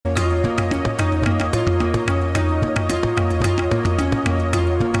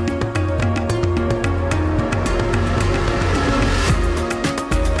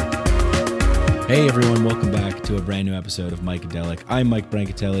Hey everyone, welcome back to a brand new episode of Micadelic. I'm Mike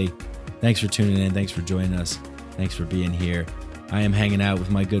Brancatelli. Thanks for tuning in. Thanks for joining us. Thanks for being here. I am hanging out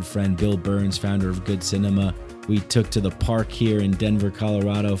with my good friend Bill Burns, founder of Good Cinema. We took to the park here in Denver,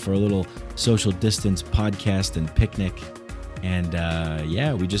 Colorado for a little social distance podcast and picnic. And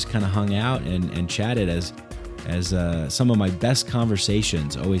we just kind of hung out and chatted as some of my best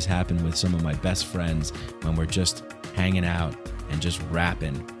conversations always happen with some of my best friends when we're just hanging out and just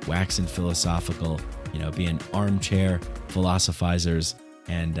rapping, waxing philosophical, being armchair philosophizers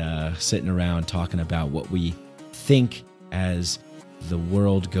and sitting around talking about what we think as the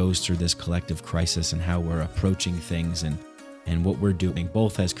world goes through this collective crisis and how we're approaching things and what we're doing,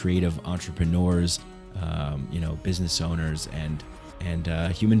 both as creative entrepreneurs, business owners and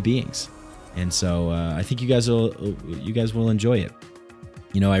human beings. And so I think you guys will enjoy it.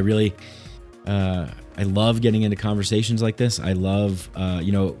 I love getting into conversations like this. I love,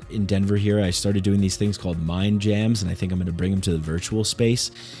 in Denver here, I started doing these things called Mind Jams, and I think I'm going to bring them to the virtual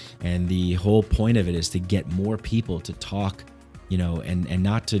space. And the whole point of it is to get more people to talk, and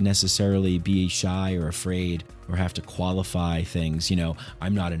not to necessarily be shy or afraid or have to qualify things.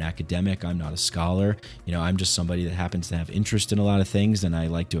 I'm not an academic. I'm not a scholar. I'm just somebody that happens to have interest in a lot of things, and I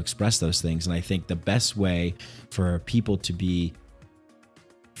like to express those things. And I think the best way for people to be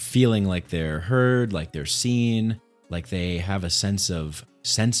feeling like they're heard, like they're seen, like they have a sense of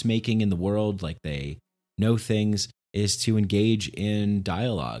sense making in the world, like they know things, is to engage in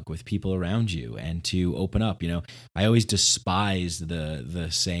dialogue with people around you and to open up. I always despise the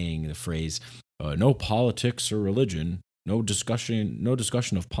saying, the phrase, no politics or religion, no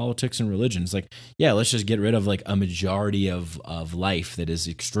discussion of politics and religion. It's like, yeah, let's just get rid of like a majority of life that is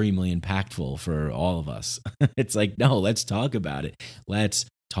extremely impactful for all of us. It's like, no, let's talk about it. Let's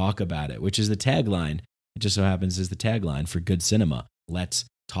talk about it, which is the tagline. It just so happens is the tagline for Good Cinema. Let's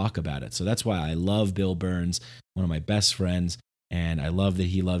talk about it. So that's why I love Bill Burns, one of my best friends, and I love that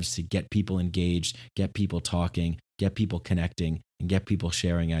he loves to get people engaged, get people talking, get people connecting, and get people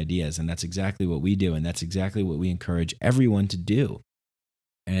sharing ideas. And that's exactly what we do, and that's exactly what we encourage everyone to do.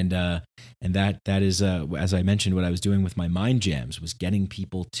 And that is, as I mentioned, what I was doing with my Mind Jams was getting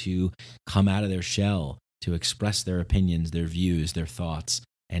people to come out of their shell, to express their opinions, their views, their thoughts,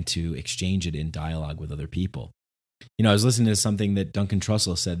 and to exchange it in dialogue with other people. I was listening to something that Duncan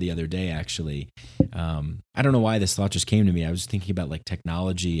Trussell said the other day, actually. I don't know why this thought just came to me. I was thinking about like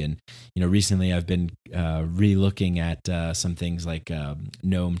technology, and, recently I've been re-looking at some things like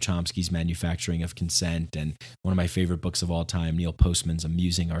Noam Chomsky's Manufacturing of Consent, and one of my favorite books of all time, Neil Postman's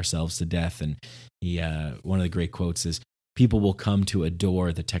Amusing Ourselves to Death. And he, one of the great quotes is, "People will come to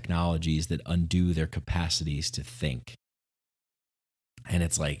adore the technologies that undo their capacities to think." And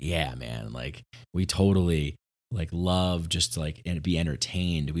it's like, yeah, man, like we totally like love just like and be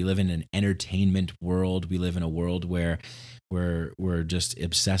entertained. We live in an entertainment world. We live in a world where we're just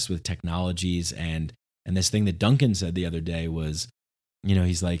obsessed with technologies. And this thing that Duncan said the other day was,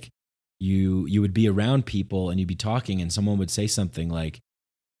 he's like, you would be around people and you'd be talking and someone would say something like,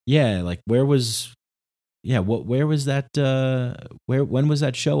 yeah, like where was that? When was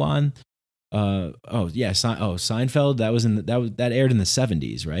that show on? Seinfeld. That aired in the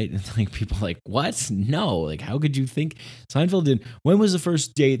 70s, right? And like people are like, what? No, like how could you think Seinfeld did? When was the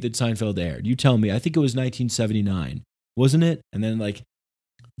first date that Seinfeld aired? You tell me. I think it was 1979, wasn't it? And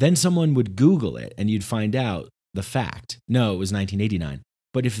then someone would Google it and you'd find out the fact. No, it was 1989.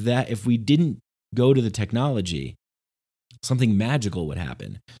 But if we didn't go to the technology, something magical would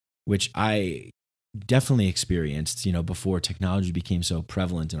happen, which I definitely experienced, before technology became so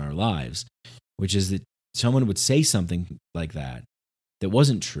prevalent in our lives, which is that someone would say something like that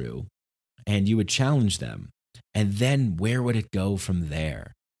wasn't true, and you would challenge them. And then where would it go from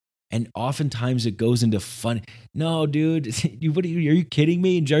there? And oftentimes it goes into fun. No, dude, are you kidding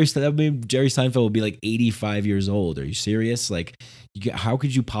me? And Jerry Seinfeld would be like 85 years old. Are you serious? Like, how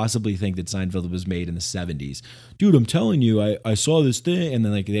could you possibly think that Seinfeld was made in the 70s? Dude, I'm telling you, I saw this thing. And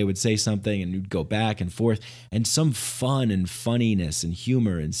then like they would say something and you'd go back and forth, and some fun and funniness and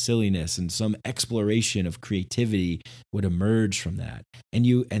humor and silliness and some exploration of creativity would emerge from that. And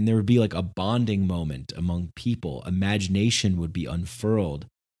there would be like a bonding moment among people. Imagination would be unfurled.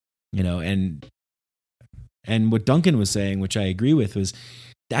 And what Duncan was saying, which I agree with, was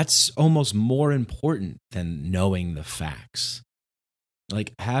that's almost more important than knowing the facts.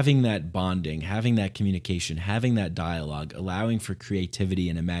 Like having that bonding, having that communication, having that dialogue, allowing for creativity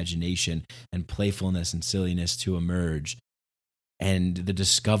and imagination and playfulness and silliness to emerge, and the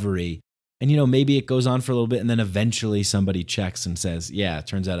discovery. And, maybe it goes on for a little bit and then eventually somebody checks and says, yeah, it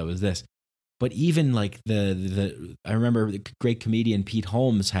turns out it was this. But even like I remember the great comedian Pete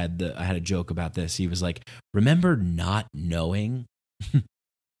Holmes had a joke about this. He was like, "Remember not knowing?"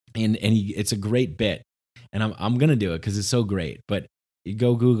 It's a great bit, and I'm gonna do it because it's so great. But you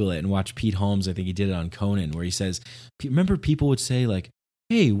go Google it and watch Pete Holmes. I think he did it on Conan, where he says, "Remember people would say like,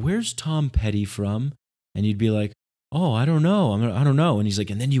 hey, where's Tom Petty from?' And you'd be like, oh, I don't know. I don't know." And he's like,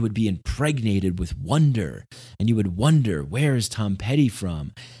 and then you would be impregnated with wonder, and you would wonder, where is Tom Petty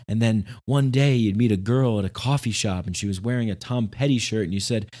from? And then one day you'd meet a girl at a coffee shop, and she was wearing a Tom Petty shirt, and you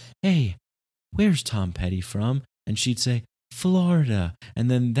said, hey, where's Tom Petty from? And she'd say, Florida.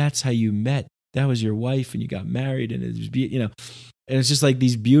 And then that's how you met. That was your wife, and you got married, and it was, and it's just like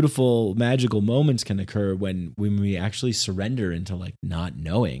these beautiful, magical moments can occur when we actually surrender into like not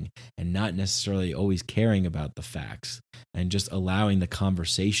knowing and not necessarily always caring about the facts and just allowing the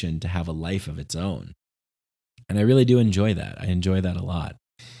conversation to have a life of its own. And I really do enjoy that. I enjoy that a lot.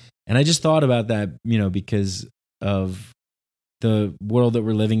 And I just thought about that, because of the world that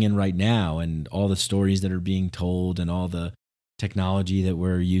we're living in right now and all the stories that are being told and all the technology that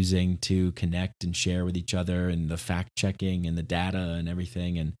we're using to connect and share with each other and the fact checking and the data and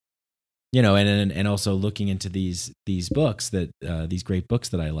everything. And, and also looking into these books that, these great books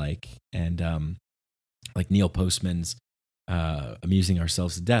that I like. And, like Neil Postman's, Amusing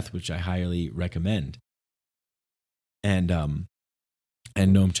Ourselves to Death, which I highly recommend. And Noam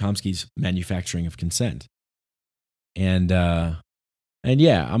Chomsky's Manufacturing of Consent. And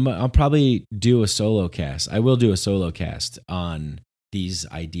yeah, I'll probably do a solo cast. I will do a solo cast on these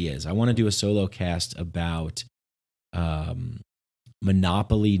ideas. I want to do a solo cast about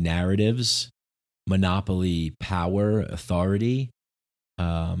monopoly narratives, monopoly power, authority,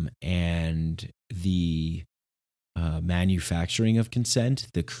 and the manufacturing of consent,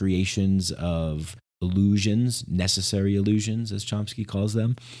 the creations of illusions, necessary illusions, as Chomsky calls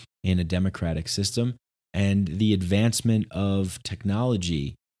them, in a democratic system, and the advancement of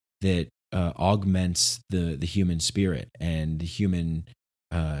technology that augments the human spirit and the human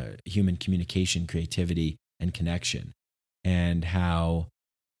communication, creativity, and connection, and how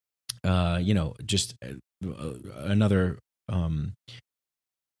just another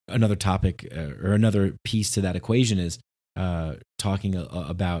topic or another piece to that equation is talking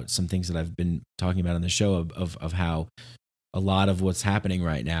about some things that I've been talking about on the show of how a lot of what's happening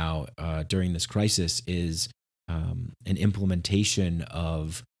right now during this crisis is an implementation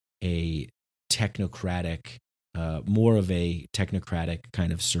of a technocratic, more of a technocratic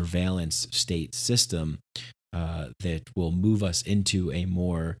kind of surveillance state system that will move us into a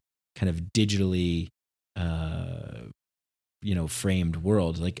more kind of digitally, framed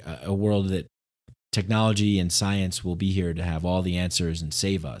world, like a world that technology and science will be here to have all the answers and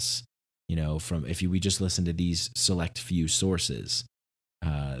save us. From we just listen to these select few sources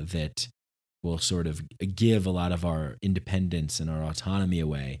that will sort of give a lot of our independence and our autonomy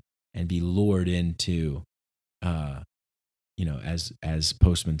away and be lured into, as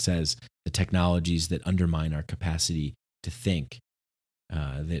Postman says, the technologies that undermine our capacity to think,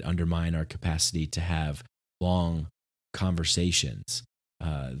 that undermine our capacity to have long conversations,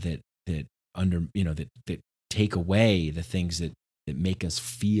 that take away the things that make us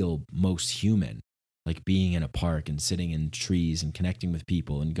feel most human, like being in a park and sitting in trees and connecting with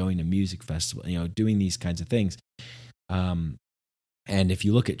people and going to music festival, doing these kinds of things. And if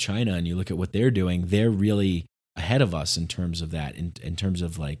you look at China and you look at what they're doing, they're really ahead of us in terms of that, in terms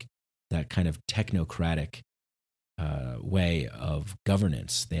of like that kind of technocratic way of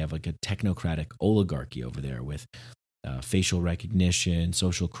governance. They have like a technocratic oligarchy over there with facial recognition,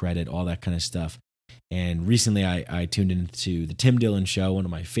 social credit, all that kind of stuff. And recently I tuned into the Tim Dillon Show, one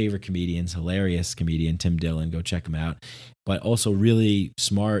of my favorite comedians, hilarious comedian, Tim Dillon. Go check him out. But also really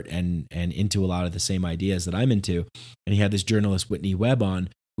smart and into a lot of the same ideas that I'm into. And he had this journalist, Whitney Webb, on,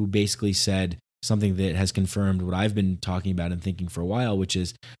 who basically said something that has confirmed what I've been talking about and thinking for a while, which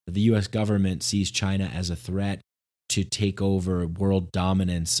is that the U.S. government sees China as a threat to take over world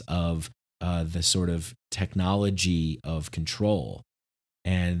dominance of the sort of technology of control.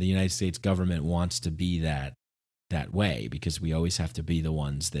 And the United States government wants to be that way, because we always have to be the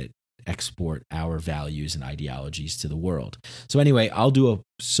ones that export our values and ideologies to the world. So anyway, I'll do a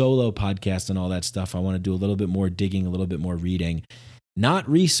solo podcast on all that stuff. I want to do a little bit more digging, a little bit more reading, not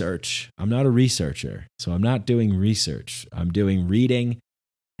research. I'm not a researcher, so I'm not doing research. I'm doing reading,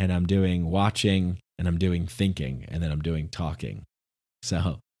 and I'm doing watching, and I'm doing thinking, and then I'm doing talking.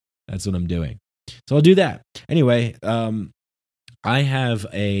 So that's what I'm doing. So I'll do that. Anyway, I have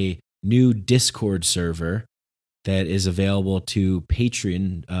a new Discord server that is available to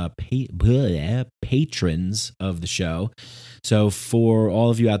Patreon patrons of the show. So for all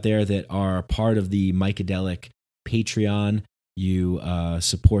of you out there that are part of the Micadelic Patreon, you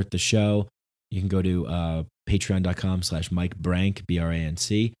support the show. You can go to patreon.com/Mike Brank,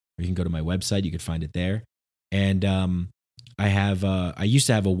 BRANC, or you can go to my website. You can find it there. And I used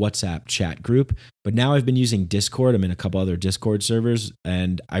to have a WhatsApp chat group, but now I've been using Discord. I'm in a couple other Discord servers,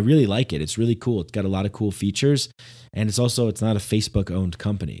 and I really like it. It's really cool. It's got a lot of cool features, and it's not a Facebook-owned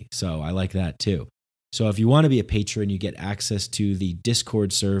company, so I like that too. So if you want to be a patron, you get access to the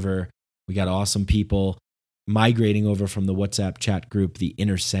Discord server. We got awesome people migrating over from the WhatsApp chat group, the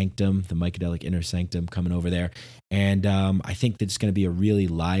Inner Sanctum, the Micadelic Inner Sanctum, coming over there. And I think that it's going to be a really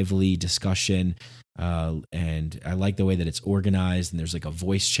lively discussion. And I like the way that it's organized, and there's like a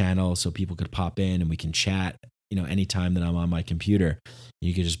voice channel so people could pop in and we can chat, anytime that I'm on my computer.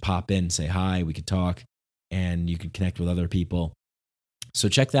 You could just pop in, say hi, we could talk, and you can connect with other people. So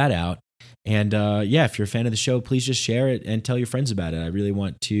check that out. And if you're a fan of the show, please just share it and tell your friends about it. I really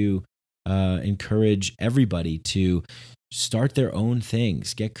want to encourage everybody to start their own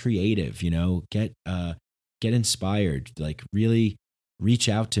things, get creative, get inspired, like really reach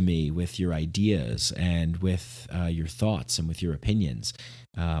out to me with your ideas and with your thoughts and with your opinions.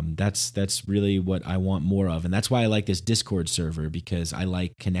 That's really what I want more of. And that's why I like this Discord server, because I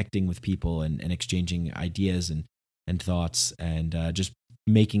like connecting with people and exchanging ideas and thoughts, and just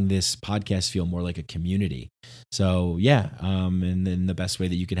making this podcast feel more like a community. So and then the best way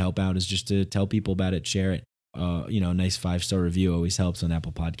that you can help out is just to tell people about it, share it. A nice 5-star review always helps on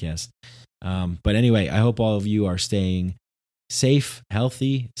Apple Podcasts. But anyway, I hope all of you are staying safe,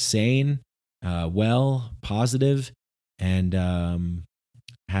 healthy, sane, well, positive, and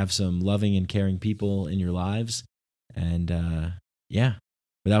have some loving and caring people in your lives. And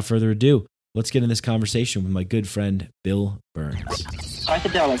without further ado, let's get in this conversation with my good friend, Bill Burns.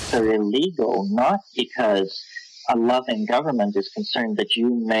 Psychedelics are illegal not because a loving government is concerned that you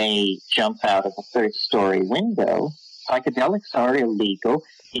may jump out of a third-story window. Psychedelics are illegal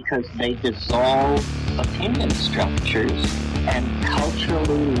because they dissolve opinion structures and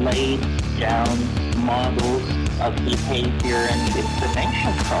culturally laid down models of behavior and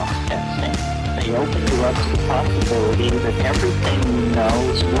information processing. They open to us the possibility that everything we know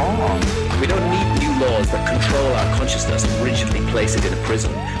is wrong. We don't need new laws that control our consciousness and rigidly place it in a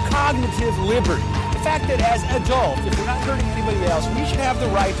prison. Cognitive liberty. The fact that as adults, if we're not hurting anybody else, we should have the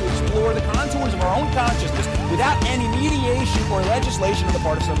right to explore the contours of our own consciousness without any mediation or legislation on the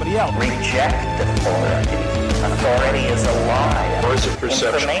part of somebody else. Reject authority. Authority is a lie. Or is it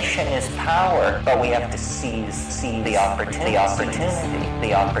perception? Information is power, but we have to seize the opportunity.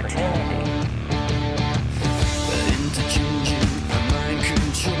 The opportunity.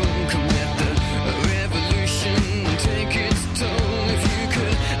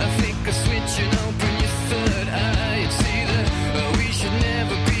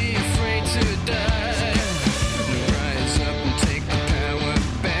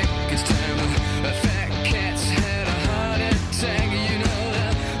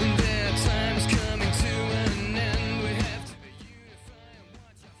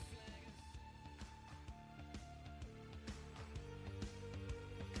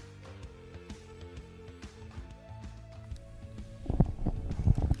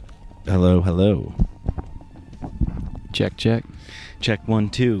 Hello. Check. Check 1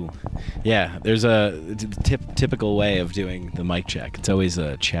 2. Yeah, there's a typical way of doing the mic check. It's always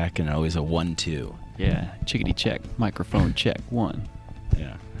a check and always a 1 2. Yeah, chickadee check, microphone check 1.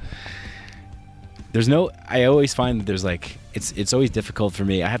 Yeah. I always find that there's it's always difficult for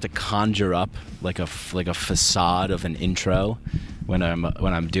me. I have to conjure up like a facade of an intro when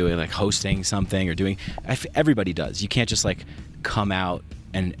I'm doing like hosting something or doing. Everybody does. You can't just like come out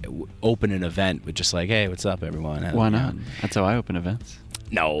and open an event with just like, hey, what's up, everyone? Why not? That's how I open events.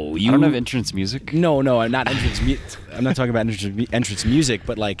 No, I don't have entrance music. No, I'm not entrance. I'm not talking about entrance music,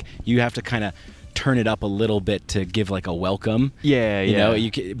 but like you have to kind of turn it up a little bit to give like a welcome. Yeah. You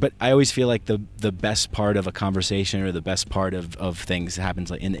know, but I always feel like the best part of a conversation or the best part of things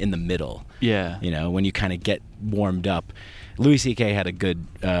happens like in the middle. Yeah. You know, when you kind of get warmed up. Louis C.K. had a good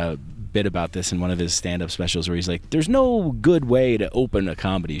bit about this in one of his stand-up specials where he's like, there's no good way to open a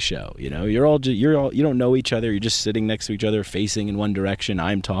comedy show. You know, you don't know each other. You're just sitting next to each other, facing in one direction.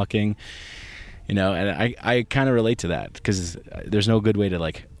 I'm talking, you know, and I kind of relate to that because there's no good way to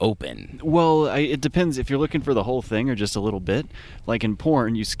like open. Well, it depends if you're looking for the whole thing or just a little bit. Like in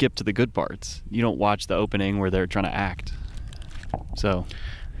porn, you skip to the good parts. You don't watch the opening where they're trying to act. So,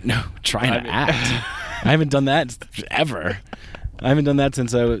 no, trying to act. I haven't done that ever. I haven't done that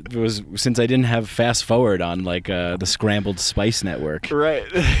since I didn't have fast forward on like the Scrambled Spice Network. Right.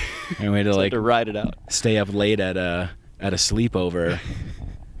 And we had to like to ride it out. stay up late at a sleepover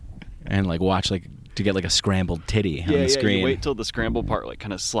and like watch like to get like a scrambled titty on the screen. You wait till the scramble part like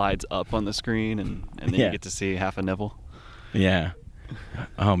kind of slides up on the screen, and then you get to see half a nipple. Yeah.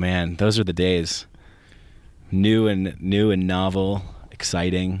 Oh man, those are the days. New and novel,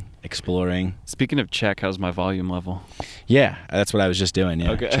 exciting, exploring. Speaking of check, how's my volume level? Yeah, that's what I was just doing.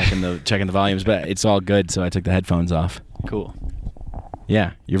 Yeah, Okay. checking the volumes, but it's all good. So I took the headphones off. Cool.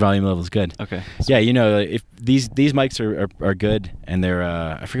 Yeah, your volume level is good. Okay. Yeah, you know, if these mics are good, and they're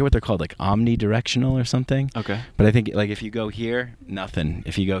I forget what they're called, like omnidirectional or something. Okay. But I think like if you go here, nothing.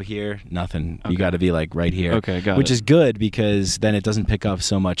 If you go here, nothing. Okay. You got to be like right here. Okay, got Which it. is good because then it doesn't pick up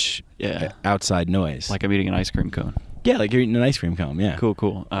so much outside noise. Like I'm eating an ice cream cone. Yeah, like you're eating an ice cream cone. Yeah.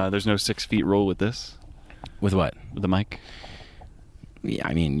 Cool. There's no 6 feet rule with this, With what? with the mic. Yeah,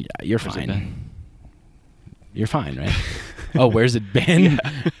 I mean, you're Where's it fine. been? You're fine, right? Oh, where's it been?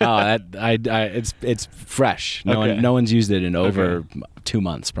 Oh, it's fresh. No one's used it in over 2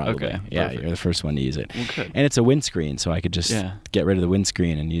 months probably. Okay, Yeah, perfect. you're the first one to use it. Well, good. And it's a windscreen, so I could just get rid of the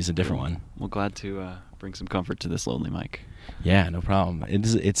windscreen and use a different one. Well, glad to bring some comfort to this lonely mic. Yeah, no problem.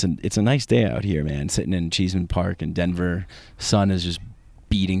 It's a nice day out here, man. Sitting in Cheeseman Park in Denver, sun is just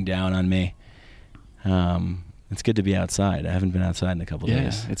beating down on me. It's good to be outside. I haven't been outside in a couple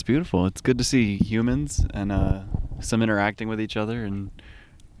days. It's beautiful. It's good to see humans and some interacting with each other in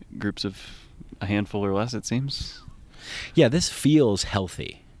groups of a handful or less, it seems. Yeah, this feels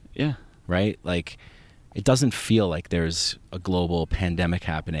healthy. Yeah. Right? Like, it doesn't feel like there's a global pandemic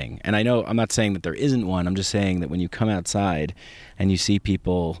happening. And I know I'm not saying that there isn't one. I'm just saying that when you come outside and you see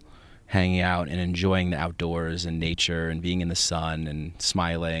people hanging out and enjoying the outdoors and nature and being in the sun and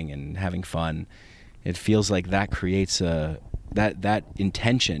smiling and having fun, it feels like that creates that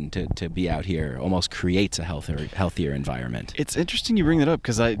intention to be out here almost creates a healthier environment. It's interesting you bring that up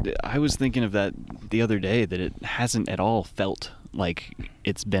because I was thinking of that the other day, that it hasn't at all felt like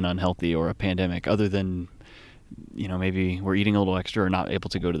it's been unhealthy or a pandemic, other than, you know, maybe we're eating a little extra or not able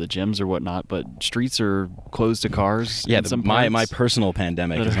to go to the gyms or whatnot, but streets are closed to cars. Yeah, in some my parts. personal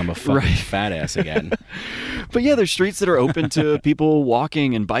pandemic is I'm a fucking fat ass again. But yeah, there's streets that are open to people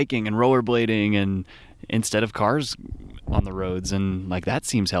walking and biking and rollerblading, and instead of cars on the roads, and like that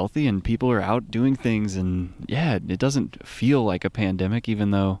seems healthy, and people are out doing things, and yeah, it doesn't feel like a pandemic,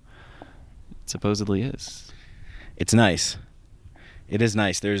 even though it supposedly is. It's nice. It is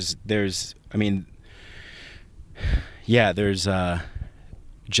nice. There's I mean, yeah, there's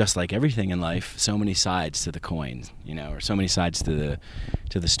just like everything in life, so many sides to the coin, you know, or so many sides to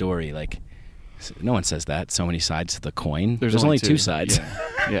the story. Like, no one says that. So many sides to the coin. There's only two sides.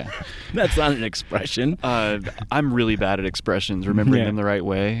 Yeah. That's not an expression. I'm really bad at expressions, remembering them the right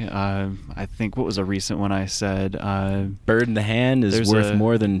way. I think, what was a recent one I said? Bird in the hand is worth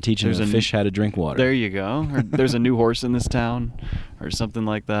more than teaching a fish how to drink water. There you go. Or, there's a new horse in this town, or something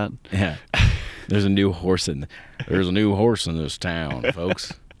like that. Yeah. There's a new horse in this town,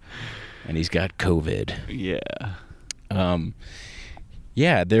 folks. And he's got COVID. Yeah.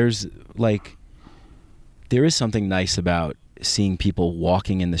 Yeah, there's like, there is something nice about seeing people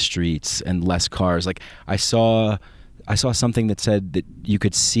walking in the streets and less cars. Like I saw something that said that you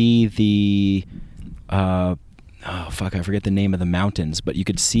could see the I forget the name of the mountains, but you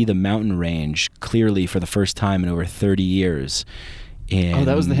could see the mountain range clearly for the first time in over 30 years.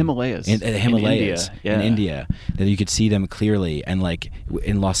 That was the Himalayas. In the Himalayas in India, that you could see them clearly. And like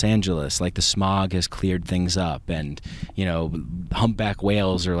in Los Angeles, like the smog has cleared things up, and you know, humpback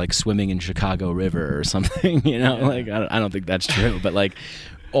whales are like swimming in Chicago River or something. You know, like I don't think that's true, but like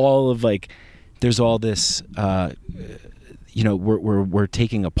all of like there's all this. You know, we're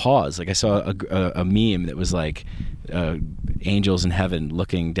taking a pause. Like I saw a meme that was like angels in heaven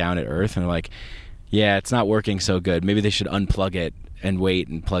looking down at Earth, and they're like, yeah, it's not working so good. Maybe they should unplug it and wait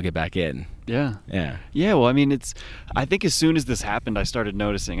and plug it back in. Yeah. Well, I mean, I think as soon as this happened, I started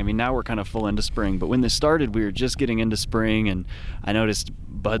noticing. I mean, now we're kind of full into spring, but when this started, we were just getting into spring, and I noticed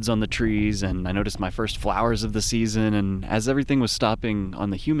buds on the trees, and I noticed my first flowers of the season. And as everything was stopping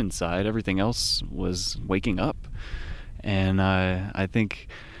on the human side, everything else was waking up. And I think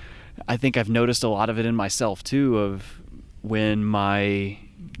I've noticed a lot of it in myself too, of when my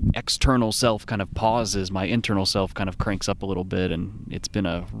external self kind of pauses, my internal self kind of cranks up a little bit, and it's been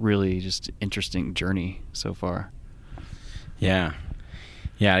a really just interesting journey so far. Yeah,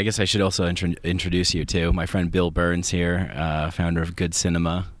 I guess I should also introduce you to my friend Bill Burns here, founder of Good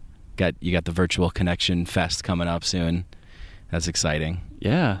Cinema. You got the Virtual Connection Fest coming up soon. That's exciting.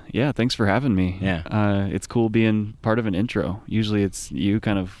 Yeah. Thanks for having me. Yeah. It's cool being part of an intro. Usually it's you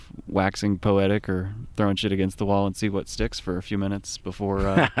kind of waxing poetic or throwing shit against the wall and see what sticks for a few minutes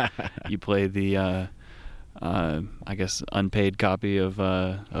before you play the, I guess, unpaid copy of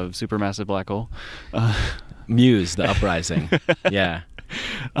Supermassive Black Hole. Muse, the Uprising. Yeah.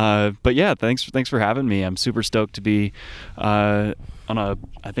 But yeah, thanks for having me. I'm super stoked to be on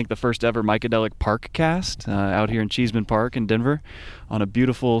I think the first ever Mycadelic Park cast out here in Cheeseman Park in Denver on a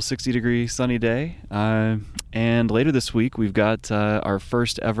beautiful 60-degree sunny day. And later this week, we've got our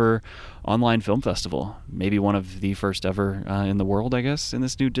first ever online film festival, maybe one of the first ever in the world, I guess, in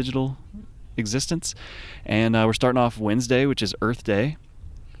this new digital existence. And we're starting off Wednesday, which is Earth Day.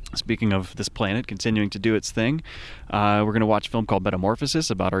 Speaking of this planet continuing to do its thing, we're going to watch a film called Metamorphosis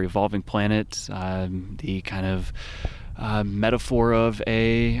about our evolving planet, the kind of metaphor of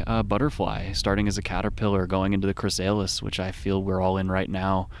a butterfly starting as a caterpillar going into the chrysalis, which I feel we're all in right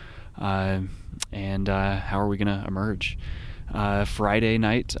now, and how are we going to emerge? Friday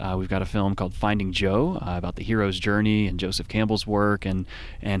night, we've got a film called Finding Joe about the hero's journey and Joseph Campbell's work and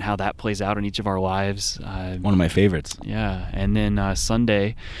how that plays out in each of our lives. One of my favorites. Yeah, and then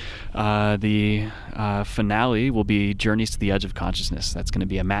Sunday, the finale will be Journeys to the Edge of Consciousness. That's going to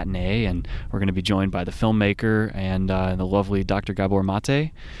be a matinee, and we're going to be joined by the filmmaker and the lovely Dr. Gabor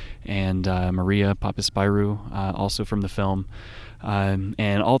Mate and Maria Papaspyrou, also from the film.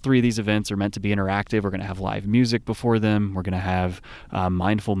 And all three of these events are meant to be interactive. We're going to have live music before them. We're going to have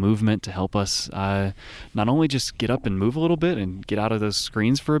mindful movement to help us not only just get up and move a little bit and get out of those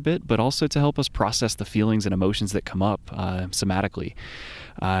screens for a bit, but also to help us process the feelings and emotions that come up somatically.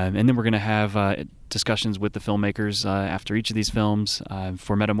 And then we're going to have discussions with the filmmakers after each of these films.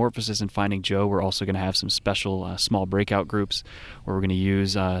 For Metamorphosis and Finding Joe, we're also going to have some special small breakout groups where we're going to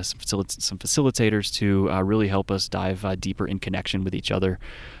use some facilitators to really help us dive deeper in connection with each other.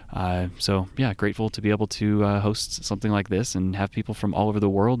 So yeah, grateful to be able to host something like this and have people from all over the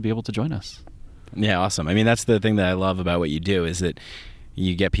world be able to join us. Yeah, awesome. I mean, that's the thing that I love about what you do is that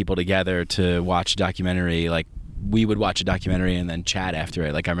you get people together to watch a documentary. Like, we would watch a documentary and then chat after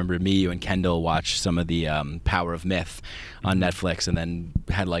it. Like, I remember me, you, and Kendall watched some of the Power of Myth on Netflix and then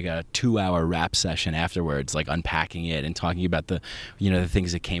had like a 2-hour rap session afterwards, like unpacking it and talking about the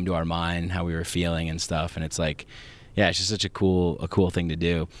things that came to our mind, how we were feeling and stuff. And it's like, yeah, it's just such a cool thing to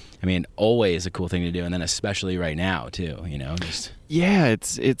do. I mean, always a cool thing to do, and then especially right now too. Yeah,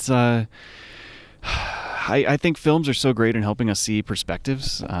 it's. I think films are so great in helping us see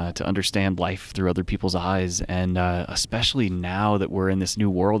perspectives, to understand life through other people's eyes, and especially now that we're in this new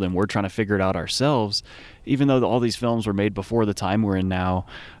world and we're trying to figure it out ourselves, even though all these films were made before the time we're in now,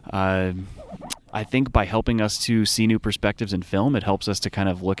 I think by helping us to see new perspectives in film, it helps us to kind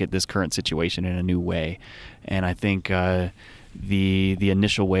of look at this current situation in a new way. And I think the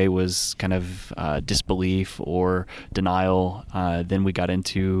initial way was kind of disbelief or denial. Then we got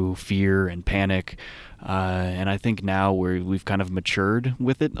into fear and panic. And I think now we've kind of matured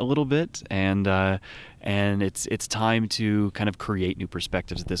with it a little bit, and it's time to kind of create new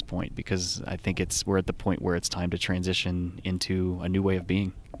perspectives at this point, because I think we're at the point where it's time to transition into a new way of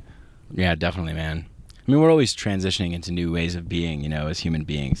being. Yeah, definitely, man. I mean, we're always transitioning into new ways of being, as human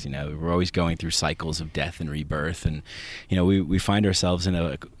beings. We're always going through cycles of death and rebirth, and we find ourselves in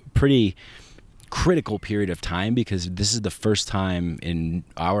a pretty critical period of time, because this is the first time in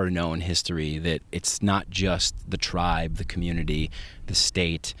our known history that it's not just the tribe, the community, the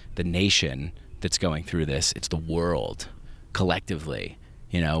state, the nation that's going through this. It's the world collectively.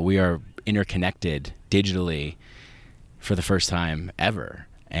 We are interconnected digitally for the first time ever.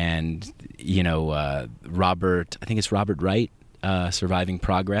 And, Robert Wright, Surviving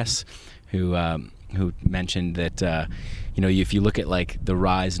Progress, who mentioned that, if you look at like the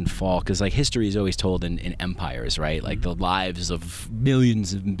rise and fall, because like history is always told in empires, right? Like the lives of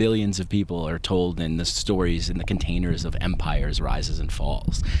millions and billions of people are told in the stories in the containers of empires' rises and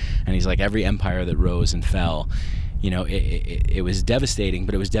falls. And he's like, every empire that rose and fell, it was devastating,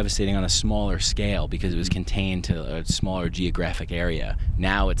 but it was devastating on a smaller scale because it was contained to a smaller geographic area.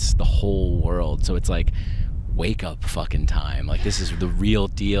 Now it's the whole world. So it's like, wake up fucking time. Like, this is the real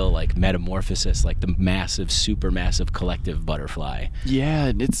deal, like metamorphosis, like the massive, super massive collective butterfly. Yeah,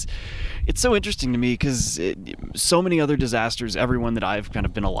 and it's so interesting to me because so many other disasters, everyone that I've kind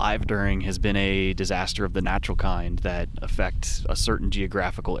of been alive during has been a disaster of the natural kind that affect a certain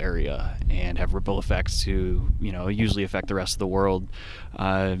geographical area and have ripple effects to, usually affect the rest of the world,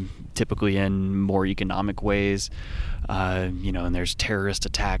 typically in more economic ways. and there's terrorist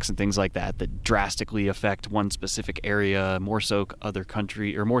attacks and things like that drastically affect one specific area, more so other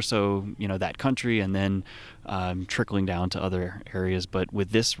country, or more so, that country, and then trickling down to other areas. But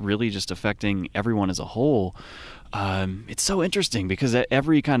with this really just affecting everyone as a whole, it's so interesting because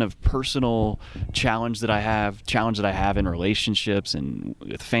every kind of personal challenge that I have in relationships and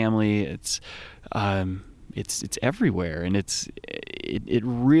with family, it's everywhere, and it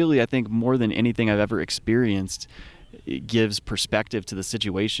really, I think, more than anything I've ever experienced, it gives perspective to the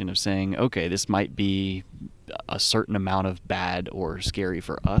situation of saying, okay, this might be a certain amount of bad or scary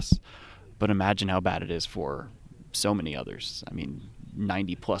for us, but imagine how bad it is for so many others. I mean,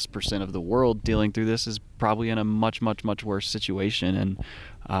 90+% of the world dealing through this is probably in a much, much, much worse situation.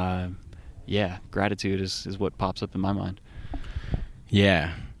 And gratitude is what pops up in my mind.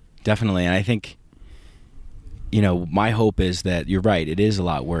 Yeah, definitely. And I think, my hope is that you're right. It is a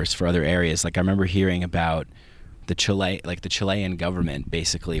lot worse for other areas. Like, I remember hearing about the Chilean government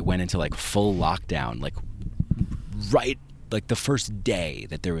basically went into like full lockdown, like right, like the first day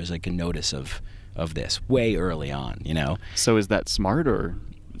that there was like a notice of this, way early on, So is that smart or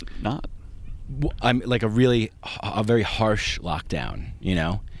not? I'm like a very harsh lockdown,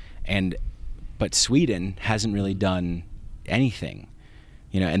 but Sweden hasn't really done anything,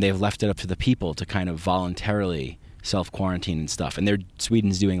 and they've left it up to the people to kind of voluntarily self-quarantine and stuff. And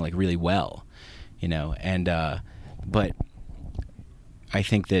Sweden's doing like really well, but I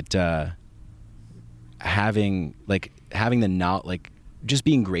think that having just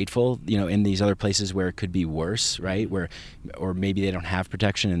being grateful, in these other places where it could be worse, right? Or maybe they don't have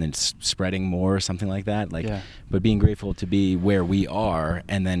protection and then it's spreading more or something like that. But being grateful to be where we are,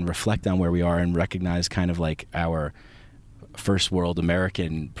 and then reflect on where we are and recognize kind of like our first world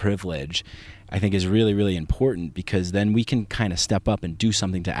American privilege, I think is really, really important, because then we can kind of step up and do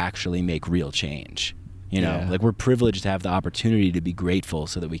something to actually make real change. Like, we're privileged to have the opportunity to be grateful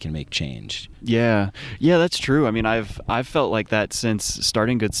so that we can make change. Yeah, that's true. I mean, I've felt like that since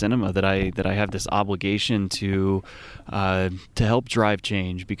starting Good Cinema, that I have this obligation to help drive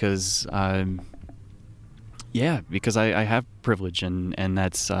change, because I have privilege, and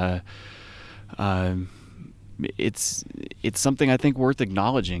that's it's something I think worth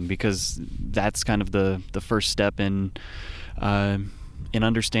acknowledging, because that's kind of the first step in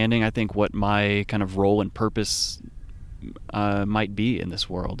understanding, I think, what my kind of role and purpose might be in this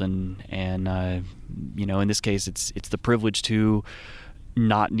world, and in this case, it's the privilege to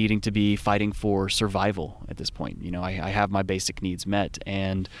not needing to be fighting for survival at this point. I have my basic needs met,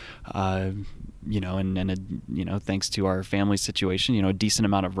 and thanks to our family situation, a decent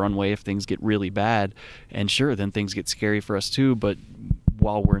amount of runway if things get really bad, and sure, then things get scary for us too, but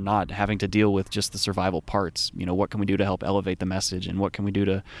while we're not having to deal with just the survival parts, what can we do to help elevate the message, and what can we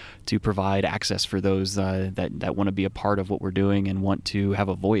do to provide access for those that want to be a part of what we're doing and want to have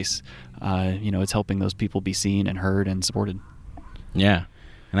a voice? It's helping those people be seen and heard and supported. Yeah.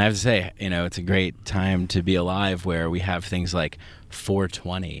 And I have to say, it's a great time to be alive, where we have things like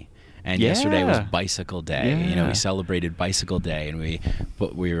 420. And yesterday was Bicycle Day. Yeah. We celebrated Bicycle Day, and we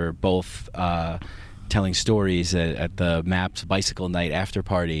were both telling stories at the MAPS Bicycle Night after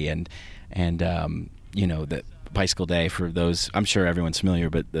party, and the Bicycle Day, for those, I'm sure everyone's familiar,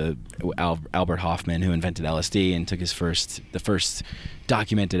 but the Albert Hoffman, who invented LSD and took the first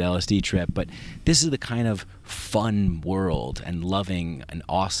documented LSD trip. But this is the kind of fun world and loving and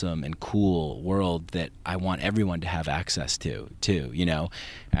awesome and cool world that I want everyone to have access to too.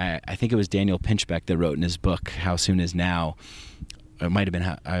 I think it was Daniel Pinchbeck that wrote in his book How Soon Is Now, it might have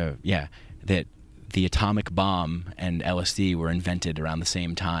been that the atomic bomb and LSD were invented around the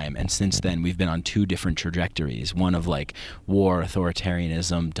same time, and since then we've been on two different trajectories, one of like war,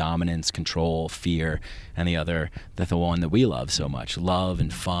 authoritarianism, dominance, control, fear, and the other, the one that we love so much, love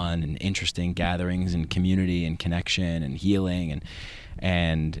and fun and interesting gatherings and community and connection and healing,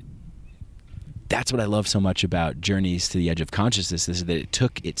 and that's what I love so much about Journeys to the Edge of Consciousness, is that it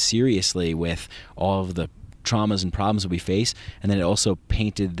took it seriously with all of the traumas and problems that we face, and then it also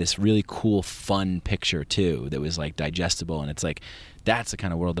painted this really cool, fun picture too that was like digestible. And it's like, that's the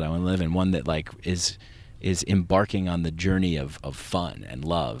kind of world that I want to live in, one that like is embarking on the journey of fun and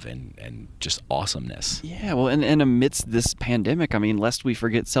love and just awesomeness. Yeah, well, and amidst this pandemic, I mean, lest we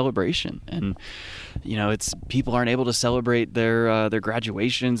forget celebration. And it's people aren't able to celebrate their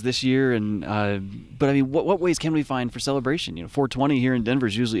graduations this year, and but I mean, what ways can we find for celebration? 420 here in Denver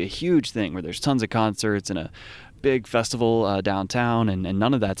is usually a huge thing, where there's tons of concerts and a big festival downtown, and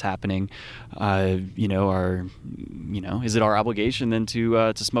none of that's happening, is it our obligation then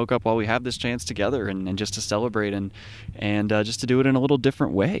to smoke up while we have this chance together, and just to celebrate and just to do it in a little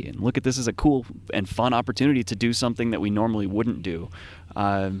different way, and look at this as a cool and fun opportunity to do something that we normally wouldn't do.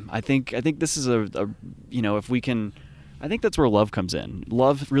 I think this is if we can, I think that's where love comes in.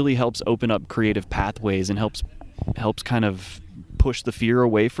 Love really helps open up creative pathways and helps kind of push the fear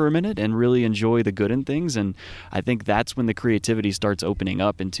away for a minute and really enjoy the good in things. And I think that's when the creativity starts opening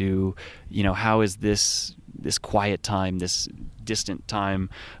up into, how is this quiet time, this distant time,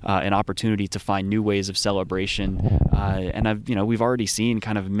 an opportunity to find new ways of celebration. And we've already seen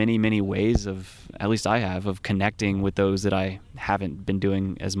kind of many ways of, at least I have, of connecting with those that I haven't been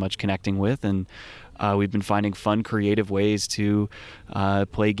doing as much connecting with. And we've been finding fun, creative ways to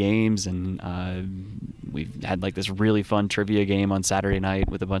play games, and we've had like this really fun trivia game on Saturday night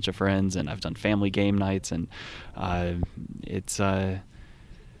with a bunch of friends, and I've done family game nights, and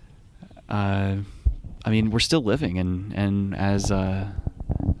we're still living, and as I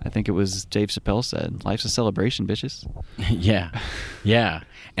think it was Dave Chappelle said, life's a celebration, bitches. Yeah.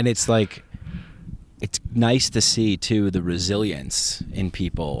 And it's like, it's nice to see too the resilience in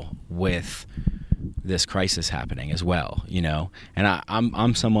people with this crisis happening as well, and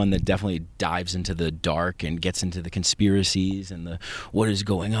I'm someone that definitely dives into the dark and gets into the conspiracies and the what is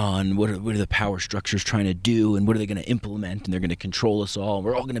going on, what are the power structures trying to do, and what are they going to implement, and they're going to control us all, and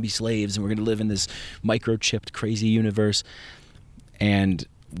we're all going to be slaves, and we're going to live in this microchipped crazy universe. And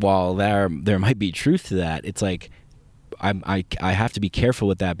while there might be truth to that, it's like I have to be careful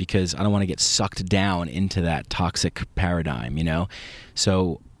with that, because I don't want to get sucked down into that toxic paradigm,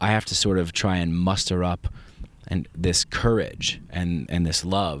 so I have to sort of try and muster up this courage and this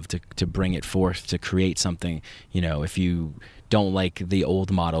love to bring it forth, to create something. If you don't like the old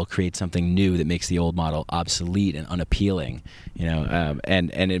model, create something new that makes the old model obsolete and unappealing.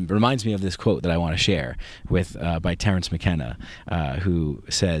 And it reminds me of this quote that I want to share with by Terence McKenna, who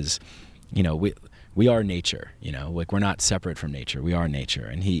says, we are nature, like we're not separate from nature. We are nature.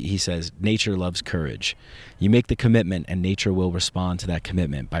 And he says, nature loves courage. You make the commitment, and nature will respond to that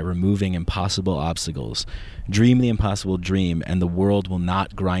commitment by removing impossible obstacles. Dream the impossible dream, and the world will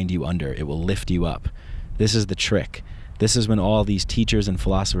not grind you under. It will lift you up. This is the trick. This is when all these teachers and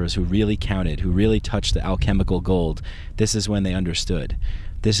philosophers who really counted, who really touched the alchemical gold, this is when they understood.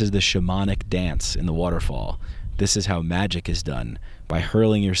 This is the shamanic dance in the waterfall. This is how magic is done, by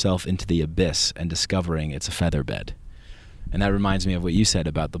hurling yourself into the abyss and discovering it's a feather bed. And that reminds me of what you said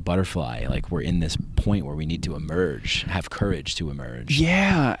about the butterfly. Like, we're in this point where we need to emerge, have courage to emerge.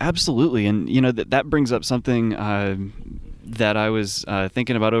 Yeah, absolutely. And, that brings up something that I was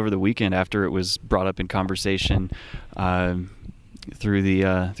thinking about over the weekend after it was brought up in conversation through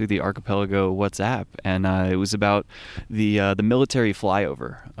the Archipelago WhatsApp, and it was about the military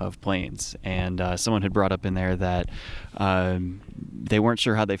flyover of planes, and someone had brought up in there that they weren't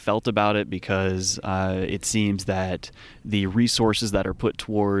sure how they felt about it, because it seems that the resources that are put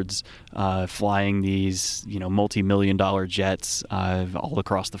towards flying these multi-million-dollar jets all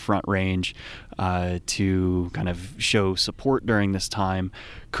across the Front Range to kind of show support during this time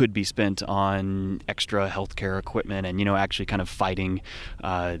could be spent on extra healthcare equipment and actually kind of fighting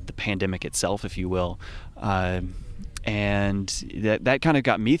the pandemic itself, if you will. And that kind of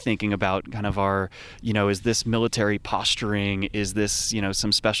got me thinking about kind of our, is this military posturing? Is this,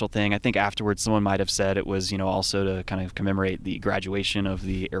 some special thing? I think afterwards someone might have said it was, also to kind of commemorate the graduation of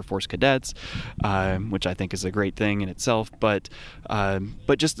the Air Force cadets, which I think is a great thing in itself. But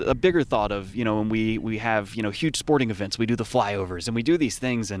just a bigger thought of, when we have, huge sporting events, we do the flyovers and we do these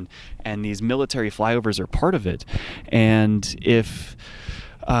things, and these military flyovers are part of it. And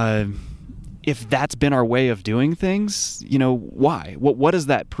if that's been our way of doing things, why? What does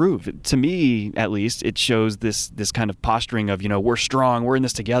that prove? To me, at least, it shows this kind of posturing of, we're strong, we're in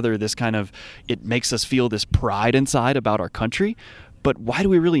this together, this kind of, it makes us feel this pride inside about our country. But why do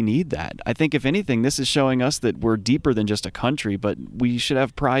we really need that? I think, if anything, this is showing us that we're deeper than just a country, but we should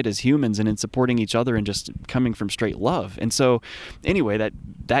have pride as humans and in supporting each other and just coming from straight love. And so, anyway,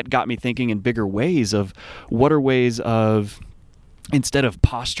 that got me thinking in bigger ways of what are ways of, instead of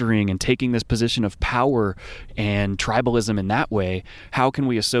posturing and taking this position of power and tribalism in that way, how can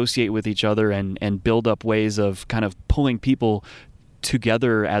we associate with each other and build up ways of kind of pulling people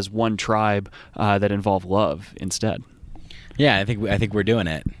together as one tribe that involve love instead? Yeah, I think we're doing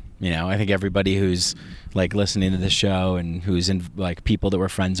it. I think everybody who's like listening to this show and who's in like people that we're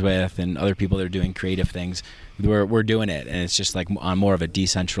friends with and other people that are doing creative things, we're doing it, and it's just like on more of a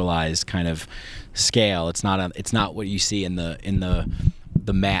decentralized kind of scale. It's not what you see in the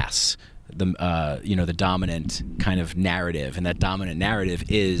mass the dominant kind of narrative, and that dominant narrative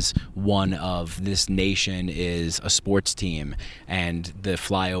is one of this nation is a sports team, and the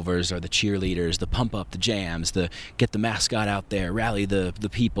flyovers are the cheerleaders, the pump up the jams, the get the mascot out there, rally the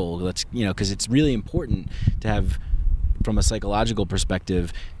people. Let's because it's really important to have, from a psychological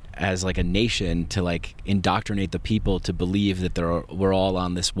perspective, as like a nation, to like indoctrinate the people to believe that we're all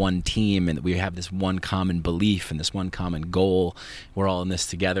on this one team and that we have this one common belief and this one common goal. We're all in this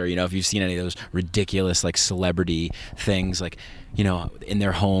together. If you've seen any of those ridiculous like celebrity things, like in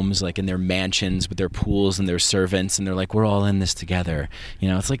their homes, like in their mansions with their pools and their servants, and they're like, we're all in this together.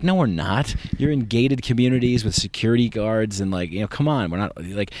 It's like, no, we're not. You're in gated communities with security guards, and like, come on, we're not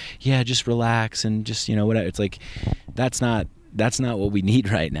like, yeah, just relax and just whatever. It's like, that's not what we need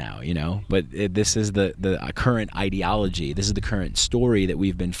right now, but this is the current ideology. This is the current story that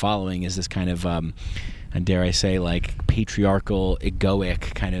we've been following, is this kind of, and dare I say, like patriarchal,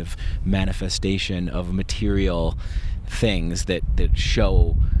 egoic kind of manifestation of material things that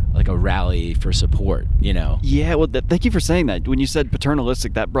show like a rally for support, Yeah, well, thank you for saying that. When you said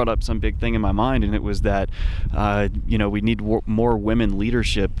paternalistic, that brought up some big thing in my mind, and it was that, we need more women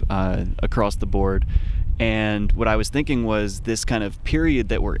leadership across the board. And what I was thinking was this kind of period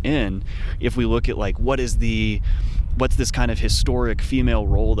that we're in, if we look at like what's this kind of historic female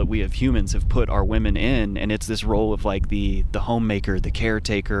role that we as humans have put our women in, and it's this role of like the homemaker, the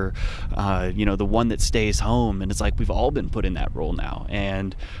caretaker, the one that stays home, and it's like we've all been put in that role now.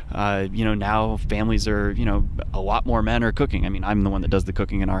 And now families are, a lot more men are cooking. I mean, I'm the one that does the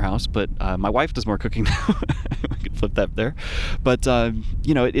cooking in our house, but my wife does more cooking now. We could flip that there. But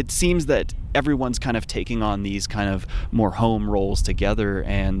it seems that everyone's kind of taking on these kind of more home roles together,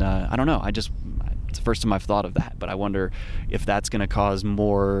 and I don't know, it's the first time I've thought of that, but I wonder if that's going to cause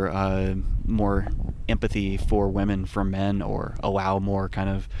more empathy for women from men, or allow more kind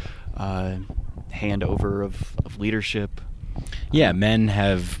of handover of leadership. Yeah, men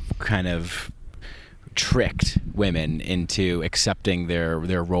have kind of tricked women into accepting their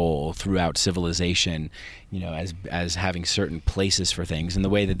role throughout civilization, as having certain places for things. And the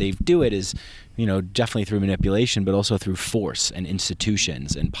way that they do it is, definitely through manipulation, but also through force and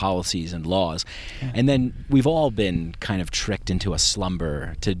institutions and policies and laws. Yeah. And then we've all been kind of tricked into a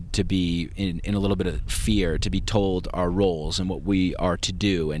slumber to be in a little bit of fear, to be told our roles and what we are to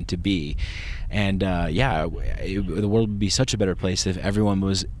do and to be. And the world would be such a better place if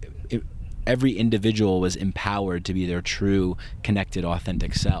every individual was empowered to be their true, connected,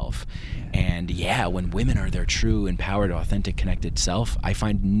 authentic self. And when women are their true, empowered, authentic, connected self, I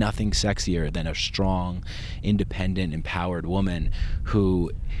find nothing sexier than a strong, independent, empowered woman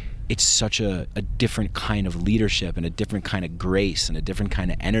who, it's such a different kind of leadership and a different kind of grace and a different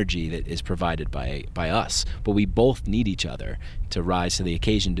kind of energy that is provided by us. But we both need each other to rise to the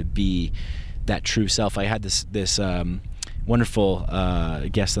occasion, to be that true self. I had this wonderful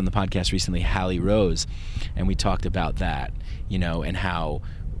guest on the podcast recently, Hallie Rose, and we talked about that, and how,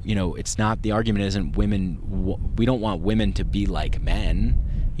 it's not, the argument isn't we don't want women to be like men,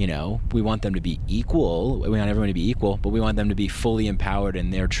 we want them to be equal, we want everyone to be equal, but we want them to be fully empowered in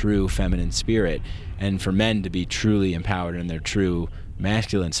their true feminine spirit, and for men to be truly empowered in their true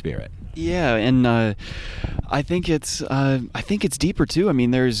masculine spirit. Yeah, and I think it's deeper too. I mean,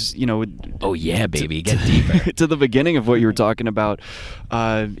 there's oh yeah, baby, get deeper. To the beginning of what you were talking about,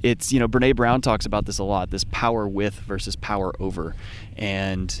 it's Brene Brown talks about this a lot. This power with versus power over,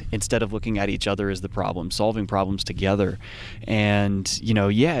 and instead of looking at each other as the problem, solving problems together, and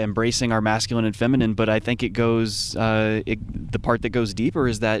embracing our masculine and feminine. But I think it goes the part that goes deeper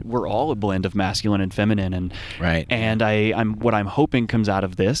is that we're all a blend of masculine and feminine, and right. And I'm hoping comes out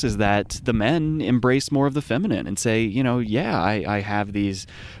of this is that the men embrace more of the feminine and say, I have these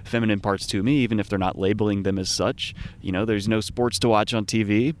feminine parts to me, even if they're not labeling them as such. There's no sports to watch on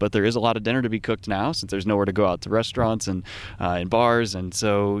TV, but there is a lot of dinner to be cooked now, since there's nowhere to go out to restaurants and bars. And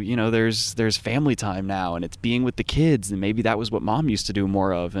so, there's family time now, and it's being with the kids, and maybe that was what mom used to do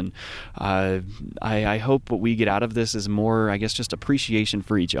more of. And I hope what we get out of this is more, I guess, just appreciation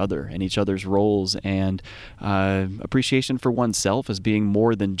for each other and each other's roles, and appreciation for oneself as being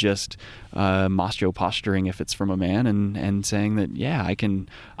more than just macho posturing if it's from a man, and saying that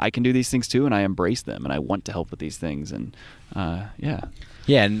I can do these things too, and I embrace them, and I want to help with these things. And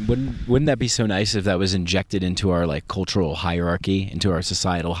and wouldn't that be so nice if that was injected into our like cultural hierarchy, into our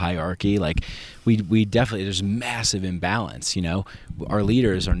societal hierarchy? Like we definitely, there's massive imbalance. Our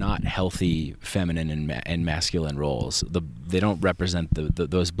leaders are not healthy feminine and masculine roles. They don't represent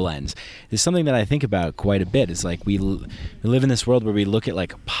those blends. There's something that I think about quite a bit. It's like we live in this world where we look at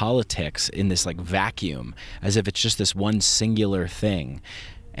like politics in this like vacuum, as if it's just this one singular thing.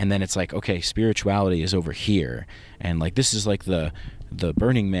 and then it's like, okay, spirituality is over here, and like this is like the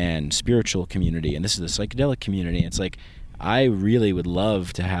Burning Man spiritual community, and this is the psychedelic community. It's like, I really would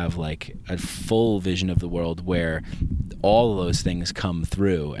love to have like a full vision of the world where all of those things come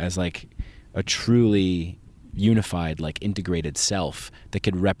through as like a truly unified, like integrated self that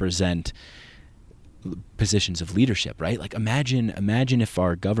could represent positions of leadership, right? Like imagine if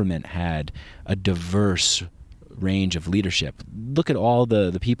our government had a diverse range of leadership. Look at all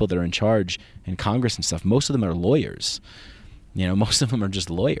the people that are in charge in Congress and stuff. Most of them are lawyers. You know, most of them are just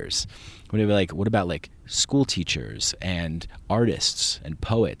lawyers. What about like school teachers and artists and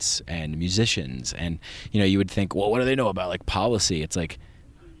poets and musicians? And, you know, you would think, well, what do they know about like policy? It's like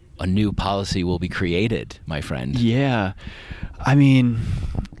a new policy will be created, my friend. Yeah. I mean,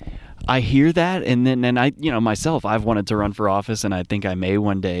 I hear that, and I, you know, myself, I've wanted to run for office, and I think I may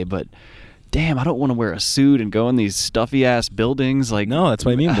one day, but damn, I don't want to wear a suit and go in these stuffy ass buildings. Like, no, that's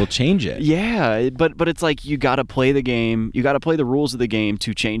what I mean. We'll change it. Yeah, but it's like you got to play the game. You got to play the rules of the game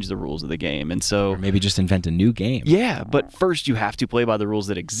to change the rules of the game, and so or maybe just invent a new game. Yeah, but first you have to play by the rules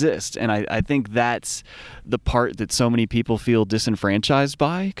that exist, and I think that's the part that so many people feel disenfranchised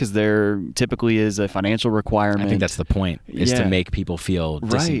by, because there typically is a financial requirement. I think that's the point, is to make people feel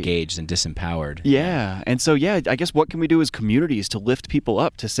Right. disengaged and disempowered. Yeah, and so I guess what can we do as communities to lift people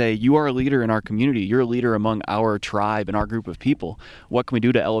up, to say, you are a leader in our community, you're a leader among our tribe and our group of people. What can we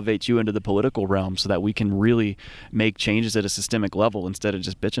do to elevate you into the political realm so that we can really make changes at a systemic level instead of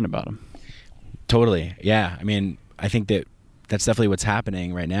just bitching about them? Totally. Yeah. I mean, I think that's definitely what's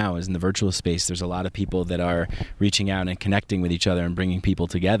happening right now is in the virtual space. There's a lot of people that are reaching out and connecting with each other and bringing people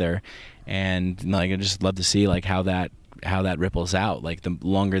together. And like, I just love to see like how that ripples out. Like the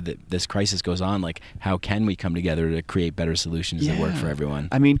longer that this crisis goes on, like how can we come together to create better solutions that work for everyone?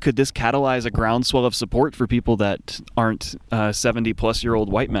 I mean, could this catalyze a groundswell of support for people that aren't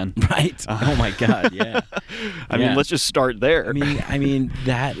 70-plus-year-old white men? Right. Oh my God. Yeah. I mean, let's just start there. I mean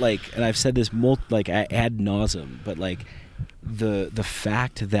that, like, and I've said this ad nauseum, but like the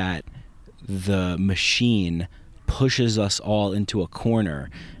fact that the machine pushes us all into a corner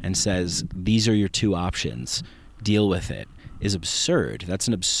and says, these are your two options, deal with it, is absurd. That's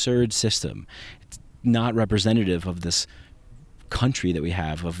an absurd system. It's not representative of this country that we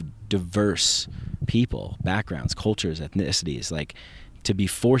have of diverse people, backgrounds, cultures, ethnicities. Like, to be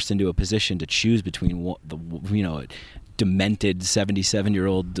forced into a position to choose between demented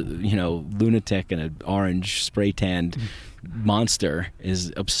 77-year-old lunatic and an orange spray tanned monster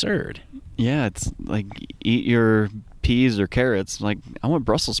is absurd. Yeah, it's like, eat your peas or carrots. Like, I want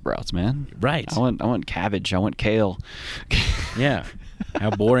Brussels sprouts, man. Right. I want cabbage. I want kale. Yeah. How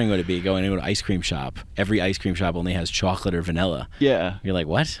boring would it be going into an ice cream shop? Every ice cream shop only has chocolate or vanilla. Yeah. You're like,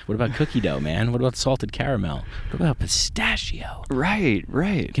 what? What about cookie dough, man? What about salted caramel? What about pistachio? Right.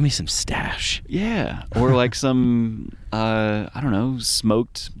 Give me some stash. Yeah. Or like some, I don't know,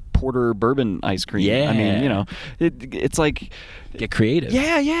 smoked porter bourbon ice cream. Yeah. I mean, it's like... Get creative.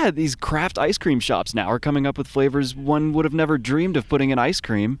 Yeah. These craft ice cream shops now are coming up with flavors one would have never dreamed of putting in ice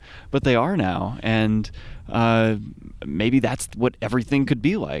cream, but they are now. And maybe that's what everything could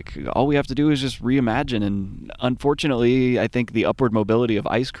be like. All we have to do is just reimagine. And unfortunately, I think the upward mobility of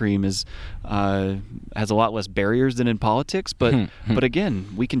ice cream has a lot less barriers than in politics. But again,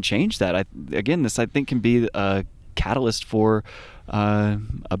 we can change that. This I think can be a catalyst for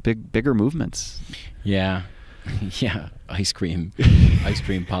bigger movements. Yeah. Yeah, ice cream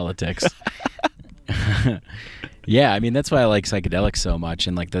politics. Yeah, I mean, that's why I like psychedelics so much,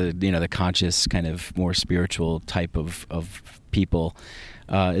 and like the conscious kind of more spiritual type of people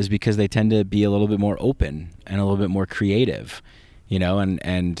is because they tend to be a little bit more open and a little bit more creative,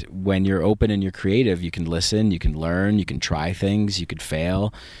 and when you're open and you're creative, you can listen, you can learn, you can try things, you could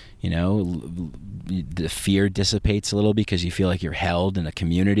fail, the fear dissipates a little because you feel like you're held in a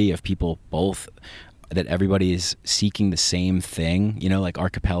community of people that everybody is seeking the same thing, like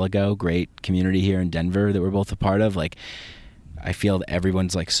Archipelago, great community here in Denver that we're both a part of. Like, I feel that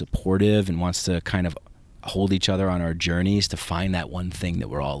everyone's like supportive and wants to kind of hold each other on our journeys to find that one thing that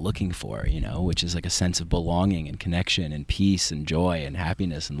we're all looking for, which is like a sense of belonging and connection and peace and joy and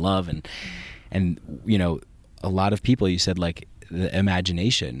happiness and love. And a lot of people, you said like the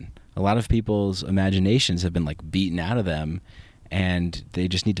imagination, a lot of people's imaginations have been like beaten out of them, and they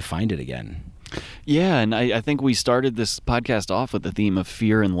just need to find it again. Yeah, and I think we started this podcast off with the theme of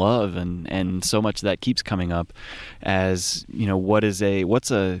fear and love, and so much of that keeps coming up as, what's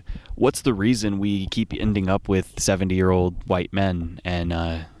the reason we keep ending up with 70-year-old white men, and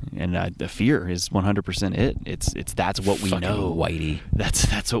the fear is 100% it. It's that's what we Fucking know. Whitey.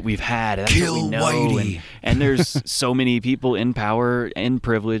 That's what we've had. That's Kill what we know. Whitey. And there's so many people in power and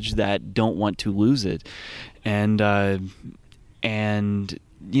privilege that don't want to lose it, and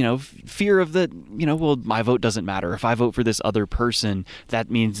fear of the, well, my vote doesn't matter. If I vote for this other person, that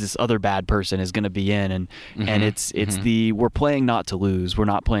means this other bad person is going to be in. And it's we're playing not to lose. We're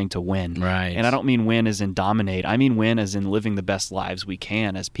not playing to win. Right. And I don't mean win as in dominate. I mean win as in living the best lives we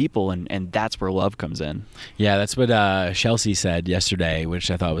can as people. And that's where love comes in. Yeah, that's what Chelsea said yesterday,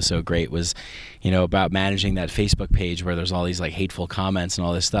 which I thought was so great, was, about managing that Facebook page where there's all these like hateful comments and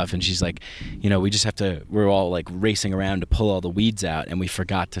all this stuff. And she's like, we're all like racing around to pull all the weeds out, and we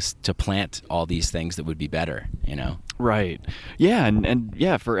forgot to plant all these things that would be better, Right. Yeah. And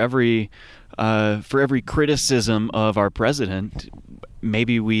yeah, for every criticism of our president,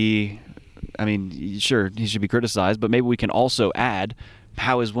 maybe sure, he should be criticized, but maybe we can also add,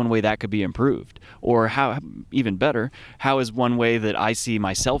 how is one way that could be improved? Or how, even better, how is one way that I see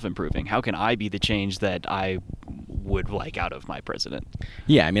myself improving? How can I be the change that I would like out of my president?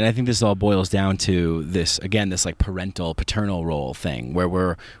 Yeah, I think this all boils down to this like paternal role thing,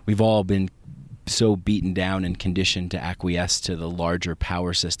 where we've all been so beaten down and conditioned to acquiesce to the larger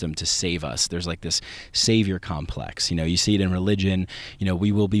power system to save us. There's like this savior complex. You see it in religion.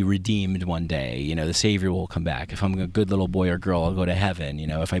 We will be redeemed one day. The savior will come back. If I'm a good little boy or girl, I'll go to heaven.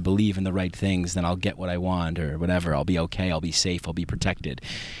 If I believe in the right things, then I'll get what I want or whatever. I'll be okay. I'll be safe. I'll be protected.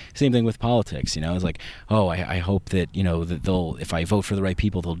 Same thing with politics. It's like, I hope that, that they'll, if I vote for the right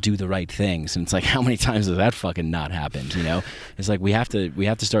people, they'll do the right things. And it's like, how many times has that fucking not happened? It's like we have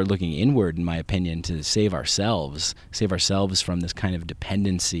to start looking inward, in my opinion, to save ourselves from this kind of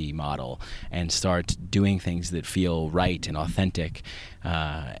dependency model, and start doing things that feel right and authentic.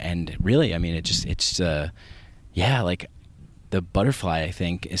 And really, like the butterfly, I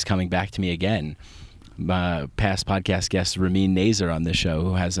think, is coming back to me again. Past podcast guest Ramin Nazer on this show,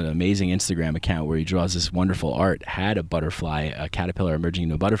 who has an amazing Instagram account where he draws this wonderful art, had a butterfly, a caterpillar emerging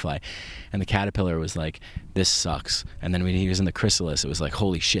into a butterfly, and the caterpillar was like, this sucks. And then when he was in the chrysalis, it was like,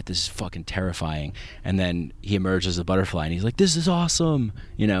 holy shit, this is fucking terrifying. And then he emerged as a butterfly, and he's like, this is awesome,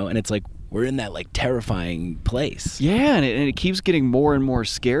 and it's like, we're in that like terrifying place. Yeah, and it keeps getting more and more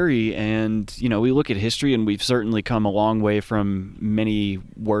scary. And we look at history, and we've certainly come a long way from many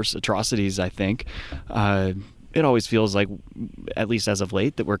worse atrocities, I think. It always feels like, at least as of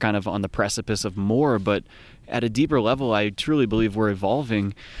late, that we're kind of on the precipice of more. But at a deeper level, I truly believe we're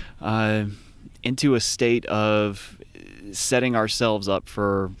evolving into a state of setting ourselves up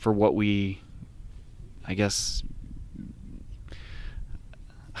for what we, I guess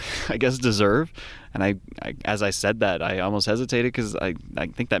deserve. And I as I said that, I almost hesitated, because I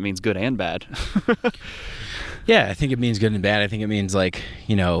think that means good and bad. Yeah, I think it means good and bad. I think it means like,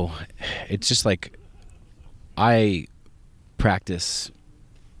 it's just like, I practice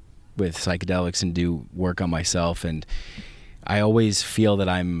with psychedelics and do work on myself, and I always feel that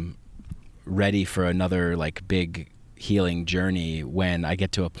I'm ready for another like big healing journey when I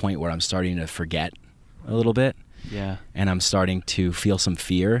get to a point where I'm starting to forget a little bit. Yeah. And I'm starting to feel some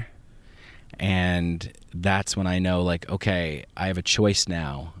fear. And that's when I know, like, okay, I have a choice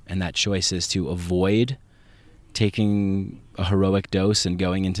now. And that choice is to avoid taking a heroic dose and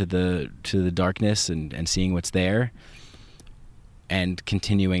going into the darkness and seeing what's there, and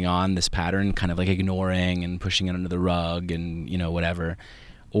continuing on this pattern, kind of like ignoring and pushing it under the rug and, whatever.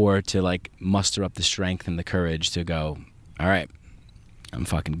 Or to like muster up the strength and the courage to go, all right, I'm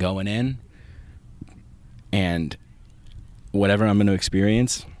fucking going in. And whatever I'm going to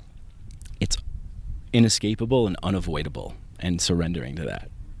experience, it's inescapable and unavoidable, and surrendering to that.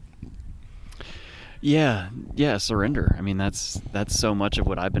 Yeah, surrender. That's so much of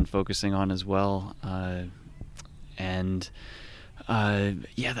what I've been focusing on as well.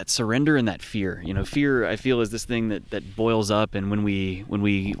 That surrender and that fear. Fear, I feel, is this thing that boils up, and when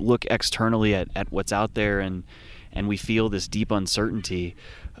we look externally at what's out there and we feel this deep uncertainty,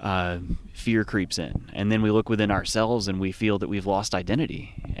 fear creeps in. And then we look within ourselves and we feel that we've lost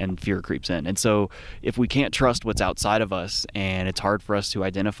identity, and fear creeps in. And so if we can't trust what's outside of us, and it's hard for us to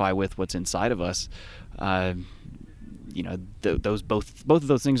identify with what's inside of us, those both of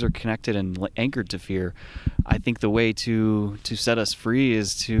those things are connected and anchored to fear. I think the way to set us free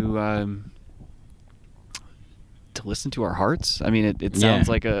is to to listen to our hearts. I mean, it sounds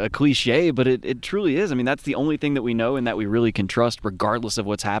like a cliche, but it truly is. I mean, that's the only thing that we know and that we really can trust, regardless of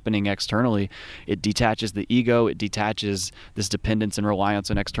what's happening externally. It detaches the ego. It detaches this dependence and reliance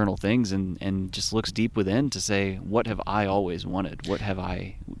on external things, and just looks deep within to say, what have I always wanted? What have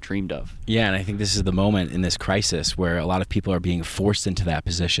I dreamed of? Yeah, and I think this is the moment in this crisis where a lot of people are being forced into that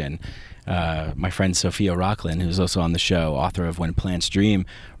position. My friend Sophia Rockland, who's also on the show, author of When Plants Dream,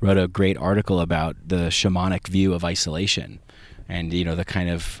 wrote a great article about the shamanic view of isolation and, the kind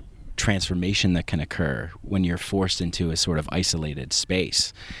of transformation that can occur when you're forced into a sort of isolated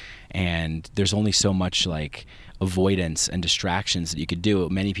space. And there's only so much like avoidance and distractions that you could do.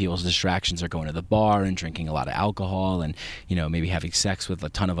 Many people's distractions are going to the bar and drinking a lot of alcohol and, maybe having sex with a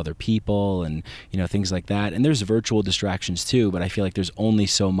ton of other people and, things like that. And there's virtual distractions too, but I feel like there's only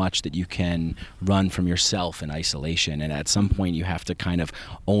so much that you can run from yourself in isolation. And at some point you have to kind of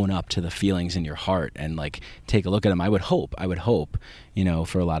own up to the feelings in your heart and like take a look at them. I would hope,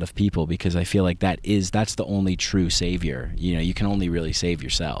 for a lot of people, because I feel like that's the only true savior. You can only really save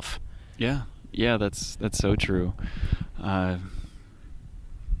yourself. Yeah, that's so true. I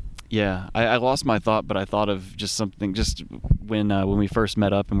lost my thought, but I thought of just something. Just when we first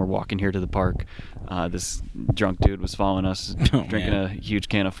met up and we're walking here to the park, this drunk dude was following us, drinking a huge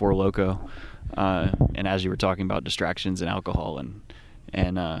can of Four Loko. And as you were talking about distractions and alcohol and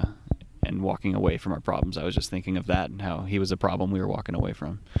walking away from our problems, I was just thinking of that and how he was a problem we were walking away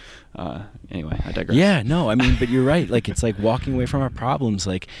from. Anyway, I digress. Yeah, no, I mean, but you're right. Like, it's like walking away from our problems.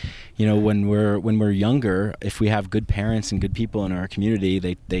 Like, when we're younger, if we have good parents and good people in our community,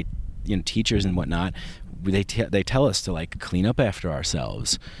 they teachers and whatnot, they tell us to like clean up after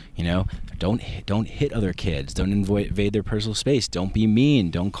ourselves. Don't hit other kids. Don't invade their personal space. Don't be mean.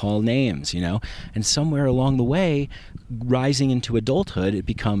 Don't call names. And somewhere along the way, rising into adulthood, it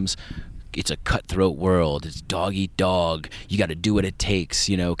becomes. It's a cutthroat world. It's dog eat dog. You got to do what it takes.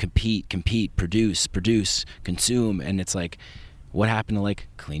 Compete, produce, consume. And it's like, what happened to like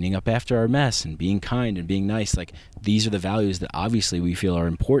cleaning up after our mess and being kind and being nice? Like, these are the values that obviously we feel are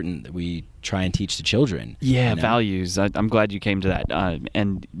important that we try and teach to children. Yeah, values. I'm glad you came to that.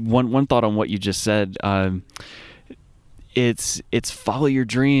 And one thought on what you just said. It's follow your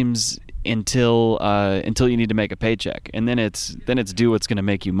dreams until you need to make a paycheck, and then it's do what's going to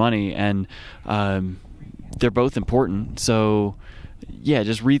make you money, and they're both important. So yeah,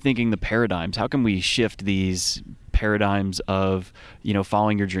 just rethinking the paradigms. How can we shift these paradigms of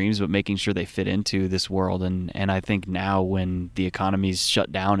following your dreams but making sure they fit into this world? And I think now, when the economy's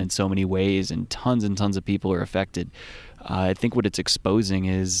shut down in so many ways and tons of people are affected, I think what it's exposing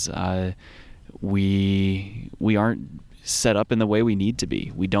is we aren't set up in the way we need to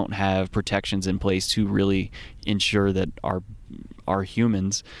be. We don't have protections in place to really ensure that our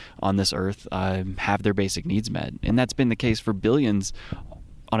humans on this earth have their basic needs met. And that's been the case for billions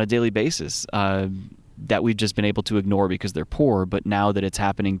on a daily basis that we've just been able to ignore because they're poor. But now that it's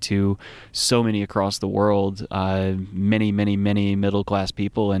happening to so many across the world, many middle-class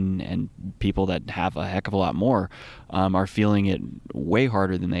people and people that have a heck of a lot more are feeling it way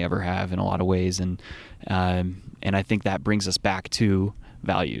harder than they ever have in a lot of ways. And I think that brings us back to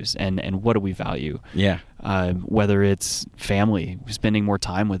values and what do we value? Yeah. Whether it's family, spending more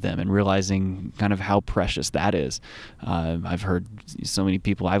time with them and realizing kind of how precious that is. I've heard so many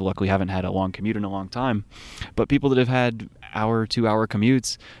people, I luckily haven't had a long commute in a long time, but people that have had 2-hour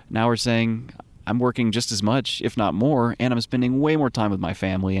commutes now are saying, I'm working just as much, if not more, and I'm spending way more time with my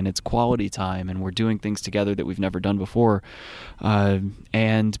family, and it's quality time, and we're doing things together that we've never done before.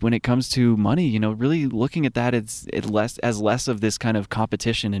 And when it comes to money, really looking at that as less of this kind of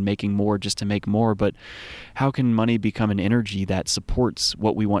competition and making more just to make more, but how can money become an energy that supports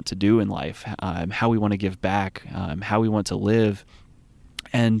what we want to do in life, how we want to give back, how we want to live.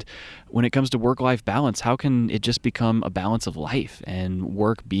 And when it comes to work-life balance, how can it just become a balance of life and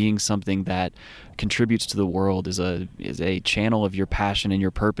work being something that contributes to the world, is a channel of your passion and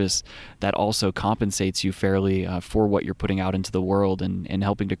your purpose that also compensates you fairly for what you're putting out into the world, and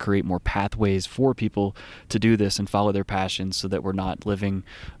helping to create more pathways for people to do this and follow their passions so that we're not living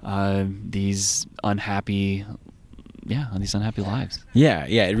these unhappy lives. Yeah.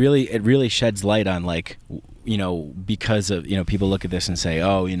 It really sheds light on because of, people look at this and say,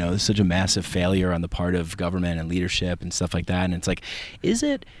 oh, this is such a massive failure on the part of government and leadership and stuff like that. And it's like, is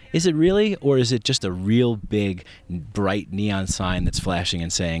it really, or is it just a real big, bright neon sign that's flashing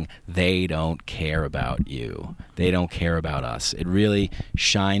and saying, they don't care about you. They don't care about us. It really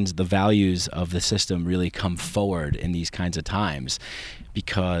shines, the values of the system really come forward in these kinds of times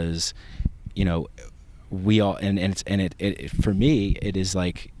because, we all, and it for me, it is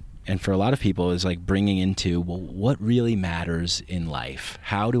like, and for a lot of people is like bringing into, well, what really matters in life?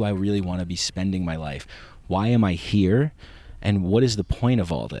 How do I really want to be spending my life? Why am I here? And what is the point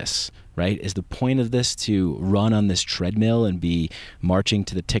of all this, right? Is the point of this to run on this treadmill and be marching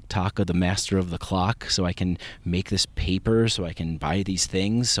to the tick-tock of the master of the clock so I can make this paper, so I can buy these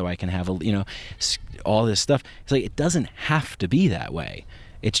things, so I can have, all this stuff? It's like, it doesn't have to be that way.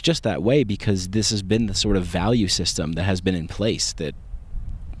 It's just that way because this has been the sort of value system that has been in place that,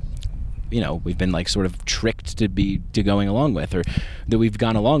 we've been like sort of tricked to going along with, or that we've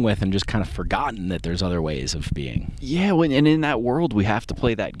gone along with and just kind of forgotten that there's other ways of being. Yeah, and in that world we have to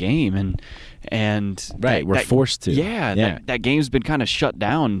play that game, and right, we're forced to. Yeah. That game's been kind of shut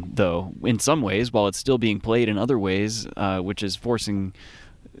down though in some ways, while it's still being played in other ways, which is forcing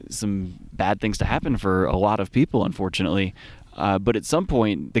some bad things to happen for a lot of people, unfortunately. But at some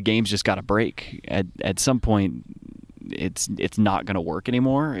point the game's just got to break. At some point it's not going to work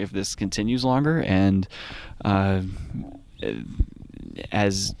anymore if this continues longer, and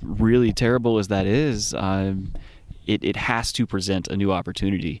as really terrible as that is, it has to present a new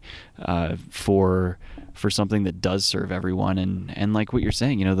opportunity for something that does serve everyone, and like what you're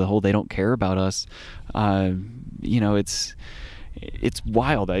saying, the whole they don't care about us, it's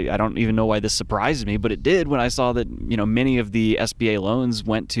wild. I don't even know why this surprised me, but it did when I saw that many of the SBA loans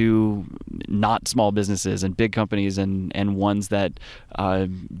went to not small businesses and big companies and ones that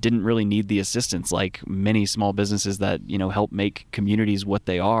didn't really need the assistance, like many small businesses that help make communities what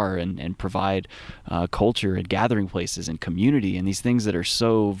they are and provide culture and gathering places and community and these things that are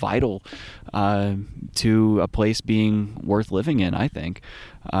so vital to a place being worth living in, I think.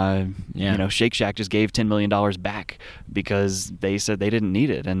 Shake Shack just gave $10 million back because they said they didn't need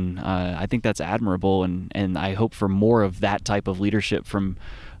it, and I think that's admirable, and I hope for more of that type of leadership from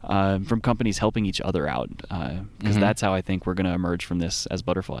companies helping each other out, because that's how I think we're going to emerge from this as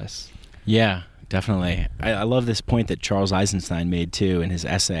butterflies. Yeah, definitely. I love this point that Charles Eisenstein made too in his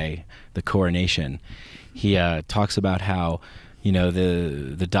essay, The Coronation. He talks about how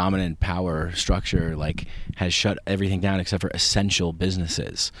the dominant power structure has shut everything down except for essential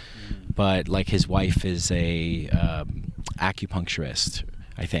businesses. But his wife is a acupuncturist,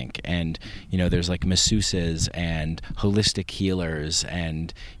 I think, and there's masseuses and holistic healers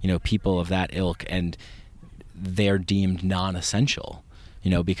and people of that ilk, and they're deemed non-essential,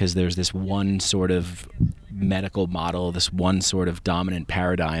 because there's this one sort of medical model, this one sort of dominant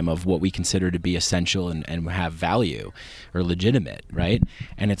paradigm of what we consider to be essential and have value or legitimate, right?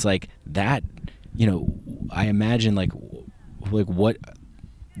 And it's like that, I imagine what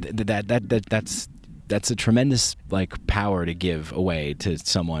that's a tremendous power to give away to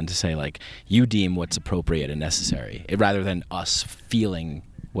someone, to say you deem what's appropriate and necessary, rather than us feeling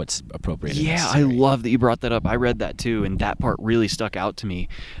what's appropriate. Yeah, I love that you brought that up. I read that too, and that part really stuck out to me.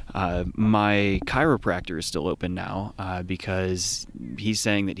 My chiropractor is still open now because he's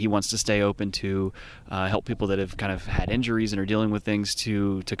saying that he wants to stay open to help people that have kind of had injuries and are dealing with things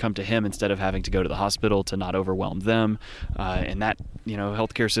to come to him instead of having to go to the hospital, to not overwhelm them, and that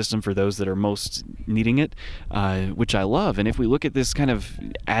healthcare system for those that are most needing it, which I love. And if we look at this kind of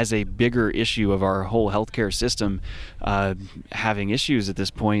as a bigger issue of our whole healthcare system having issues at this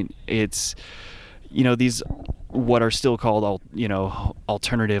point, it's these what are still called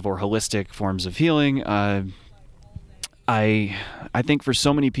alternative or holistic forms of healing. I think for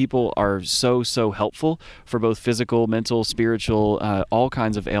so many people are so helpful for both physical, mental, spiritual, all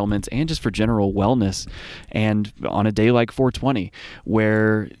kinds of ailments, and just for general wellness. And on a day like 420,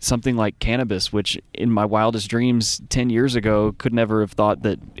 where something like cannabis, which in my wildest dreams 10 years ago could never have thought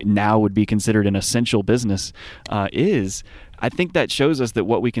that now would be considered an essential business, I think that shows us that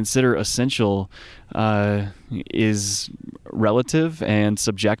what we consider essential is relative and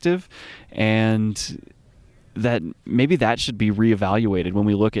subjective, and that maybe that should be reevaluated when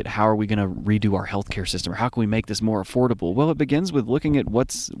we look at how are we going to redo our healthcare system, or how can we make this more affordable. Well, it begins with looking at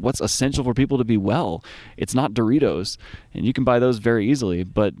what's essential for people to be well. It's not Doritos, and you can buy those very easily,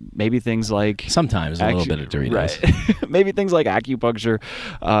 but maybe things like sometimes a little bit of Doritos, right? Maybe things like acupuncture,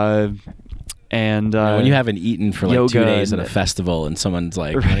 and when you haven't eaten for 2 days at a and festival, and someone's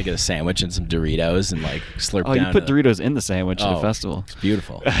like, "I'm gonna get a sandwich and some Doritos," and slurp down. You put Doritos in the sandwich at a festival. It's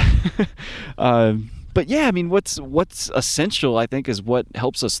beautiful. But yeah, I mean, what's essential, I think, is what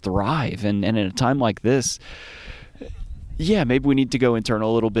helps us thrive. And in a time like this, yeah, maybe we need to go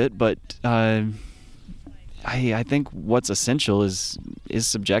internal a little bit. But I think what's essential is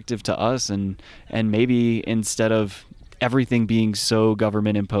subjective to us. And maybe instead of everything being so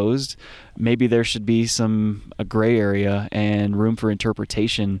government imposed, maybe there should be a gray area and room for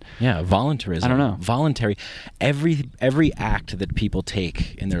interpretation. Yeah, voluntarism. I don't know. Voluntary. Every act that people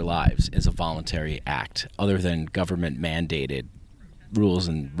take in their lives is a voluntary act, other than government mandated rules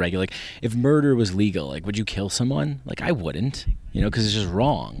and regulate. If murder was legal, like, would you kill someone? Like, I wouldn't, because it's just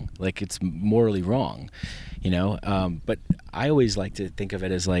wrong. Like, it's morally wrong, but I always like to think of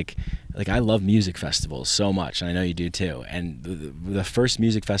it as like I love music festivals so much, and I know you do too. And the first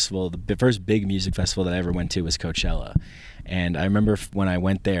music festival, the first big music festival that I ever went to was Coachella. And I remember when I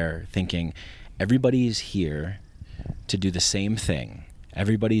went there thinking, everybody's here to do the same thing.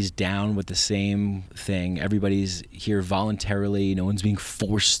 Everybody's down with the same thing. Everybody's here voluntarily. No one's being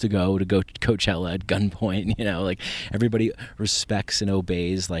forced to go to Coachella at gunpoint. Like, everybody respects and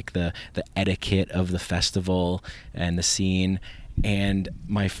obeys like the etiquette of the festival and the scene. And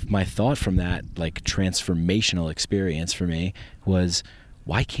my thought from that, like, transformational experience for me was,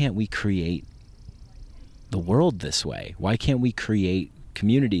 why can't we create the world this way? Why can't we create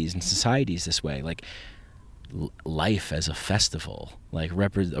communities and societies this way? Like, life as a festival, like a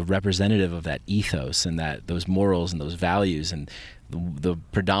representative of that ethos and those morals and those values, and the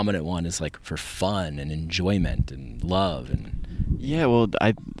predominant one is like for fun and enjoyment and love. And yeah, well,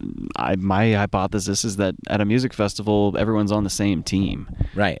 my hypothesis is that at a music festival, everyone's on the same team,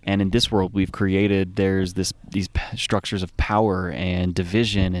 right? And in this world we've created, there's these structures of power and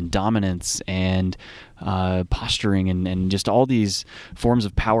division and dominance and posturing and just all these forms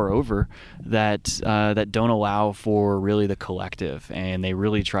of power over that don't allow for really the collective, and they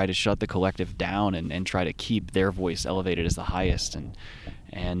really try to shut the collective down and try to keep their voice elevated as the highest,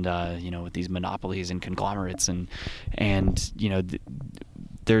 and with these monopolies and conglomerates and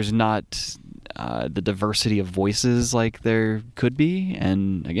there's not the diversity of voices like there could be.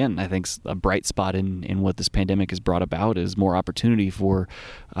 And again, I think a bright spot in what this pandemic has brought about is more opportunity for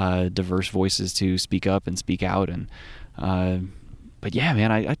diverse voices to speak up and speak out. And but yeah,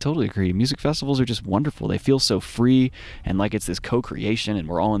 man, I totally agree. Music festivals are just wonderful. They feel so free and like it's this co-creation, and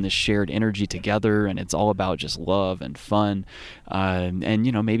we're all in this shared energy together, and it's all about just love and fun.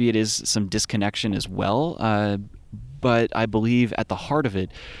 And maybe it is some disconnection as well. But I believe at the heart of it,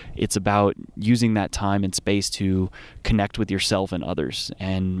 it's about using that time and space to connect with yourself and others.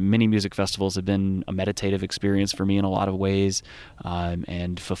 And many music festivals have been a meditative experience for me in a lot of ways,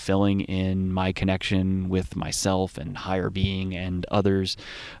 and fulfilling in my connection with myself and higher being and others.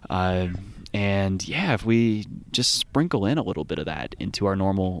 And yeah, if we just sprinkle in a little bit of that into our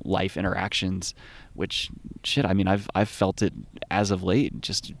normal life interactions, which I've felt it as of late,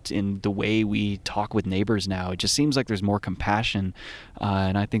 just in the way we talk with neighbors now. It just seems like there's more compassion,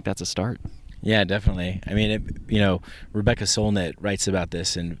 and I think that's a start. Yeah, definitely. I mean, Rebecca Solnit writes about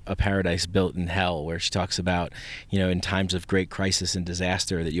this in A Paradise Built in Hell, where she talks about, in times of great crisis and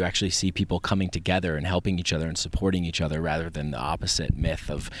disaster, that you actually see people coming together and helping each other and supporting each other, rather than the opposite myth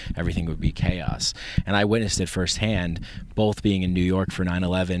of everything would be chaos. And I witnessed it firsthand, both being in New York for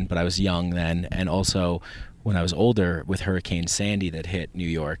 9/11, but I was young then, and also when I was older with Hurricane Sandy that hit New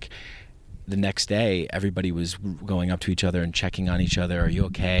York. The next day, everybody was going up to each other and checking on each other. Are you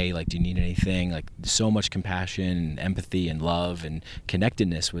okay? Like, do you need anything? Like, so much compassion and empathy and love and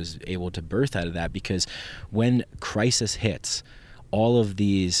connectedness was able to birth out of that, because when crisis hits, all of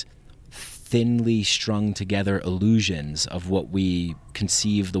these thinly strung together illusions of what we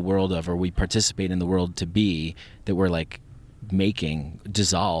conceive the world of, or we participate in the world to be, that we're like making,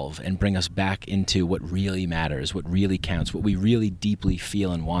 dissolve and bring us back into what really matters, what really counts, what we really deeply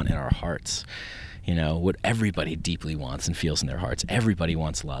feel and want in our hearts. What everybody deeply wants and feels in their hearts. Everybody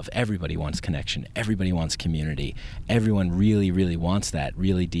wants love. Everybody wants connection. Everybody wants community. Everyone really, really wants that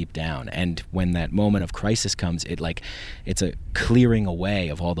really deep down. And when that moment of crisis comes, it's a clearing away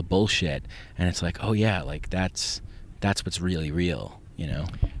of all the bullshit. And it's like, oh yeah, like that's what's really real,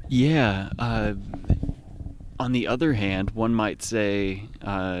 Yeah. On the other hand, one might say,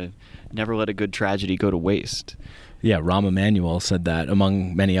 never let a good tragedy go to waste. Yeah, Rahm Emanuel said that,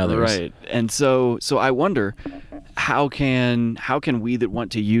 among many others. Right. And so I wonder, how can we that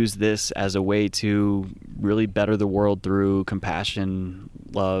want to use this as a way to really better the world through compassion,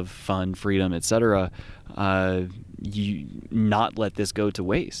 love, fun, freedom, etc., you not let this go to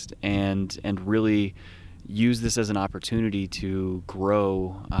waste, and really use this as an opportunity to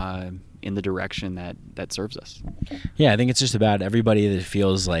grow in the direction that serves us. Yeah, I think it's just about everybody that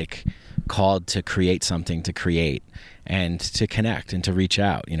feels like called to create something, to create and to connect and to reach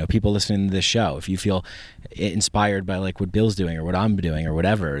out. People listening to this show, if you feel inspired by like what Bill's doing or what I'm doing or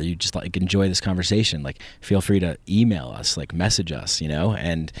whatever, you just like enjoy this conversation, like feel free to email us, like message us,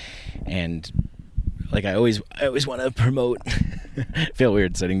 and like I always want to promote. I feel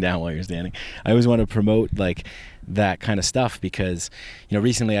weird sitting down while you're standing. I always want to promote like that kind of stuff because, you know,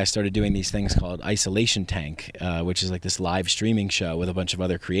 recently I started doing these things called Isolation Tank, which is like this live streaming show with a bunch of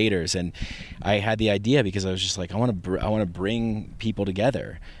other creators. And I had the idea because I was just like, I want to bring people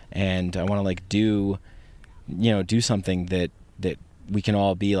together, and I want to like do something that we can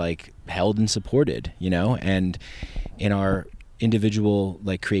all be like held and supported, you know, and in our individual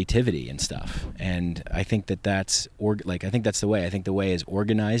like creativity and stuff. And I think that's the way. I think the way is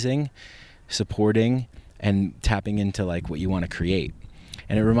organizing, supporting, and tapping into like what you want to create.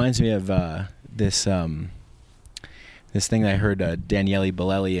 And it reminds me of this thing that I heard Daniele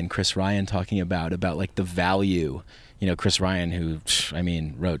Bolelli and Chris Ryan talking about like the value. You know, Chris Ryan, who, I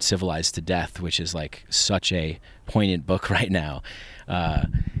mean, wrote Civilized to Death, which is like such a poignant book right now.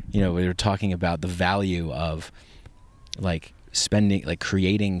 You know, we were talking about the value of like spending, like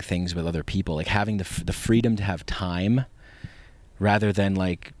creating things with other people, like having the freedom to have time rather than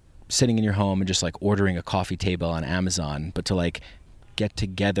like sitting in your home and just like ordering a coffee table on Amazon, but to like get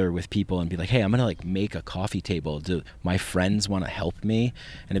together with people and be like, hey, I'm gonna like make a coffee table. Do my friends want to help me?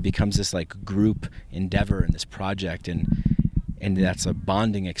 And it becomes this like group endeavor and this project, and that's a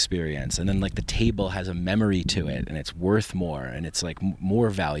bonding experience. And then like the table has a memory to it, and it's worth more, and it's like more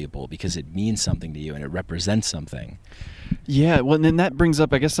valuable because it means something to you and it represents something. Yeah, well, and then that brings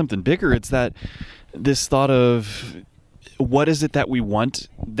up, I guess, something bigger. It's that this thought of what is it that we want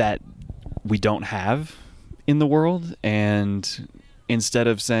that we don't have in the world, and instead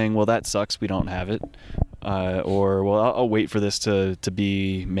of saying, well, that sucks, we don't have it, or, well, I'll wait for this to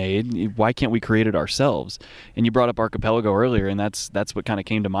be made, why can't we create it ourselves? And you brought up Archipelago earlier, and that's what kind of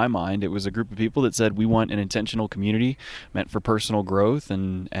came to my mind. It was a group of people that said, we want an intentional community meant for personal growth,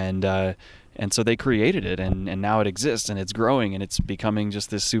 and so they created it, and now it exists, and it's growing, and it's becoming just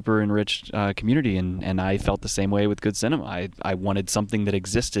this super enriched community. And I felt the same way with Good Cinema. I wanted something that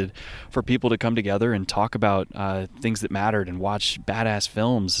existed for people to come together and talk about things that mattered and watch badass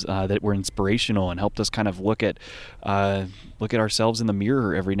films that were inspirational and helped us kind of look at ourselves in the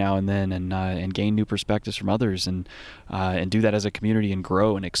mirror every now and then, and gain new perspectives from others, and do that as a community and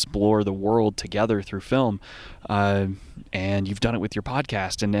grow and explore the world together through film. And you've done it with your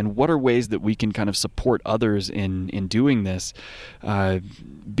podcast. And what are ways that we can kind of support others in doing this?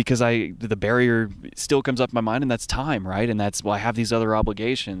 Because the barrier still comes up in my mind, and that's time, right? And that's, well, I have these other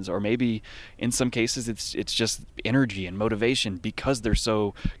obligations, or maybe in some cases it's just energy and motivation because they're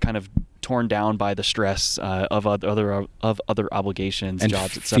so kind of torn down by the stress of other obligations, and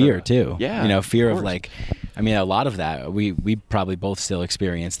jobs, etc. Fear too. Yeah, you know, fear of like, I mean, a lot of that we probably both still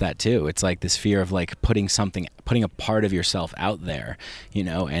experience that too. It's like this fear of like putting a part of yourself out there, you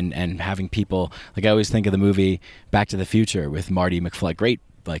know, and having people, like I always think of the movie Back to the Future with Marty McFly. Great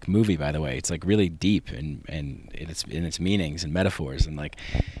like movie, by the way. It's like really deep and in its meanings and metaphors, and like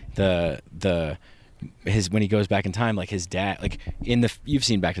when he goes back in time, like his dad, like you've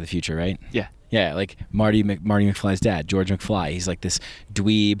seen Back to the Future, right? Yeah, like Marty McFly's dad, George McFly. He's like this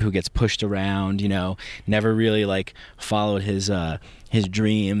dweeb who gets pushed around, you know, never really like followed his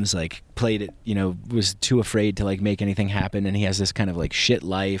dreams, like played it, you know, was too afraid to like make anything happen, and he has this kind of like shit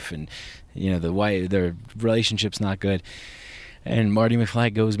life, and you know their relationship's not good. And Marty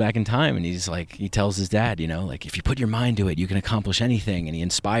McFly goes back in time, and he's like, he tells his dad, you know, like if you put your mind to it, you can accomplish anything. And he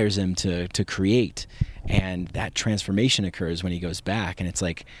inspires him to create. And that transformation occurs when he goes back. And it's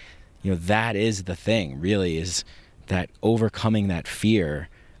like, you know, that is the thing, really, is that overcoming that fear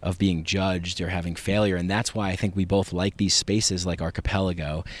of being judged or having failure. And that's why I think we both like these spaces like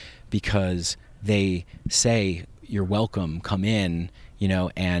Archipelago, because they say, you're welcome, come in, you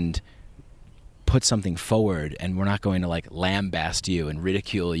know, and put something forward, and we're not going to like lambaste you and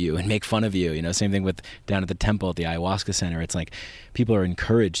ridicule you and make fun of you. You know, same thing with down at the temple at the ayahuasca center. It's like people are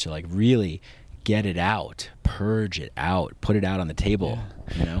encouraged to like really get it out, purge it out, put it out on the table.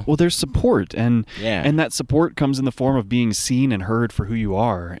 Yeah. You know, well, there's support, and that support comes in the form of being seen and heard for who you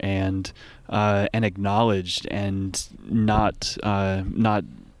are, and acknowledged, and not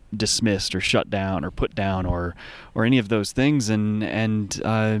dismissed or shut down or put down or any of those things,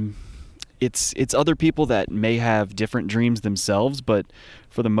 and it's other people that may have different dreams themselves, but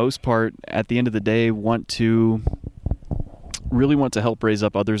for the most part, at the end of the day, really want to help raise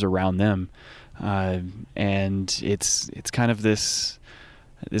up others around them, and it's kind of this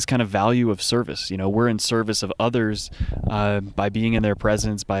kind of value of service. You know, we're in service of others by being in their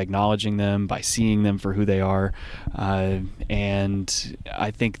presence, by acknowledging them, by seeing them for who they are, and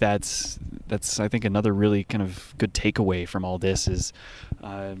I think that's I think another really kind of good takeaway from all this is,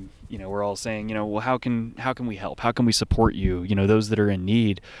 we're all saying, well, how can we help? How can we support you? Those that are in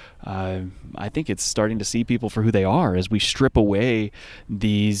need. I think it's starting to see people for who they are as we strip away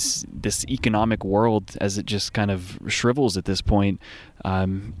this economic world as it just kind of shrivels at this point.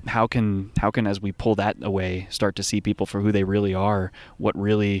 How can as we pull that away, start to see people for who they really are, what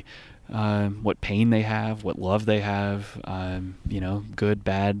pain they have, what love they have, good,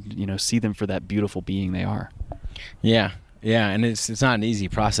 bad, see them for that beautiful being they are. Yeah. Yeah. And it's not an easy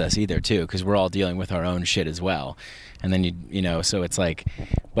process either too, because we're all dealing with our own shit as well. And then so it's like,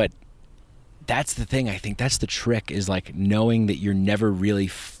 but that's the thing. I think that's the trick, is like knowing that you're never really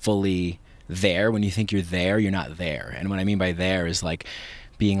fully there. When you think you're there, you're not there. And what I mean by there is like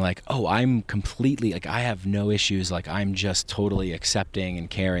being like, oh, I'm completely, like, I have no issues, like I'm just totally accepting and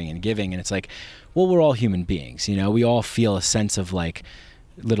caring and giving. And it's like, well, we're all human beings, we all feel a sense of like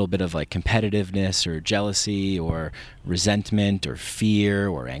little bit of like competitiveness or jealousy or resentment or fear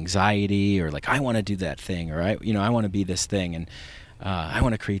or anxiety, or like, I want to do that thing, or I want to be this thing, and I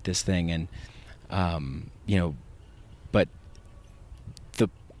want to create this thing. And but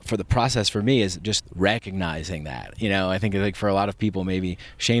for the process for me is just recognizing that. I think like for a lot of people maybe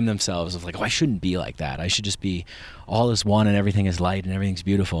shame themselves of like, oh, I shouldn't be like that. I should just be all is one and everything is light and everything's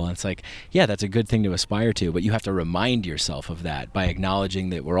beautiful. And it's like, yeah, that's a good thing to aspire to, but you have to remind yourself of that by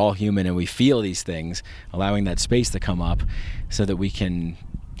acknowledging that we're all human and we feel these things, allowing that space to come up so that we can,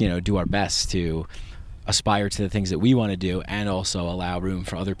 do our best to aspire to the things that we want to do, and also allow room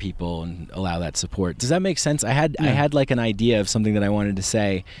for other people and allow that support. Does that make sense? I had like an idea of something that I wanted to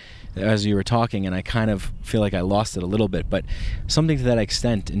say as you were talking, and I kind of feel like I lost it a little bit, but something to that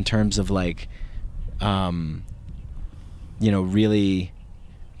extent in terms of like, really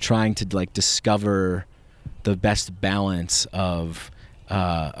trying to like discover the best balance of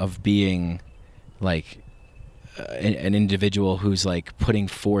being like an individual who's like putting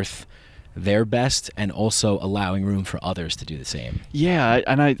forth their best and also allowing room for others to do the same. Yeah,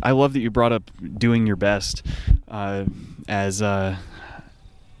 and I love that you brought up doing your best as I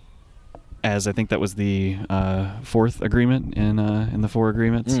think that was the fourth agreement in the four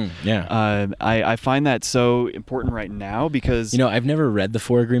agreements. I find that so important right now because I've never read the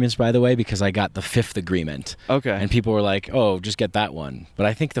four agreements, by the way, because I got the fifth agreement. Okay. And people were like, "Oh, just get that one." But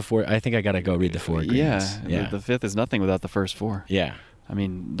I think I got to go read the four agreements. Yeah. The fifth is nothing without the first four. Yeah. I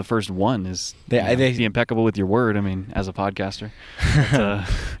mean, the first one is they be impeccable with your word. I mean, as a podcaster,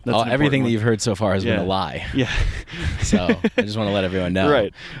 that's everything that you've heard so far has been a lie. Yeah. So I just want to let everyone know.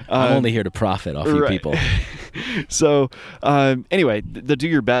 Right. I'm only here to profit off you people. So anyway, the do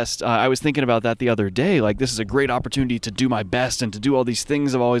your best. I was thinking about that the other day. Like, this is a great opportunity to do my best and to do all these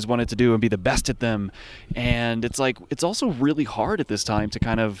things I've always wanted to do and be the best at them. And it's like, it's also really hard at this time to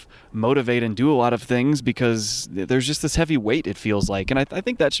kind of motivate and do a lot of things because there's just this heavy weight, it feels like. And I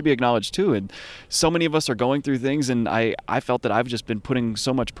think that should be acknowledged too. And so many of us are going through things, and I felt that I've just been putting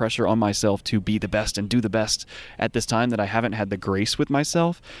so much pressure on myself to be the best and do the best at this time that I haven't had the grace with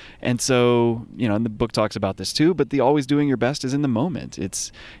myself. And so, and the book talks about this too, but the always doing your best is in the moment.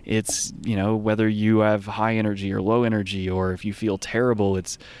 It's whether you have high energy or low energy, or if you feel terrible,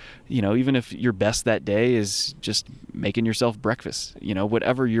 it's, even if your best that day is just making yourself breakfast,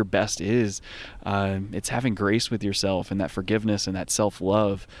 whatever your best is, it's having grace with yourself and that forgiveness and that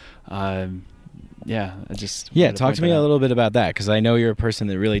self-love. Talk to me a little bit about that, because I know you're a person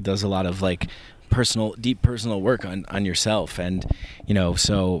that really does a lot of like deep personal work on yourself. And,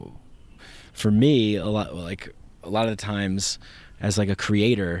 so for me, a lot of the times as like a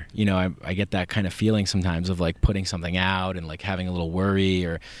creator, I get that kind of feeling sometimes of like putting something out and like having a little worry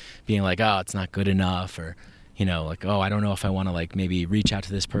or being like, oh, it's not good enough, or, like, oh, I don't know if I want to like maybe reach out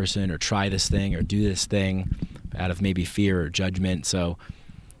to this person or try this thing or do this thing out of maybe fear or judgment. So,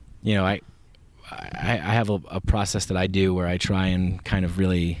 I have a process that I do where I try and kind of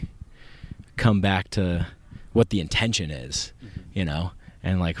really come back to what the intention is,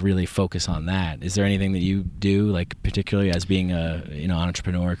 and like really focus on that. Is there anything that you do, like particularly as being a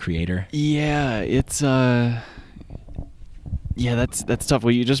entrepreneur, creator? Yeah, it's that's tough.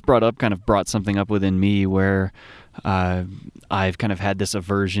 Well, you just brought something up within me where I've kind of had this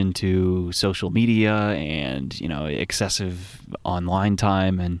aversion to social media and excessive online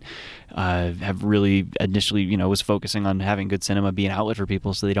time, and have really initially was focusing on having good cinema be an outlet for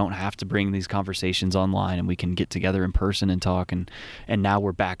people so they don't have to bring these conversations online and we can get together in person and talk, and now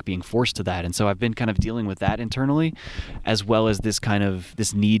we're back being forced to that. And so I've been kind of dealing with that internally, as well as this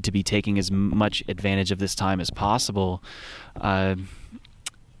need to be taking as much advantage of this time as possible,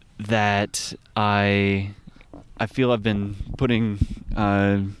 that I feel I've been putting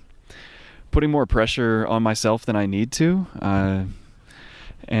more pressure on myself than I need to.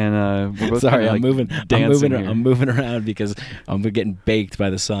 And we're both Sorry, kinda, I'm moving around because I'm getting baked by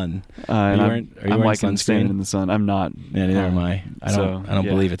the sun. And are you I'm wearing liking sunscreen? standing in the sun. I'm not. Yeah, neither am I. I don't yeah.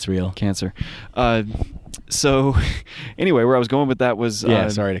 believe it's real. Cancer. So anyway, where I was going with that was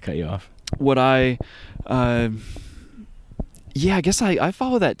Sorry to cut you off. what I I guess I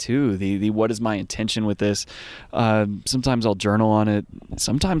follow that too. The what is my intention with this? Sometimes I'll journal on it.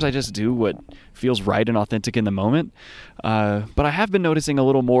 Sometimes I just do what feels right and authentic in the moment. But I have been noticing a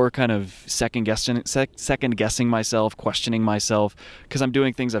little more kind of second guessing myself, questioning myself, because I'm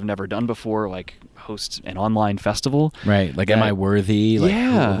doing things I've never done before, like host an online festival. Right. Like, am I worthy? Like,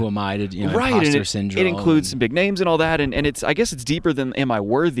 yeah. Who am I to, right. imposter And syndrome? It includes some big names and all that. And it's, I guess it's deeper than am I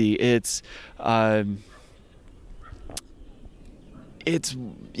worthy? It's how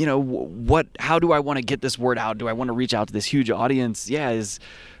do I want to get this word out? Do I want to reach out to this huge audience?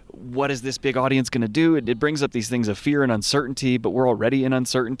 What is this big audience going to do? It brings up these things of fear and uncertainty, but we're already in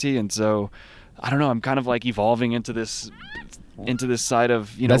uncertainty. And so I don't know, I'm kind of like evolving into this side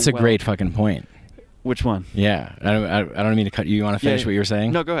of, That's a great fucking point. Which one? Yeah. I don't mean to cut you. You want to finish what you were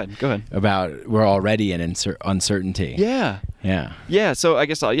saying? No, go ahead. About we're already in uncertainty. Yeah. Yeah. Yeah. So I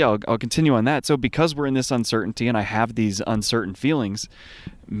guess I'll continue on that. So because we're in this uncertainty and I have these uncertain feelings,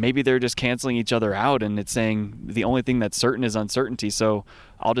 maybe they're just canceling each other out, and it's saying the only thing that's certain is uncertainty. So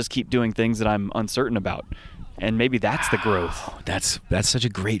I'll just keep doing things that I'm uncertain about. And maybe that's the growth. That's such a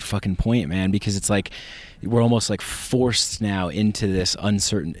great fucking point, man, because it's like we're almost like forced now into these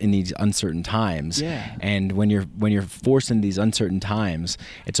uncertain times. Yeah. And when you're forced into these uncertain times,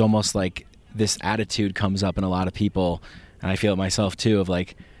 it's almost like this attitude comes up in a lot of people, and I feel it myself too, of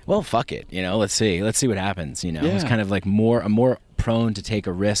like, well, fuck it, let's see what happens. Yeah. It's kind of like I'm more prone to take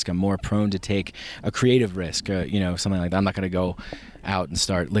a risk. I'm more prone to take a creative risk. Something like that. I'm not going to go out and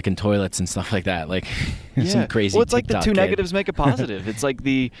start licking toilets and stuff like that. Like some crazy. Well, it's like TikTok the two kid. negatives make a positive. It's like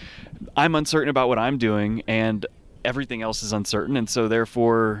I'm uncertain about what I'm doing, and everything else is uncertain, and so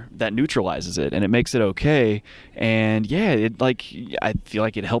therefore that neutralizes it and it makes it okay. And I feel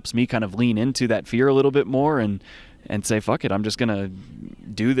like it helps me kind of lean into that fear a little bit more and say, fuck it, I'm just gonna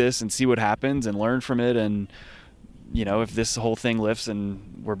do this and see what happens and learn from it. And if this whole thing lifts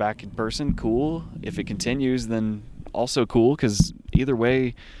and we're back in person, cool. If it continues, then also cool, because either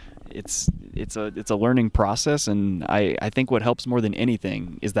way it's a learning process. And I think what helps more than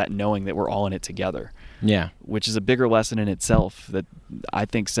anything is that knowing that we're all in it together. Yeah. Which is a bigger lesson in itself, that I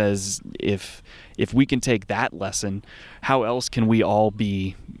think says if we can take that lesson, how else can we all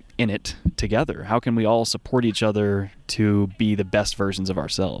be in it together? How can we all support each other to be the best versions of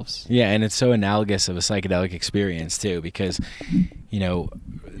ourselves? Yeah, and it's so analogous of a psychedelic experience too, because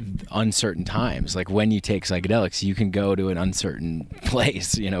uncertain times, like when you take psychedelics, you can go to an uncertain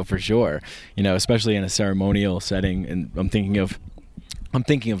place, for sure, especially in a ceremonial setting. And I'm thinking of the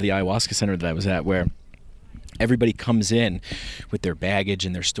ayahuasca center that I was at, where everybody comes in with their baggage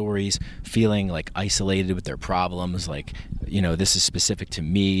and their stories, feeling like isolated with their problems, like, this is specific to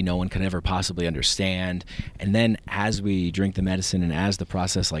me, no one can ever possibly understand. And then as we drink the medicine and as the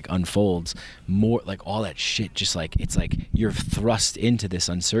process like unfolds, more like all that shit, just like, it's like you're thrust into this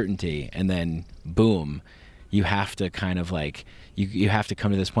uncertainty, and then boom, you have to kind of like, you have to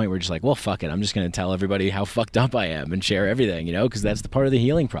come to this point where you're just like, well, fuck it, I'm just going to tell everybody how fucked up I am and share everything, because that's the part of the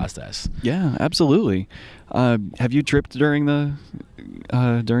healing process. Yeah, absolutely. Have you tripped during the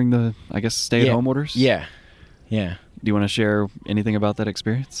I guess stay-at-home orders? Yeah. Do you want to share anything about that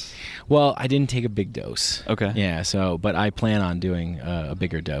experience? Well, I didn't take a big dose. Okay. Yeah. So, but I plan on doing a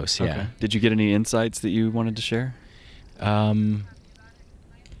bigger dose. Yeah. Okay. Did you get any insights that you wanted to share?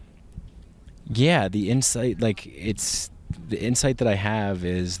 Yeah, the insight that I have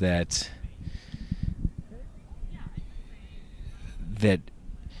is that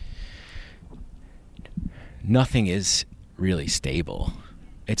nothing is really stable.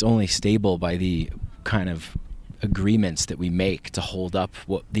 It's only stable by the kind of agreements that we make to hold up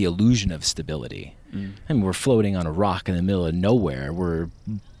the illusion of stability. I mean, we're floating on a rock in the middle of nowhere. We're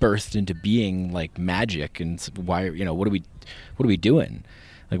birthed into being like magic, and why? What are we doing?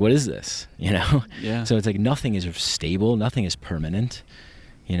 Like, what is this? Yeah. So it's like nothing is stable, nothing is permanent,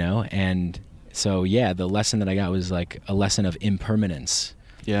 And so the lesson that I got was like a lesson of impermanence.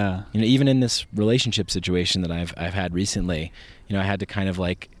 Yeah. Even in this relationship situation that I've had recently, I had to kind of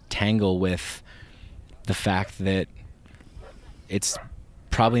like tangle with the fact that it's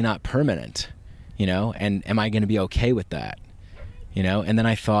probably not permanent, and am I going to be okay with that? And then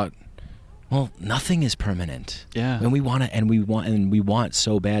I thought, well, nothing is permanent. Yeah. And we want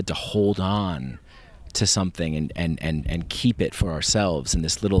so bad to hold on to something and keep it for ourselves in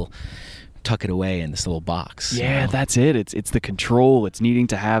this little tuck it away in this little box. Yeah, you know? that's it. It's the control. It's needing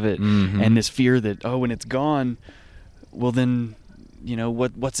to have it, Mhm. and this fear that when it's gone, well then,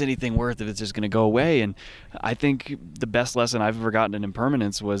 what's anything worth if it's just going to go away? And I think the best lesson I've ever gotten in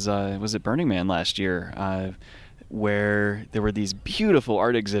impermanence was at Burning Man last year, where there were these beautiful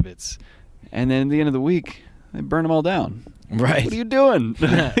art exhibits, and then at the end of the week they burn them all down. Right. What are you doing? These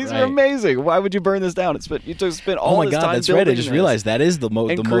Right. are amazing. Why would you burn this down? You just spent all Oh my this God, time that's right. I building just this realized that is the and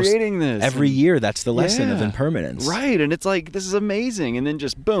most creating this every and- year. That's the lesson of Yeah. impermanence. Right, and it's like, this is amazing, and then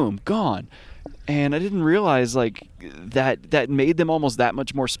just boom, gone. And I didn't realize like that made them almost that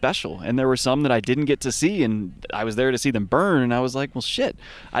much more special. And there were some that I didn't get to see, and I was there to see them burn, and I was like, well shit,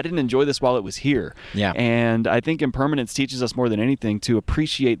 I didn't enjoy this while it was here. Yeah. And I think impermanence teaches us more than anything to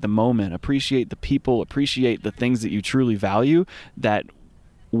appreciate the moment, appreciate the people, appreciate the things that you truly value that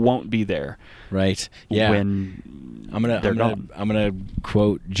won't be there. Right. Yeah. When I'm they're gonna gone.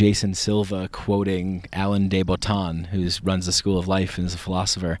 quote Jason Silva quoting Alain de Botton, who runs the School of Life and is a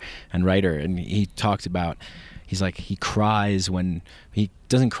philosopher and writer, and he talked about, he's like, he cries when he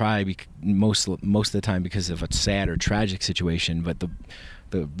doesn't cry most of the time because of a sad or tragic situation, but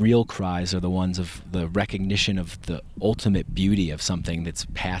the real cries are the ones of the recognition of the ultimate beauty of something that's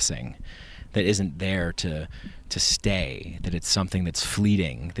passing, that isn't there to stay, that it's something that's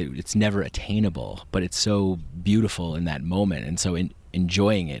fleeting, that it's never attainable, but it's so beautiful in that moment, and so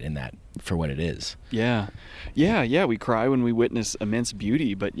enjoying it in that for what it is. Yeah. We cry when we witness immense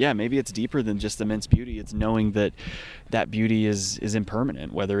beauty, but yeah, maybe it's deeper than just immense beauty. It's knowing that beauty is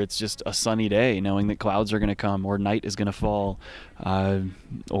impermanent, whether it's just a sunny day, knowing that clouds are going to come, or night is going to fall,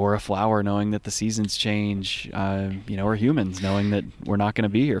 or a flower, knowing that the seasons change, or humans, knowing that we're not going to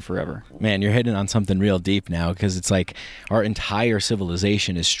be here forever. Man, you're hitting on something real deep now, because it's like our entire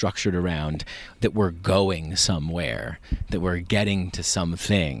civilization is structured around that we're going somewhere, that we're getting to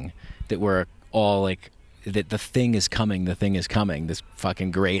something, that we're all like, that the thing is coming. This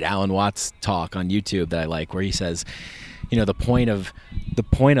fucking great Alan Watts talk on YouTube that I like, where he says, the point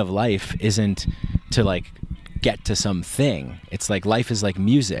of life isn't to like get to something. It's like life is like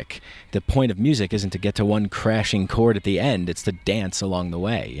music. The point of music isn't to get to one crashing chord at the end. It's to dance along the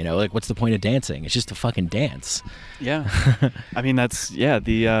way. Like, what's the point of dancing? It's just to fucking dance. Yeah. I mean, that's,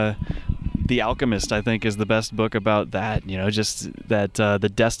 The Alchemist, I think, is the best book about that. Just that the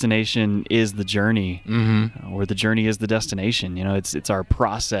destination is the journey, or the journey is the destination. It's our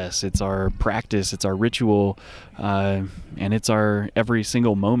process, it's our practice, it's our ritual, and it's our every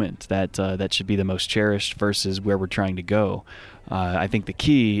single moment that should be the most cherished versus where we're trying to go. I think the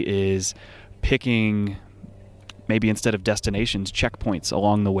key is picking, maybe instead of destinations, checkpoints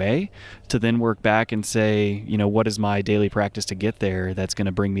along the way, to then work back and say, what is my daily practice to get there that's going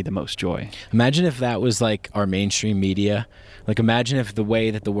to bring me the most joy? Imagine if that was like our mainstream media. Like, imagine if the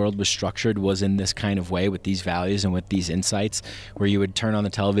way that the world was structured was in this kind of way, with these values and with these insights, where you would turn on the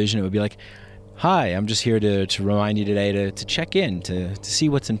television, it would be like, hi, I'm just here to remind you today to check in, to see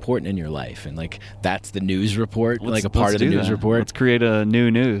what's important in your life. And like, that's the news report, like a part of the news report. Let's create a new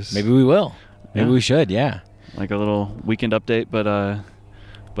news. Maybe we will. Maybe Yeah. we should, yeah. Like a little weekend update,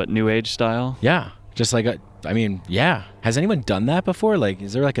 but new age style. Yeah. Just like yeah. Has anyone done that before? Like,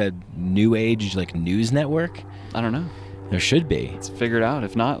 is there like a new age like news network? I don't know. There should be. Let's figure it out.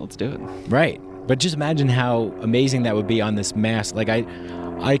 If not, let's do it. Right. But just imagine how amazing that would be on this mass. Like,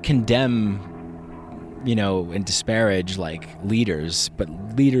 I condemn, and disparage like leaders, but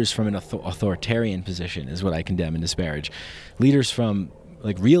leaders from an authoritarian position is what I condemn and disparage. Leaders from,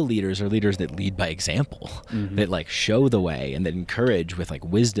 like, real leaders are leaders that lead by example, that like show the way and that encourage with like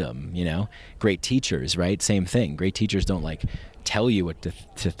wisdom. Great teachers, right? Same thing. Great teachers don't like tell you what to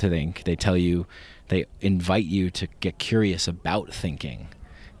think. They invite you to get curious about thinking,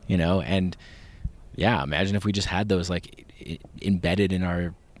 and yeah, imagine if we just had those like embedded in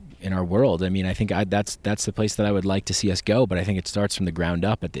our world. I mean, I think that's the place that I would like to see us go, but I think it starts from the ground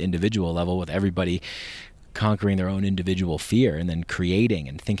up at the individual level, with everybody conquering their own individual fear and then creating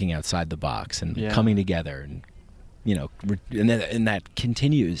and thinking outside the box and coming together, and and that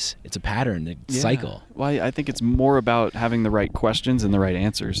continues. It's a pattern, cycle. Well, I think it's more about having the right questions and the right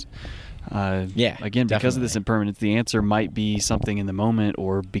answers. Again, because of this impermanence, the answer might be something in the moment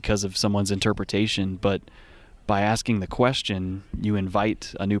or because of someone's interpretation, but by asking the question, you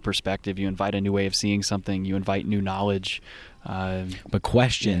invite a new perspective, you invite a new way of seeing something, you invite new knowledge. But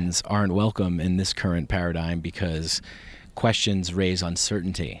questions aren't welcome in this current paradigm, because questions raise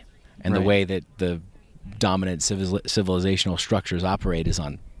uncertainty, and the way that the dominant civilizational structures operate is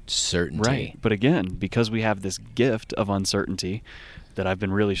on certainty. Right. But again, because we have this gift of uncertainty, that I've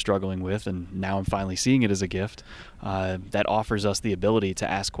been really struggling with, and now I'm finally seeing it as a gift, that offers us the ability to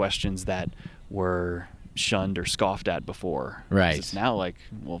ask questions that were shunned or scoffed at before. Right. It's now like,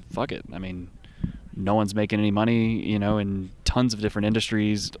 well, fuck it. I mean, no one's making any money, in tons of different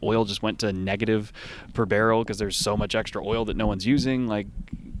industries. Oil just went to negative per barrel because there's so much extra oil that no one's using. Like,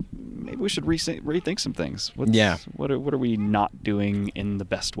 maybe we should rethink some things. What are we not doing in the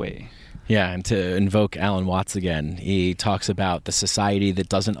best way? Yeah, and to invoke Alan Watts again, he talks about the society that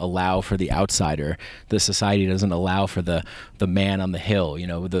doesn't allow for the outsider. The society doesn't allow for the man on the hill,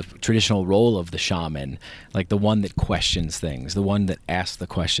 the traditional role of the shaman, like the one that questions things, the one that asks the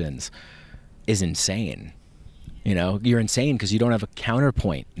questions, is insane. You're insane because you don't have a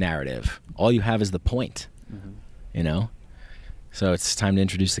counterpoint narrative. All you have is the point, So it's time to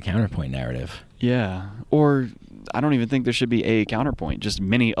introduce the counterpoint narrative. Yeah, or I don't even think there should be a counterpoint, just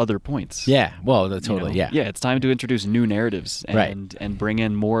many other points. Yeah, well, totally, yeah. Yeah, it's time to introduce new narratives Right. and bring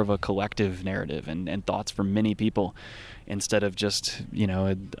in more of a collective narrative and thoughts from many people instead of just,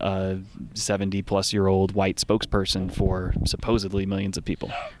 a 70-plus-year-old white spokesperson for supposedly millions of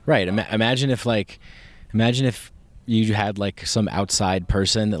people. Right. Imagine if you had like some outside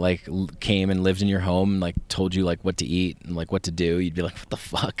person that like came and lived in your home and like told you like what to eat and like what to do. You'd be like, what the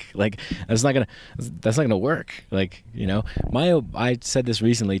fuck? Like that's not gonna work. Like, I said this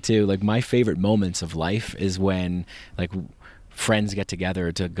recently too, like my favorite moments of life is when like friends get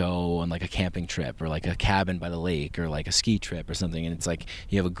together to go on like a camping trip or like a cabin by the lake or like a ski trip or something, and it's like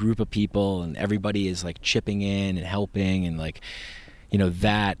you have a group of people and everybody is like chipping in and helping, and like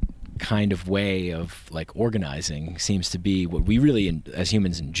that kind of way of like organizing seems to be what we really as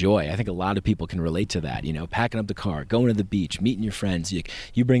humans enjoy. I think a lot of people can relate to that, packing up the car, going to the beach, meeting your friends.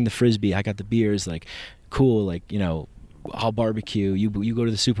 You bring the Frisbee, I got the beers, like cool, like I'll barbecue, you go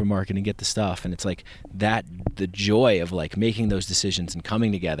to the supermarket and get the stuff, and it's like that, the joy of like making those decisions and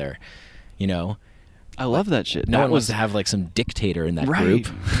coming together. I love that shit. No one wants to have like some dictator in that right. group.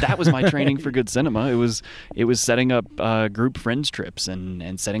 That was my training for good cinema. It was setting up group friends trips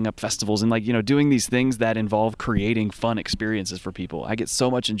and setting up festivals and like doing these things that involve creating fun experiences for people. I get so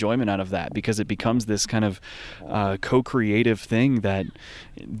much enjoyment out of that because it becomes this kind of co-creative thing that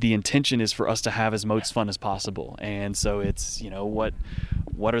the intention is for us to have as much fun as possible. And so it's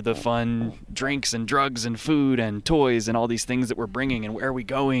what are the fun drinks and drugs and food and toys and all these things that we're bringing, and where are we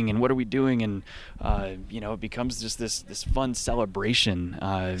going and what are we doing, and it becomes just this fun celebration.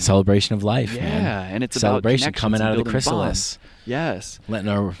 Celebration of life, yeah, man. and it's celebration about coming out of the building chrysalis. bonds. Yes, letting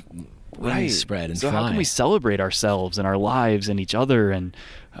our right. wings spread and so fly. How can we celebrate ourselves and our lives and each other and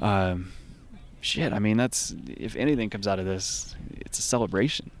shit? I mean, that's, if anything comes out of this, it's a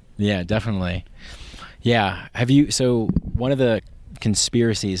celebration. Yeah, definitely. Yeah. So one of the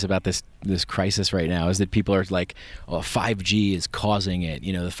conspiracies about this crisis right now is that people are like, 5G is causing it.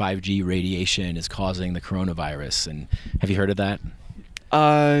 The 5G radiation is causing the coronavirus. And have you heard of that?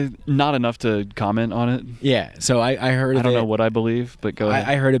 Not enough to comment on it. Yeah. So I heard. I don't know what I believe, but go ahead.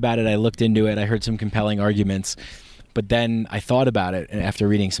 I heard about it. I looked into it. I heard some compelling arguments, but then I thought about it after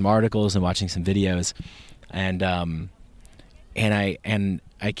reading some articles and watching some videos, and I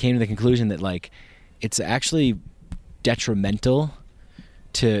came to the conclusion that like it's actually detrimental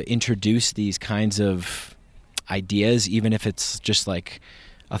to introduce these kinds of ideas, even if it's just like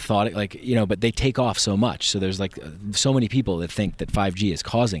a thought, like, but they take off so much. So there's like so many people that think that 5G is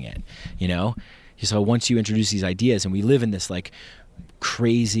causing it, So once you introduce these ideas, and we live in this like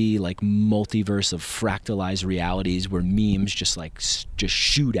crazy like multiverse of fractalized realities where memes just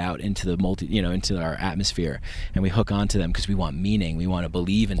shoot out into the into our atmosphere, and we hook onto them because we want meaning, we want to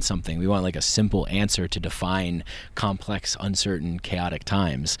believe in something, we want like a simple answer to define complex, uncertain, chaotic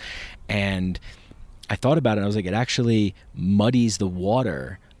times. And I thought about it, and I was like, it actually muddies the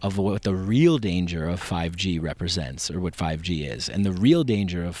water of what the real danger of 5G represents, or what 5G is. And the real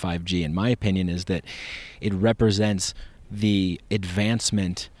danger of 5G, in my opinion, is that it represents the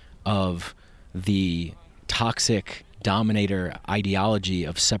advancement of the toxic dominator ideology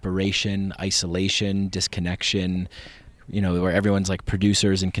of separation, isolation, disconnection, where everyone's like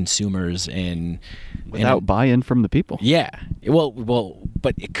producers and consumers and without buy-in from the people. Yeah. Well,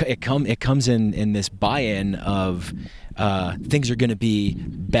 but it comes in this buy-in of things are going to be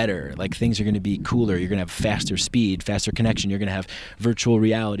better, like things are going to be cooler, you're going to have faster speed, faster connection, you're going to have virtual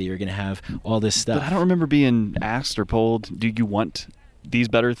reality, you're going to have all this stuff. But I don't remember being asked or polled, do you want these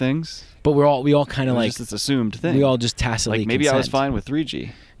better things? But we all kind of like, just this assumed thing. We all just tacitly like maybe consent. I was fine with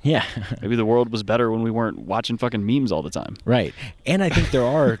 3G. Yeah. Maybe the world was better when we weren't watching fucking memes all the time. Right. And I think there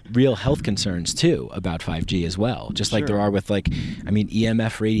are real health concerns too about 5G as well. Just like there are with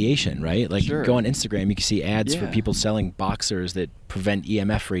EMF radiation, right? Like go on Instagram, you can see ads for people selling boxers that prevent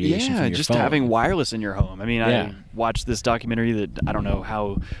EMF radiation from your just phone. having wireless in your home. I mean, I watched this documentary that I don't know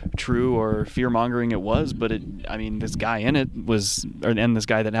how true or fear-mongering it was, but this guy in it and this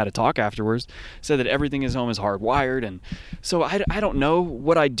guy that had a talk afterwards said that everything in his home is hardwired. And so I don't know.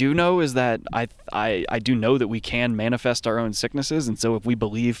 What I do know is that I do know that we can manifest our own sicknesses. And so if we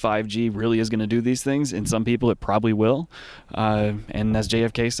believe 5G really is going to do these things, in some people it probably will. And as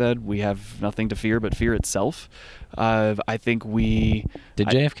JFK said, we have nothing to fear but fear itself. I think we... Did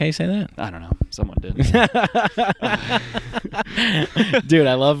JFK say that? I don't know. Someone did. Dude,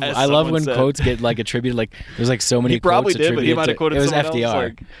 I love when quotes get like attributed. Like there's like so many. He probably quotes did, but he might have quoted it was someone FDR. else.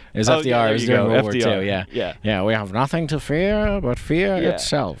 Like, it was FDR. It was during World War II. Yeah. We have nothing to fear but fear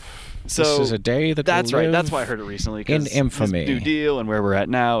itself. So this is a day that that's will right. live That's why I heard it recently. in infamy. New Deal and where we're at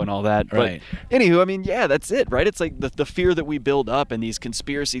now and all that. Right. But anywho, I mean, that's it, right? It's like the fear that we build up and these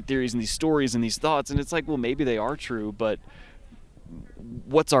conspiracy theories and these stories and these thoughts, and it's like, well, maybe they are true, but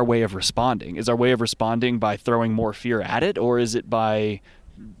what's our way of responding? Is our way of responding by throwing more fear at it, or is it by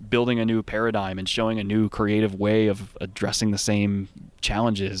building a new paradigm and showing a new creative way of addressing the same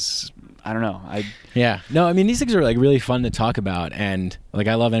challenges? I don't know. No, I mean, these things are like really fun to talk about, and like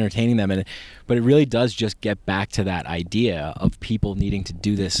I love entertaining them, but it really does just get back to that idea of people needing to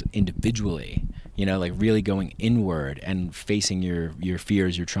do this individually. Like really going inward and facing your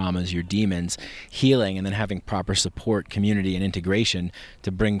fears, your traumas, your demons, healing, and then having proper support, community, and integration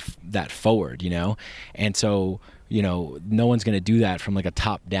to bring that forward, And so, no one's going to do that from like a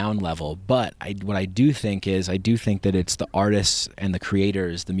top-down level. But what I do think that it's the artists and the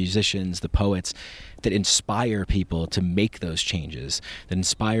creators, the musicians, the poets that inspire people to make those changes, that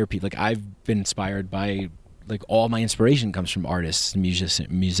inspire people. Like I've been inspired by... Like all my inspiration comes from artists,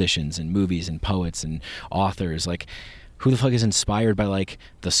 musicians, and movies, and poets, and authors. Like, who the fuck is inspired by like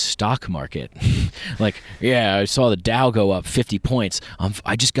the stock market? Like, I saw the Dow go up 50 points.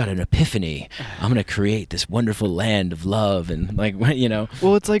 I just got an epiphany. I'm gonna create this wonderful land of love and like,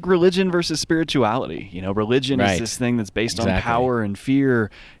 Well, it's like religion versus spirituality. Religion is this thing that's based on power and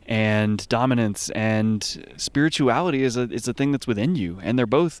fear and dominance, and spirituality is a thing that's within you, and they're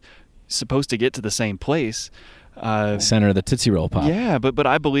both supposed to get to the same place, center of the Tootsie Roll Pop. But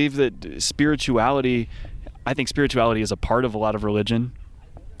I believe that spirituality is a part of a lot of religion,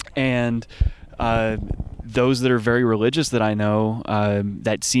 and those that are very religious that I know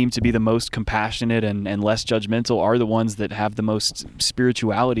that seem to be the most compassionate and less judgmental are the ones that have the most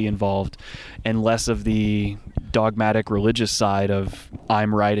spirituality involved and less of the dogmatic religious side of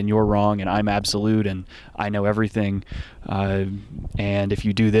I'm right and you're wrong and I'm absolute and I know everything, and if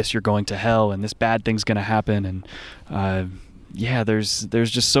you do this you're going to hell and this bad thing's going to happen, and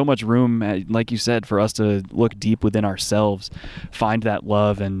there's just so much room, like you said, for us to look deep within ourselves, find that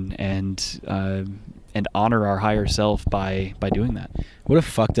love and honor our higher self by doing that. What a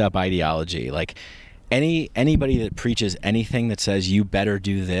fucked up ideology. Like anybody that preaches anything that says you better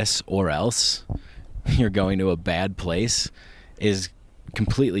do this or else you're going to a bad place is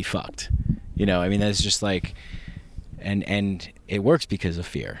completely fucked. That's just like, and it works because of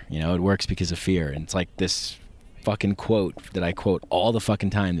fear. It works because of fear. And it's like this fucking quote that I quote all the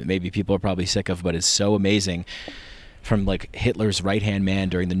fucking time that maybe people are probably sick of, but is so amazing, from like Hitler's right-hand man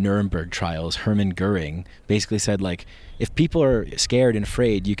during the Nuremberg trials. Hermann Goering basically said, like, if people are scared and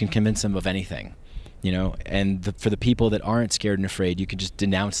afraid, you can convince them of anything. And for the people that aren't scared and afraid, you can just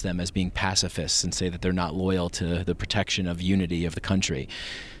denounce them as being pacifists and say that they're not loyal to the protection of unity of the country.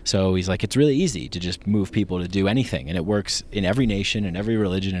 So he's like, it's really easy to just move people to do anything, and it works in every nation and every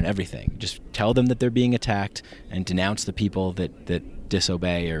religion and everything. Just tell them that they're being attacked and denounce the people that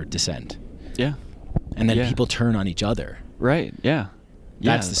disobey or dissent. Yeah. And then people turn on each other. Right, yeah.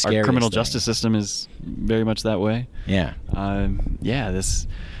 That's the scariest Our criminal thing. Justice system is very much that way. Yeah.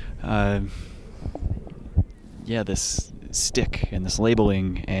 This stick and this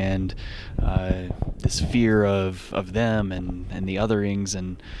labeling and this fear of them and the otherings,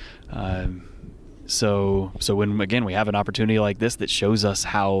 and so when again we have an opportunity like this that shows us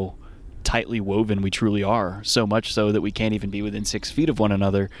how tightly woven we truly are, so much so that we can't even be within 6 feet of one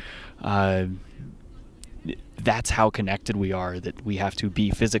another, that's how connected we are, that we have to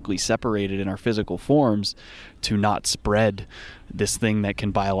be physically separated in our physical forms to not spread this thing that can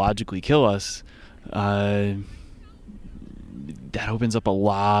biologically kill us. That opens up a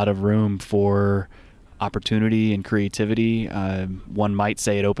lot of room for opportunity and creativity. One might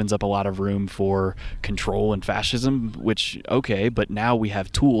say it opens up a lot of room for control and fascism, which, okay, but now we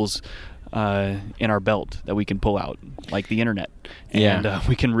have tools in our belt that we can pull out, like the internet. Yeah. And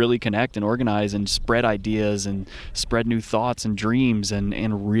we can really connect and organize and spread ideas and spread new thoughts and dreams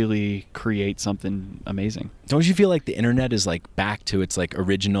and really create something amazing. Don't you feel like the internet is like back to its like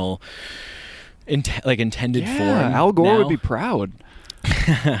original intended form? Al Gore now? would be proud.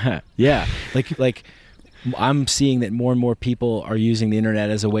 Yeah, like I'm seeing that more and more people are using the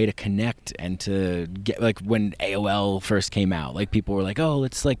internet as a way to connect and to get, like when AOL first came out, like people were like, oh,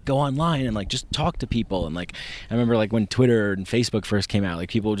 let's like go online and like just talk to people. And like I remember like when Twitter and Facebook first came out, like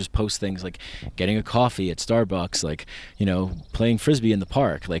people would just post things like getting a coffee at Starbucks, like, you know, playing Frisbee in the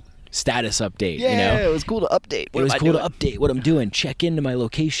park, like status update. Yeah, you know, it was cool to update. it was cool to update what I'm doing, check into my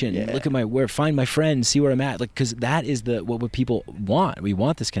location, look at my find my friends, see where I'm at, like, because that is what people want. We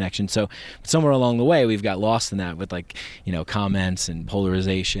want this connection. So somewhere along the way we've got lost in that with, like, you know, comments and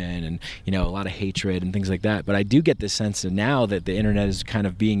polarization and, you know, a lot of hatred and things like that. But I do get this sense of now that the internet is kind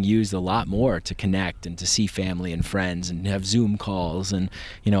of being used a lot more to connect and to see family and friends and have Zoom calls and,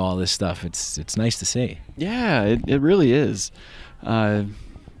 you know, all this stuff. It's nice to see. Yeah, it really is.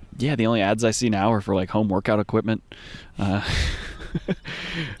 Yeah, the only ads I see now are for like home workout equipment, and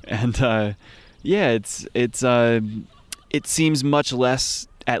yeah, it seems much less,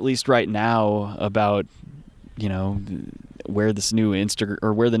 at least right now, about, you know, where this new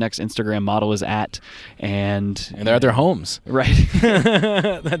where the next Instagram model is at, and they're at their homes, right?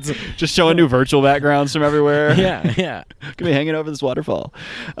 That's just showing new virtual backgrounds from everywhere. yeah. Could be hanging over this waterfall.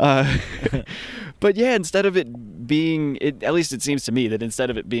 But yeah, instead of it being, at least it seems to me that instead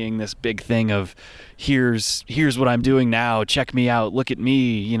of it being this big thing of here's what I'm doing now, check me out, look at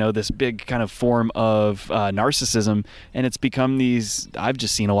me, you know, this big kind of form of narcissism, and it's become these, I've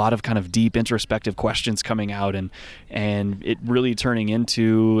just seen a lot of kind of deep introspective questions coming out, and it really turning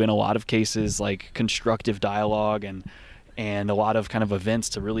into, in a lot of cases, like constructive dialogue and a lot of kind of events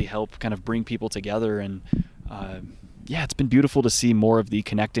to really help kind of bring people together. And yeah, it's been beautiful to see more of the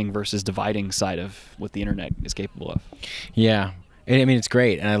connecting versus dividing side of what the internet is capable of. Yeah. I mean, it's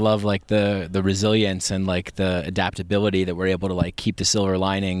great. And I love like the resilience and like the adaptability that we're able to like keep the silver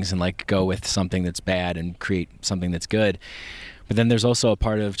linings and like go with something that's bad and create something that's good. But then there's also a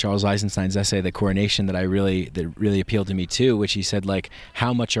part of Charles Eisenstein's essay, The Coronation, that really appealed to me too, which he said, like,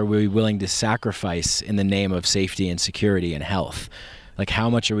 how much are we willing to sacrifice in the name of safety and security and health? Like,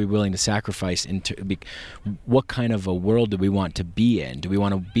 how much are we willing to sacrifice what kind of a world do we want to be in? Do we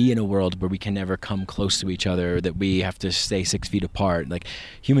want to be in a world where we can never come close to each other, that we have to stay 6 feet apart? Like,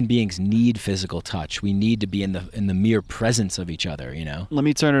 human beings need physical touch. We need to be in the mere presence of each other, you know? Let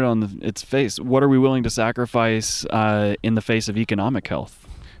me turn it on its face. What are we willing to sacrifice in the face of economic health?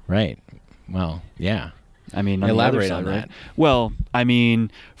 Right. Well, yeah. I mean, elaborate on that. Right? Well, I mean,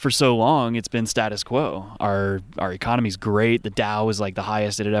 for so long it's been status quo. Our economy's great. The Dow is like the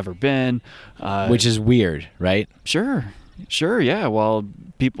highest it had ever been, which is weird, right? Sure, yeah. Well,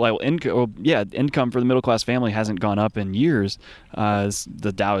 income for the middle class family hasn't gone up in years.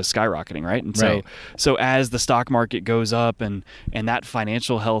 The Dow is skyrocketing, right? And so as the stock market goes up and that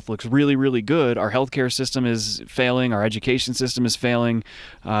financial health looks really, really good, our healthcare system is failing, our education system is failing,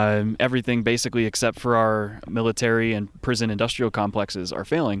 everything basically except for our military and prison industrial complexes are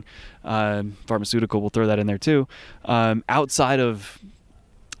failing. Pharmaceutical, we'll throw that in there too. Outside of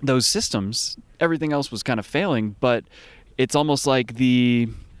those systems, everything else was kind of failing, but it's almost like the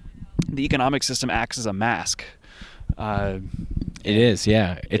economic system acts as a mask. It is,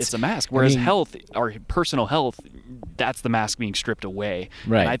 yeah. It's a mask. Whereas health, our personal health, that's the mask being stripped away.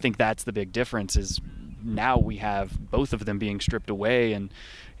 Right. And I think that's the big difference, is now we have both of them being stripped away,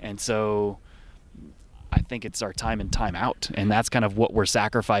 and so I think it's our time and time out, and that's kind of what we're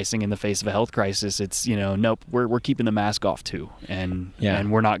sacrificing in the face of a health crisis. It's, you know, nope, we're keeping the mask off too, and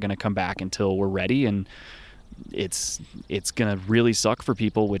we're not going to come back until we're ready, and it's gonna really suck for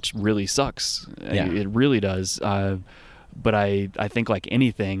people, which really sucks. Yeah. It really does. But I think, like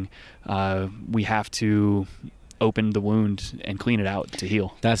anything, we have to open the wound and clean it out to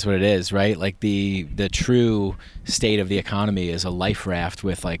heal. That's what it is, right? Like the true state of the economy is a life raft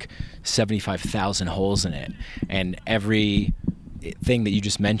with like 75,000 holes in it, and every thing that you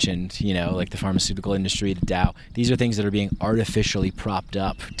just mentioned, you know, like the pharmaceutical industry, the Dow, these are things that are being artificially propped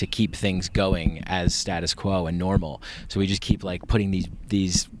up to keep things going as status quo and normal. So we just keep like putting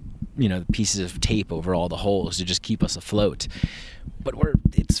these you know, pieces of tape over all the holes to just keep us afloat. But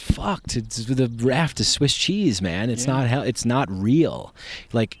it's fucked. The raft is Swiss cheese, man. It's not real.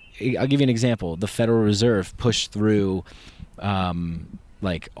 Like, I'll give you an example. The Federal Reserve pushed through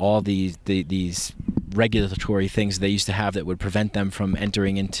like all these regulatory things they used to have that would prevent them from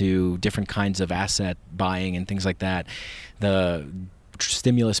entering into different kinds of asset buying and things like that. The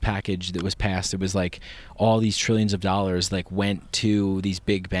stimulus package that was passed. It was like all these trillions of dollars like went to these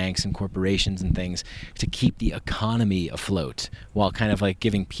big banks and corporations and things to keep the economy afloat, while kind of like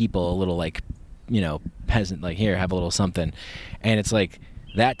giving people a little like, peasant, like, here, have a little something. And it's like,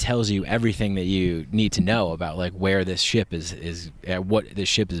 that tells you everything that you need to know about like where this ship is what this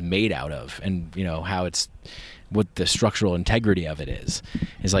ship is made out of, and how it's, what the structural integrity of it is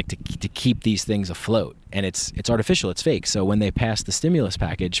like to keep these things afloat. And it's artificial, it's fake. So when they passed the stimulus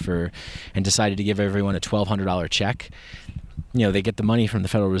package and decided to give everyone a $1,200 check, they get the money from the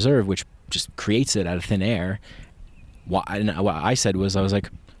Federal Reserve, which just creates it out of thin air. What I said was, I was like,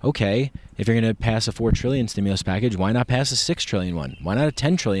 okay, if you're going to pass a $4 trillion stimulus package, why not pass a $6 trillion one? Why not a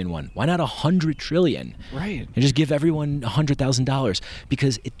 $10 trillion one? Why not $100 trillion? Right. And just give everyone $100,000,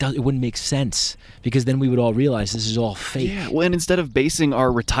 because it wouldn't make sense, because then we would all realize this is all fake. Yeah. Well, and instead of basing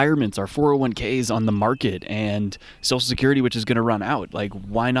our retirements, our 401ks on the market and Social Security, which is going to run out, like,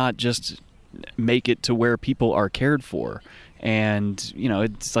 why not just make it to where people are cared for? And,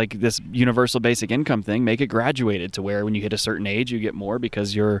 it's like this universal basic income thing, make it graduated to where when you hit a certain age, you get more,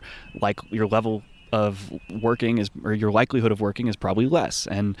 because your level of working or your likelihood of working is probably less.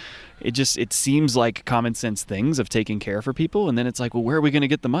 And it seems like common sense things of taking care for people. And then it's like, well, where are we going to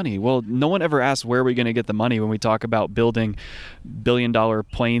get the money? Well, no one ever asks where are we going to get the money when we talk about building billion-dollar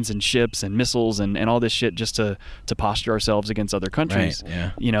planes and ships and missiles and all this shit just to posture ourselves against other countries.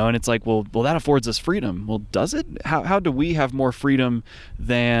 Right, yeah. And it's like, well, that affords us freedom. Well, does it? How do we have more freedom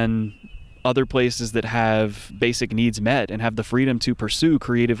than other places that have basic needs met and have the freedom to pursue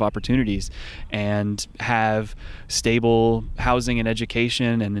creative opportunities and have stable housing and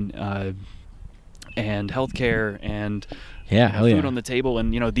education and healthcare and food on the table?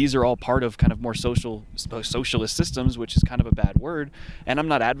 And these are all part of kind of more socialist systems, which is kind of a bad word. And I'm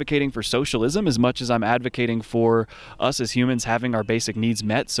not advocating for socialism as much as I'm advocating for us as humans having our basic needs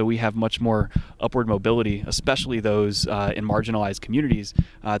met, so we have much more upward mobility, especially those in marginalized communities,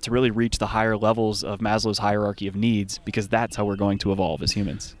 to really reach the higher levels of Maslow's hierarchy of needs, because that's how we're going to evolve as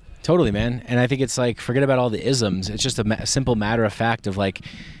humans. Totally, man. And I think it's like, forget about all the isms. It's just a simple matter of fact of like,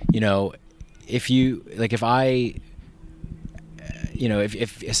 if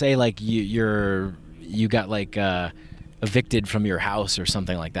say like you got like evicted from your house or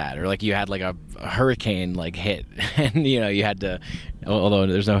something like that, or like you had like a hurricane like hit and you had to, although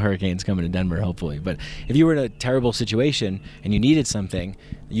there's no hurricanes coming to Denver hopefully, but if you were in a terrible situation and you needed something,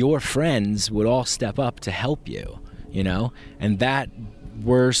 your friends would all step up to help you, and that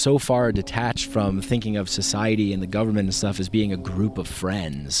we're so far detached from thinking of society and the government and stuff as being a group of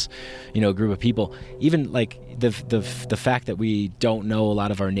friends, a group of people. Even like the fact that we don't know a lot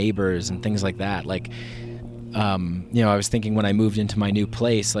of our neighbors and things like that. Like, I was thinking when I moved into my new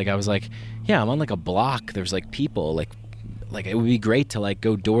place, like I was like, yeah, I'm on like a block. There's like people like it would be great to like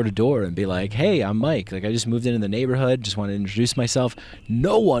go door to door and be like, hey, I'm Mike. Like I just moved into the neighborhood, just want to introduce myself.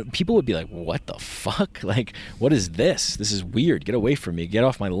 People would be like, what the fuck? Like, what is this? This is weird. Get away from me. Get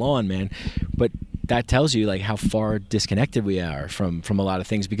off my lawn, man. But that tells you like how far disconnected we are from a lot of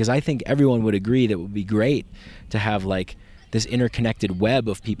things, because I think everyone would agree that it would be great to have like this interconnected web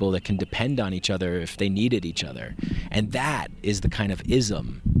of people that can depend on each other if they needed each other. And that is the kind of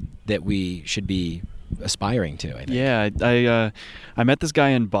ism that we should be aspiring to, I think. Yeah, I met this guy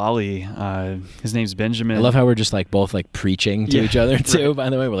in Bali. His name's Benjamin. I love how we're just like both like preaching to each other too. Right. By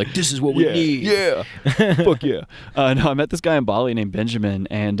the way, we're like, this is what we need. Yeah, fuck yeah. No, I met this guy in Bali named Benjamin,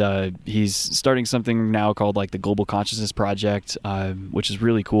 and he's starting something now called like the Global Consciousness Project, which is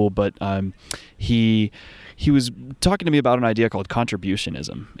really cool. But he was talking to me about an idea called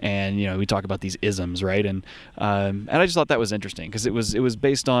contributionism, and we talk about these isms, right? And I just thought that was interesting, because it was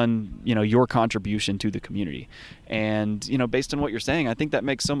based on your contribution to the community, and based on what you're saying, I think that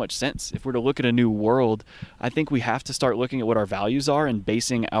makes so much sense. If we're to look at a new world, I think we have to start looking at what our values are and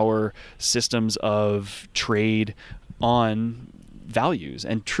basing our systems of trade on values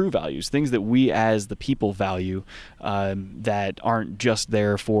and true values, things that we as the people value, that aren't just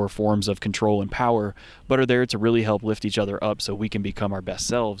there for forms of control and power, but are there to really help lift each other up so we can become our best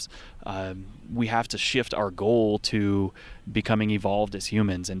selves. We have to shift our goal to becoming evolved as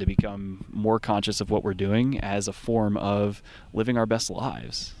humans and to become more conscious of what we're doing as a form of living our best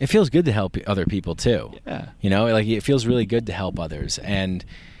lives. It feels good to help other people too. Yeah. Like it feels really good to help others. And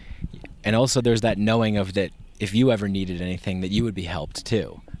also there's that knowing of that if you ever needed anything, that you would be helped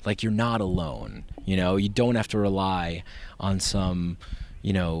too. Like you're not alone, you don't have to rely on some,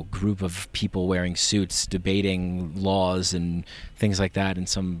 group of people wearing suits debating laws and things like that in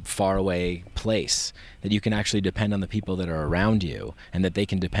some faraway place, that you can actually depend on the people that are around you and that they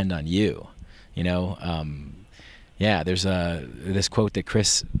can depend on you, Yeah, there's this quote that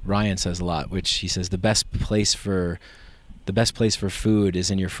Chris Ryan says a lot, which he says the best place for food is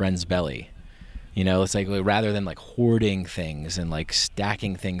in your friend's belly. You know, it's like rather than like hoarding things and like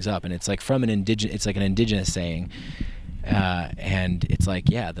stacking things up, and it's like from an indigenous saying, and it's like,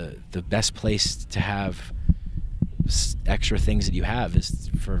 yeah, the best place to have extra things that you have is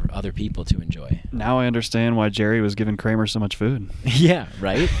for other people to enjoy. Now I understand why Jerry was giving Kramer so much food. Yeah,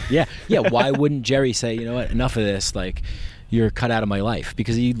 right? Yeah. Why wouldn't Jerry say, you know what, enough of this, like, you're cut out of my life?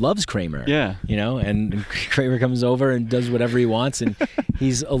 Because he loves Kramer. Yeah. You know, and Kramer comes over and does whatever he wants, and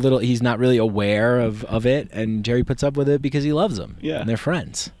he's not really aware of it, and Jerry puts up with it because he loves him. Yeah. And they're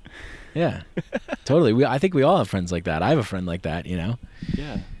friends. Yeah. Totally. I think we all have friends like that. I have a friend like that, you know?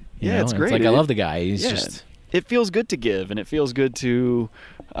 Yeah. You Yeah, know? it's And great. It's like, I love the guy. He's Yeah. just... It feels good to give, and it feels good to,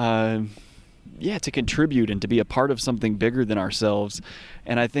 to contribute and to be a part of something bigger than ourselves.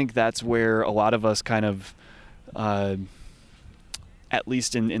 And I think that's where a lot of us kind of, at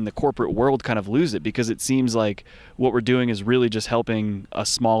least in the corporate world, kind of lose it, because it seems like what we're doing is really just helping a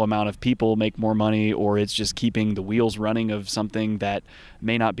small amount of people make more money, or it's just keeping the wheels running of something that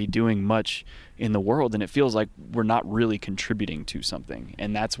may not be doing much in the world, and it feels like we're not really contributing to something.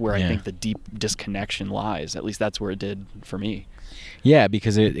 And that's where I think the deep disconnection lies. At least that's where it did for me. Yeah,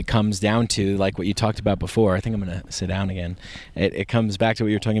 because it comes down to like what you talked about before. I think I'm going to sit down again. It comes back to what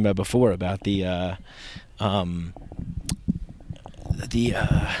you were talking about before about the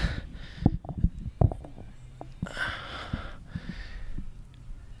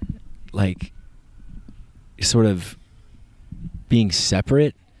like sort of being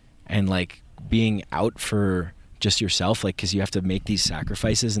separate and like being out for just yourself, like, because you have to make these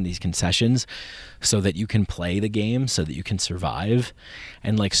sacrifices and these concessions so that you can play the game, so that you can survive.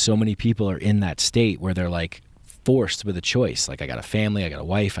 And like so many people are in that state where they're like forced with a choice. Like, I got a family, I got a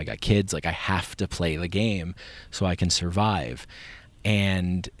wife, I got kids, like I have to play the game so I can survive.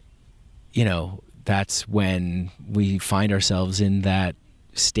 And, you know, that's when we find ourselves in that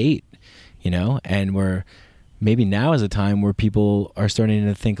state, you know, and we're maybe now is a time where people are starting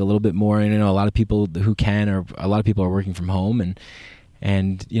to think a little bit more. And, you know, a lot of people who can, or a lot of people are working from home,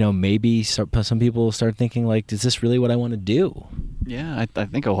 and you know, maybe some people start thinking like, is this really what I want to do? Yeah, I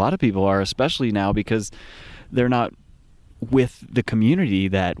think a lot of people are, especially now because they're not with the community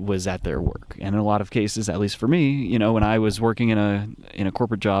that was at their work. And in a lot of cases, at least for me, you know, when I was working in a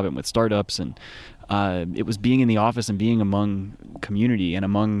corporate job and with startups, and it was being in the office and being among community and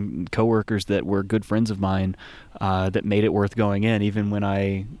among coworkers that were good friends of mine that made it worth going in, even when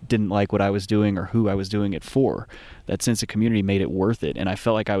I didn't like what I was doing or who I was doing it for. That sense of community made it worth it, and I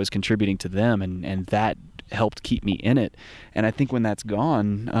felt like I was contributing to them, and that helped keep me in it. And I think when that's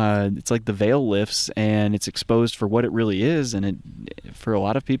gone, it's like the veil lifts and it's exposed for what it really is. And for a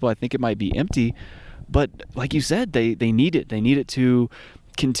lot of people, I think it might be empty, but like you said, they need it. They need it to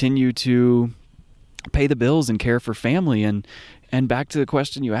continue to pay the bills and care for family. And back to the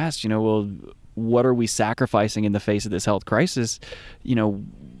question you asked, you know, well, what are we sacrificing in the face of this health crisis? You know,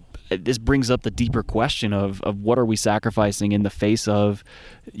 this brings up the deeper question of what are we sacrificing in the face of,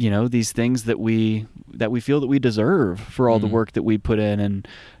 you know, these things that we feel that we deserve for all the work that we put in,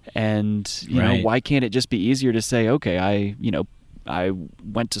 and you know, why can't it just be easier to say, okay, I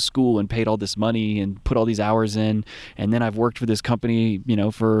went to school and paid all this money and put all these hours in, and then I've worked for this company, you know,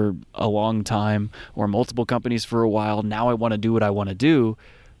 for a long time, or multiple companies for a while. Now I want to do what I want to do.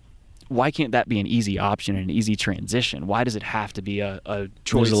 Why can't that be an easy option and an easy transition? Why does it have to be a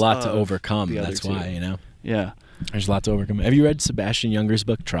choice? There's a lot to overcome. That's why, you know. Yeah. There's a lot to overcome. Have you read Sebastian Junger's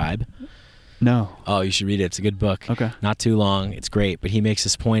book, Tribe? No. Oh, you should read it. It's a good book. Okay. Not too long. It's great. But he makes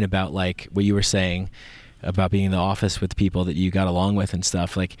this point about like what you were saying about being in the office with people that you got along with and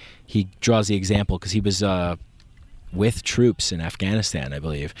stuff. Like, he draws the example because he was with troops in Afghanistan, I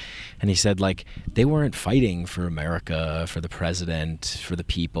believe. And he said, like, they weren't fighting for America, for the president, for the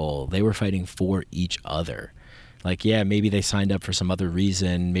people. They were fighting for each other. Like, yeah, maybe they signed up for some other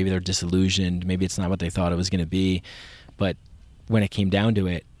reason. Maybe they're disillusioned. Maybe it's not what they thought it was going to be. But when it came down to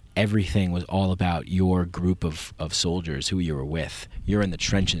it, everything was all about your group of soldiers who you were with. You're in the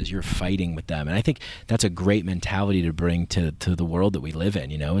trenches. You're fighting with them. And I think that's a great mentality to bring to the world that we live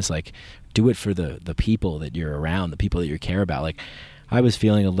in. You know, it's like, do it for the people that you're around, the people that you care about. Like, I was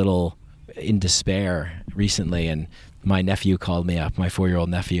feeling a little in despair recently, and my nephew called me up, my 4-year-old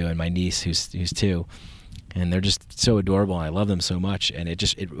nephew, and my niece who's 2. And they're just so adorable, and I love them so much. And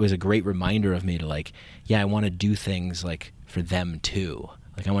it was a great reminder of me to, like, yeah, I want to do things like for them too.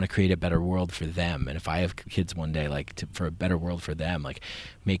 Like, I want to create a better world for them. And if I have kids one day, like, for a better world for them, like,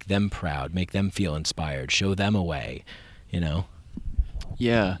 make them proud, make them feel inspired, show them a way, you know?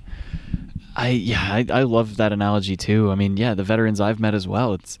 Yeah. I love that analogy too. I mean, yeah, the veterans I've met as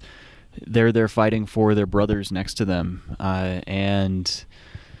well, they're fighting for their brothers next to them, and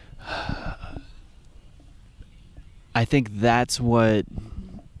I think that's one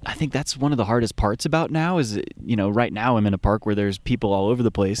of the hardest parts about now is, right now I'm in a park where there's people all over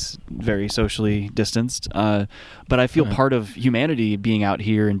the place, very socially distanced. But I feel part of humanity being out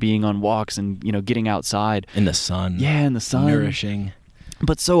here and being on walks and, getting outside. In the sun. Yeah, in the sun. Nourishing.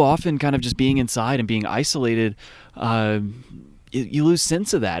 But so often kind of just being inside and being isolated, you lose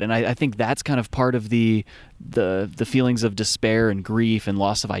sense of that. And I think that's kind of part of the feelings of despair and grief and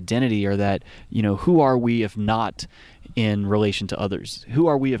loss of identity are that, who are we if not in relation to others? Who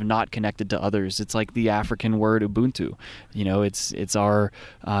are we if not connected to others? It's like the African word Ubuntu. It's our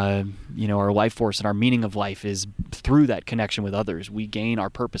our life force and our meaning of life is through that connection with others. We gain our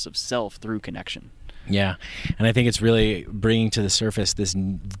purpose of self through connection. Yeah, and I think it's really bringing to the surface this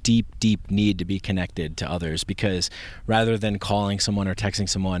deep, deep need to be connected to others, because rather than calling someone or texting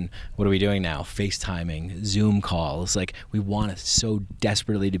someone, what are we doing now? FaceTiming, Zoom calls. Like, we want so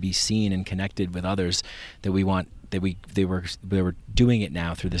desperately to be seen and connected with others that we want that they were doing it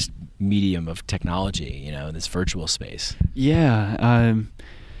now through this medium of technology, this virtual space. Yeah.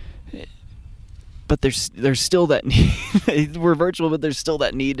 But there's still that need. We're virtual, but there's still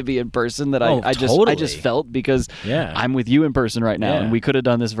that need to be in person that I just felt, because I'm with you in person right now, and we could have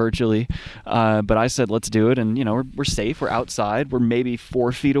done this virtually, but I said let's do it, and we're safe, we're outside, we're maybe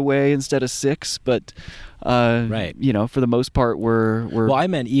 4 feet away instead of 6, but right. For the most part we're well, I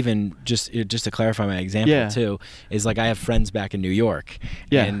meant even just to clarify my example too, is like I have friends back in New York,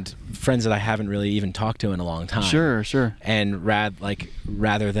 and friends that I haven't really even talked to in a long time. Sure. And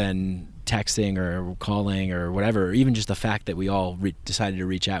rather than texting or calling or whatever, or even just the fact that we all decided to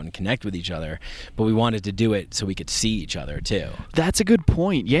reach out and connect with each other, but we wanted to do it so we could see each other too. That's a good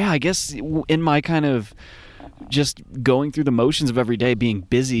point. Yeah, I guess in my kind of just going through the motions of every day, being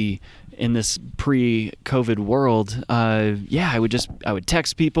busy in this pre-COVID world, I would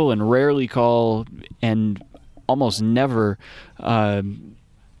text people and rarely call, and almost never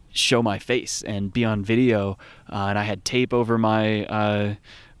show my face and be on video, and I had tape over my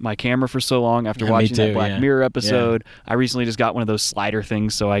camera for so long after watching that Black Mirror episode. I recently just got one of those slider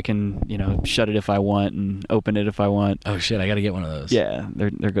things so I can, shut it if I want and open it if I want. Oh shit, I got to get one of those. Yeah, they're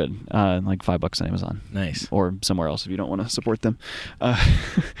good. Like $5 on Amazon. Nice. Or somewhere else if you don't want to support them.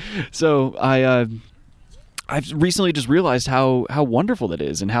 So I've recently just realized how wonderful that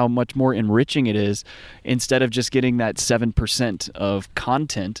is, and how much more enriching it is. Instead of just getting that 7% of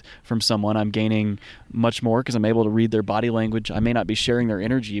content from someone, I'm gaining much more because I'm able to read their body language. I may not be sharing their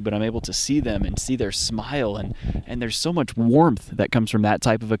energy, but I'm able to see them and see their smile, and there's so much warmth that comes from that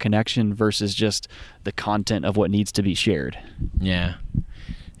type of a connection versus just the content of what needs to be shared. Yeah,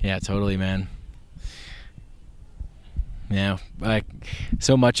 totally, man. Yeah, like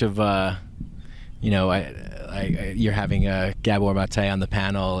so much of you're having Gabor Mate on the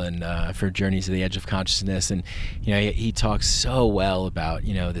panel, and for Journeys to the Edge of Consciousness, and he talks so well about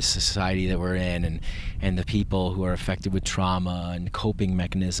this society that we're in, and the people who are affected with trauma and coping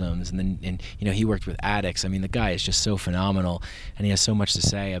mechanisms, and he worked with addicts. I mean, the guy is just so phenomenal, and he has so much to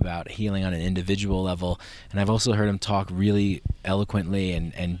say about healing on an individual level. And I've also heard him talk really eloquently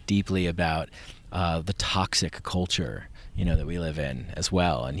and deeply about the toxic culture that we live in as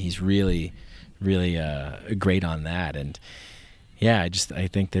well, and he's really great on that. And I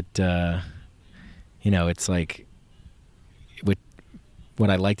think that it's like what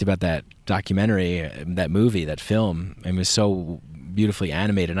I liked about that documentary, that movie, that film, it was so beautifully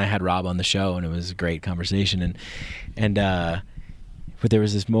animated, and I had Rob on the show, and it was a great conversation, and but there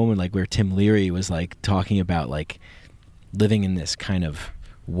was this moment like where Tim Leary was like talking about like living in this kind of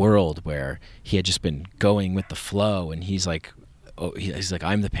world where he had just been going with the flow, and he's like,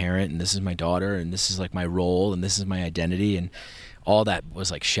 I'm the parent, and this is my daughter, and this is like my role, and this is my identity, and all that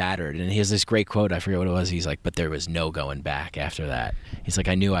was like shattered. And he has this great quote, I forget what it was, he's like, but there was no going back after that. He's like,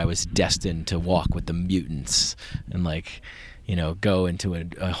 I knew I was destined to walk with the mutants and like go into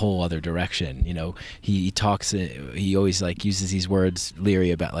a whole other direction. He talks, he always like uses these words, Leary,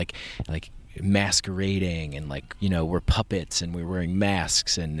 about like masquerading, and like we're puppets and we're wearing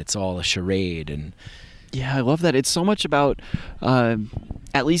masks and it's all a charade. And yeah, I love that. It's so much about,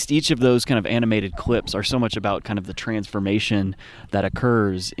 at least each of those kind of animated clips are so much about kind of the transformation that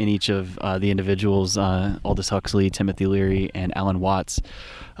occurs in each of the individuals, Aldous Huxley, Timothy Leary, and Alan Watts.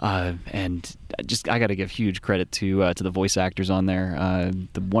 And I got to give huge credit to the voice actors on there,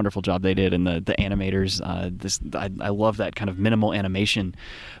 the wonderful job they did, and the animators. I love that kind of minimal animation,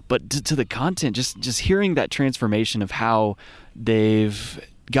 but to the content, just hearing that transformation of how they've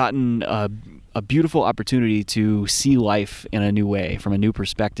gotten a beautiful opportunity to see life in a new way, from a new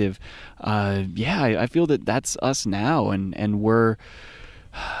perspective. I feel that that's us now, and we're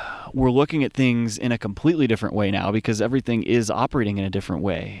looking at things in a completely different way now because everything is operating in a different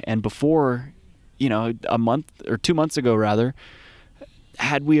way. And before, a month or 2 months ago, rather,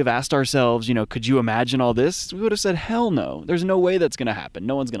 had we have asked ourselves, could you imagine all this? We would have said, hell no. There's no way that's going to happen.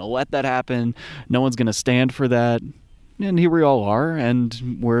 No one's going to let that happen. No one's going to stand for that. And here we all are,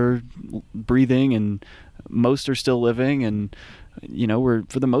 and we're breathing, and most are still living, and we're,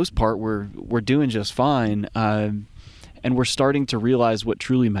 for the most part, we're doing just fine. And we're starting to realize what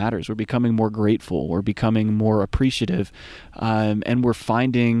truly matters. We're becoming more grateful. We're becoming more appreciative, and we're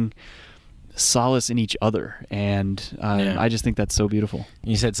finding solace in each other. And I just think that's so beautiful.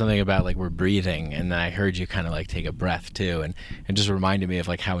 You said something about like we're breathing, and then I heard you kind of like take a breath too, and it just reminded me of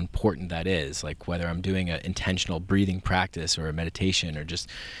like how important that is. Like whether I'm doing an intentional breathing practice or a meditation, or just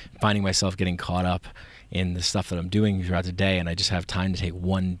finding myself getting caught up in the stuff that I'm doing throughout the day, and I just have time to take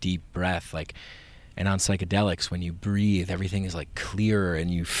one deep breath. And on psychedelics, when you breathe, everything is like clearer,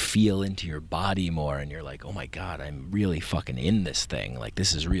 and you feel into your body more, and you're like, oh my God, I'm really fucking in this thing. Like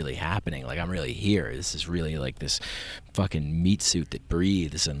this is really happening. Like I'm really here. This is really like this fucking meat suit that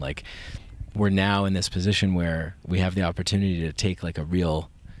breathes. And like we're now in this position where we have the opportunity to take like a real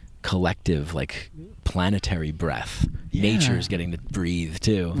collective, like planetary breath. Yeah. Nature is getting to breathe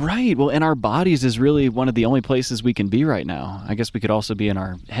too. Right. Well, and our bodies is really one of the only places we can be right now. I guess we could also be in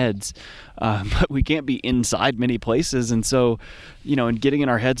our heads, but we can't be inside many places. And so, and getting in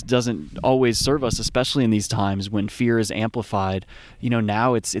our heads doesn't always serve us, especially in these times when fear is amplified.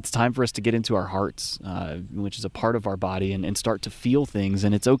 Now it's time for us to get into our hearts, which is a part of our body, and start to feel things.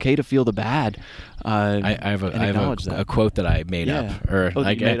 And it's okay to feel the bad. I have a quote that I made up, or you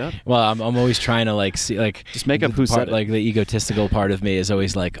made up? Well, I'm always trying to like see, like just make up who said it. Like the egotistical part of me is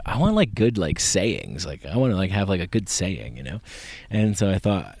always like, I want like good like sayings, like I want to like have like a good saying, And so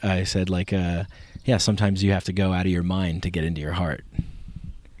I said like, sometimes you have to go out of your mind to get into your heart.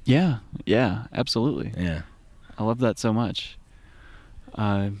 Yeah, absolutely. Yeah, I love that so much.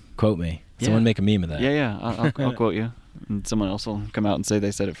 Quote me. Someone make a meme of that. Yeah. I'll quote you, and someone else will come out and say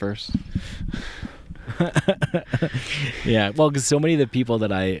they said it first. Yeah, well, because so many of the people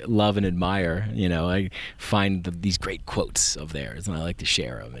that I love and admire, I find these great quotes of theirs, and I like to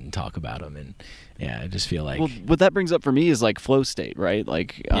share them and talk about them, and I just feel like... Well, what that brings up for me is like flow state, right?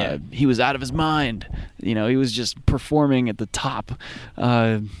 Like he was out of his mind, he was just performing at the top.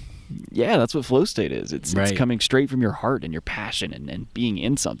 That's what flow state is. It's coming straight from your heart and your passion and being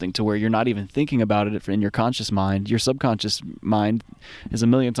in something to where you're not even thinking about it in your conscious mind. Your subconscious mind is a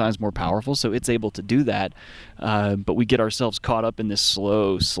million times more powerful, so it's able to do that. But we get ourselves caught up in this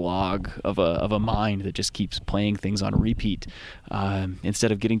slow slog of a mind that just keeps playing things on repeat,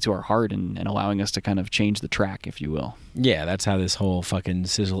 instead of getting to our heart and allowing us to kind of change the track, if you will. Yeah, that's how this whole fucking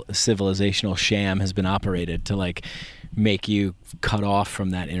civilizational sham has been operated, to like make you cut off from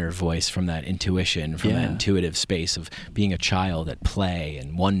that inner voice, from that intuition, from that intuitive space of being a child at play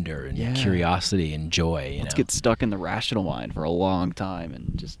and wonder and curiosity and joy. Let's get stuck in the rational mind for a long time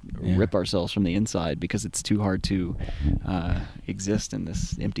and just rip ourselves from the inside because it's too hard to exist in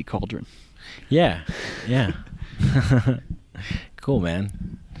this empty cauldron. Yeah. Cool,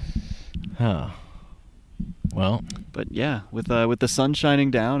 man. Oh. Well, but with the sun shining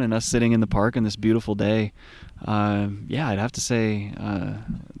down and us sitting in the park on this beautiful day, I'd have to say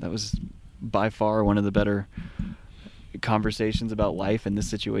that was by far one of the better conversations about life in this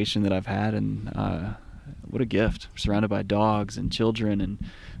situation that I've had. And what a gift! Surrounded by dogs and children and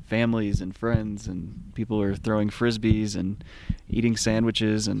families and friends, and people are throwing frisbees and eating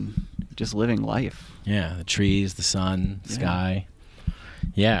sandwiches and just living life. Yeah, the trees, the sun, the sky.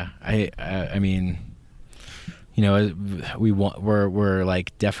 Yeah, I mean, we're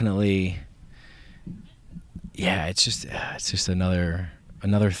like definitely. Yeah, it's just another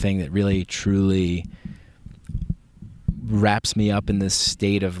thing that really truly wraps me up in this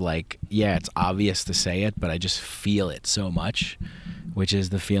state of like, it's obvious to say it, but I just feel it so much, which is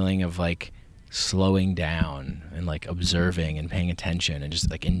the feeling of like slowing down and like observing and paying attention and just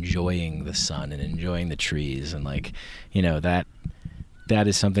like enjoying the sun and enjoying the trees, and like, that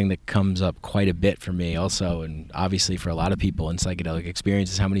is something that comes up quite a bit for me also, and obviously for a lot of people in psychedelic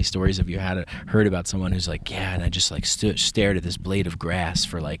experiences. How many stories have you heard about someone who's like, and I just like stared at this blade of grass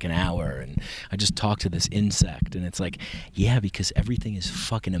for like an hour, and I just talked to this insect, and it's like, because everything is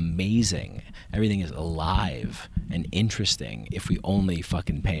fucking amazing. Everything is alive and interesting if we only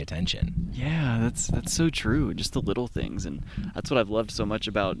fucking pay attention. Yeah, that's so true. Just the little things, and that's what I've loved so much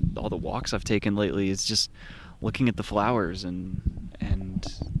about all the walks I've taken lately, is just looking at the flowers and and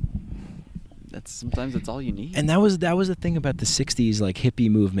sometimes that's all you need. And that was the thing about the 60s like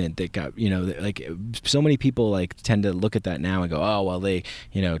hippie movement that got, like so many people like tend to look at that now and go, oh well, they,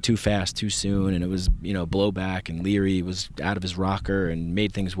 too fast too soon, and it was, blowback, and Leary was out of his rocker and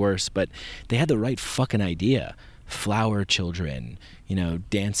made things worse. But they had the right fucking idea. Flower children,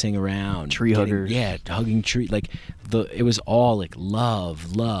 dancing around, tree huggers, hugging tree, like it was all like love,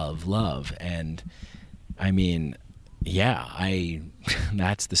 and I mean,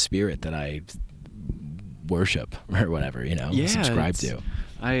 that's the spirit that I worship or whatever, subscribe to.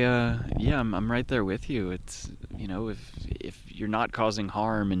 I'm right there with you. It's, if you're not causing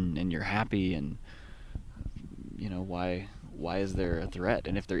harm and you're happy, and why is there a threat?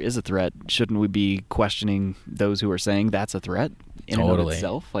 And if there is a threat, shouldn't we be questioning those who are saying that's a threat in and of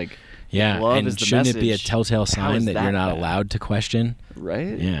itself? Like, love and is the shouldn't message. It be a telltale sign that you're not bad? allowed to question?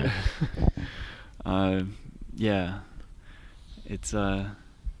 Right? Yeah. It's an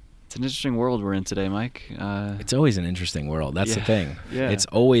interesting world we're in today, Mike. It's always an interesting world. That's the thing. Yeah. It's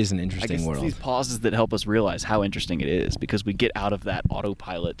always an interesting I guess world. It's these pauses that help us realize how interesting it is, because we get out of that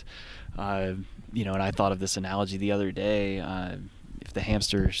autopilot. And I thought of this analogy the other day. If the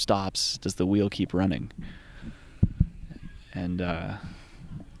hamster stops, does the wheel keep running? And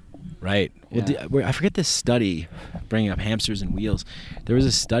right. Well, I forget this study, bringing up hamsters and wheels. There was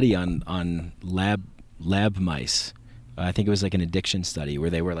a study on lab mice. I think it was like an addiction study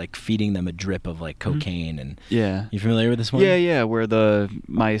where they were like feeding them a drip of like cocaine and you familiar with this one? Yeah, where the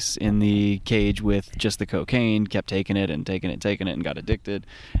mice in the cage with just the cocaine kept taking it and got addicted,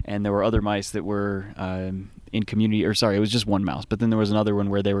 and there were other mice that were in community, or sorry, it was just one mouse, but then there was another one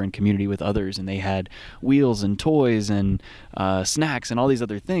where they were in community with others, and they had wheels and toys and snacks and all these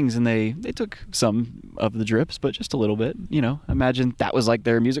other things, and they took some of the drips, but just a little bit. Imagine that was like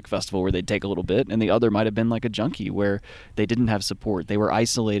their music festival where they'd take a little bit, and the other might have been like a junkie where they didn't have support, they were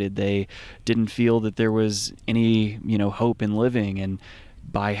isolated, they didn't feel that there was any hope in living, and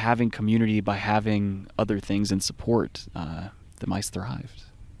by having community, by having other things and support, the mice thrived,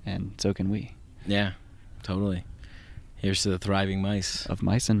 and so can we. Yeah. Totally. Here's to the thriving mice. Of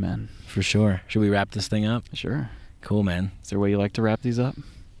mice and men. For sure. Should we wrap this thing up? Sure. Cool, man. Is there a way you like to wrap these up?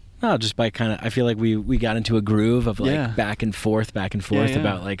 No, just by kind of, I feel like we got into a groove of like back and forth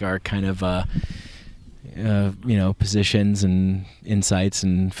about like our kind of, positions and insights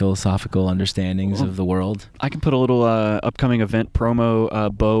and philosophical understandings of the world. I can put a little upcoming event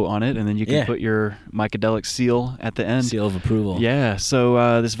promo bow on it, and then you can put your Mycadelic seal at the end. Seal of approval. Yeah.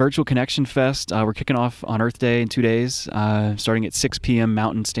 So this Virtual Connection Fest, we're kicking off on Earth Day in 2 days, starting at 6 p.m.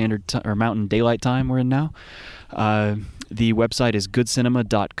 Mountain Mountain Daylight Time we're in now. The website is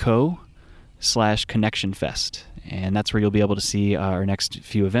goodcinema.co/connectionfest. And that's where you'll be able to see our next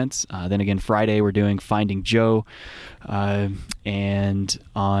few events. Then again, Friday we're doing Finding Joe, and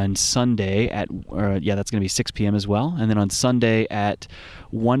on Sunday that's going to be 6 p.m. as well. And then on Sunday at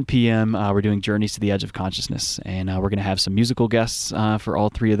 1 p.m. We're doing Journeys to the Edge of Consciousness, and we're going to have some musical guests for all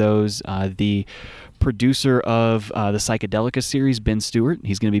three of those. The producer of the Psychedelica series, Ben Stewart.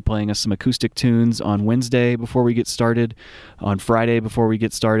 He's going to be playing us some acoustic tunes on Wednesday before we get started. On Friday before we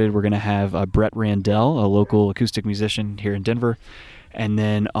get started, we're going to have Brett Randell, a local acoustic musician here in Denver. And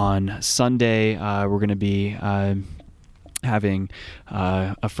then on Sunday, we're going to be having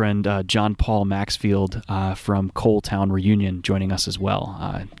a friend, John Paul Maxfield from Coal Town Reunion, joining us as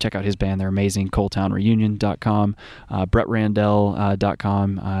well. Check out his band. They're amazing. CoalTownReunion.com,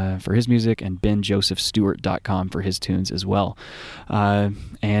 BrettRandell.com for his music, and BenJosephStewart.com for his tunes as well.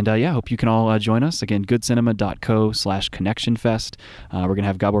 Hope you can all join us. Again, goodcinema.co/connectionfest. We're going to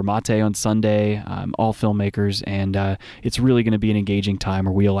have Gabor Mate on Sunday, all filmmakers, and it's really going to be an engaging time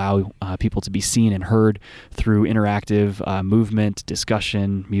where we allow people to be seen and heard through interactive movement,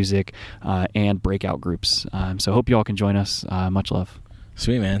 discussion, music, and breakout groups. So hope you all can join us. Much love.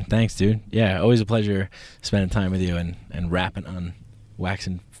 Sweet, man. Thanks, dude. Yeah, always a pleasure spending time with you and rapping on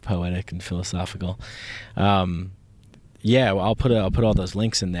waxing poetic and philosophical. I'll put all those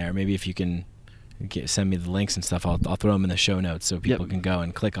links in there. Maybe if you can send me the links and stuff, I'll throw them in the show notes so people can go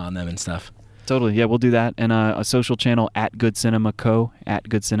and click on them and stuff. Totally. Yeah, we'll do that. And a social channel at Good Cinema Co. At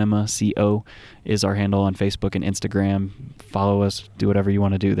Good Cinema CO is our handle on Facebook and Instagram. Follow us. Do whatever you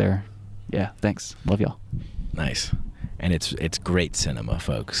want to do there. Yeah, thanks. Love y'all. Nice. And it's great cinema,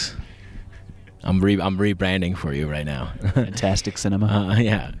 folks. I'm rebranding for you right now. Fantastic cinema.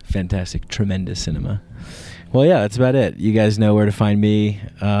 Fantastic, tremendous cinema. Well, yeah, that's about it. You guys know where to find me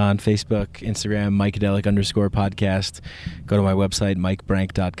on Facebook, Instagram, Mycadelic _podcast. Go to my website,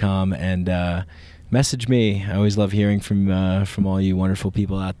 mikebrank.com, and message me. I always love hearing from all you wonderful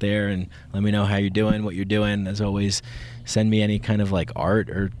people out there, and let me know how you're doing, what you're doing. As always, send me any kind of like art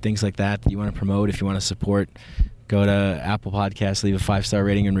or things like that you want to promote. If you want to support, go to Apple Podcasts, leave a 5-star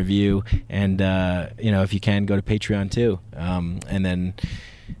rating and review, and if you can, go to Patreon too. And then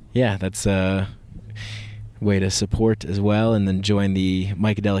that's way to support as well, and then join the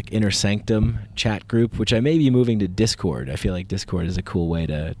Micadelic Inner Sanctum chat group, which I may be moving to Discord. I feel like Discord is a cool way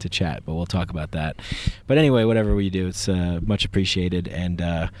to chat, but we'll talk about that. But anyway, whatever we do, it's much appreciated, and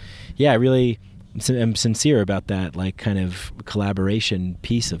I really am sincere about that, like, kind of collaboration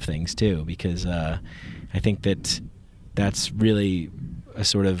piece of things too, because I think that's really a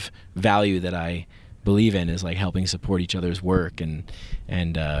sort of value that I believe in, is like helping support each other's work and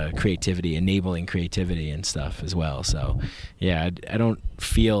creativity, enabling creativity and stuff as well. So I don't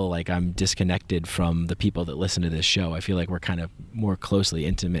feel like I'm disconnected from the people that listen to this show. I feel like we're kind of more closely,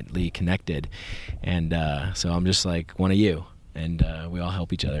 intimately connected, and so I'm just like one of you, and we all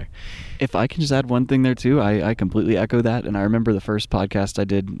help each other. If I can just add one thing there too, I completely echo that. And I remember the first podcast I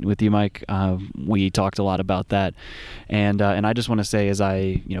did with you, Mike, we talked a lot about that. And I just want to say, as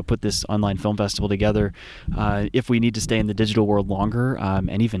I put this online film festival together, if we need to stay in the digital world longer,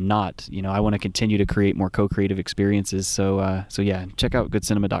 and even not, I want to continue to create more co-creative experiences. So check out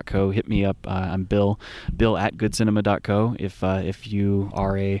goodcinema.co. Hit me up. I'm Bill at goodcinema.co. If you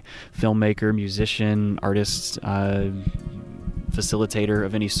are a filmmaker, musician, artist, facilitator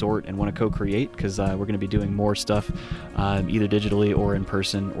of any sort and want to co-create, because we're going to be doing more stuff either digitally or in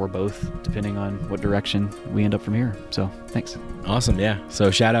person or both, depending on what direction we end up from here. So thanks. Awesome.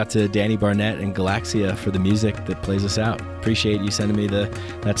 So shout out to Danny Barnett and Galaxia for the music that plays us out. Appreciate you sending me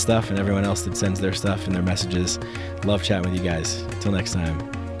that stuff, and everyone else that sends their stuff and their messages. Love chatting with you guys. Until next time,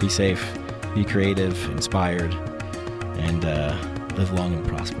 be safe, be creative, inspired, and live long and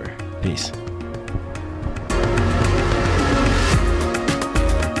prosper. Peace.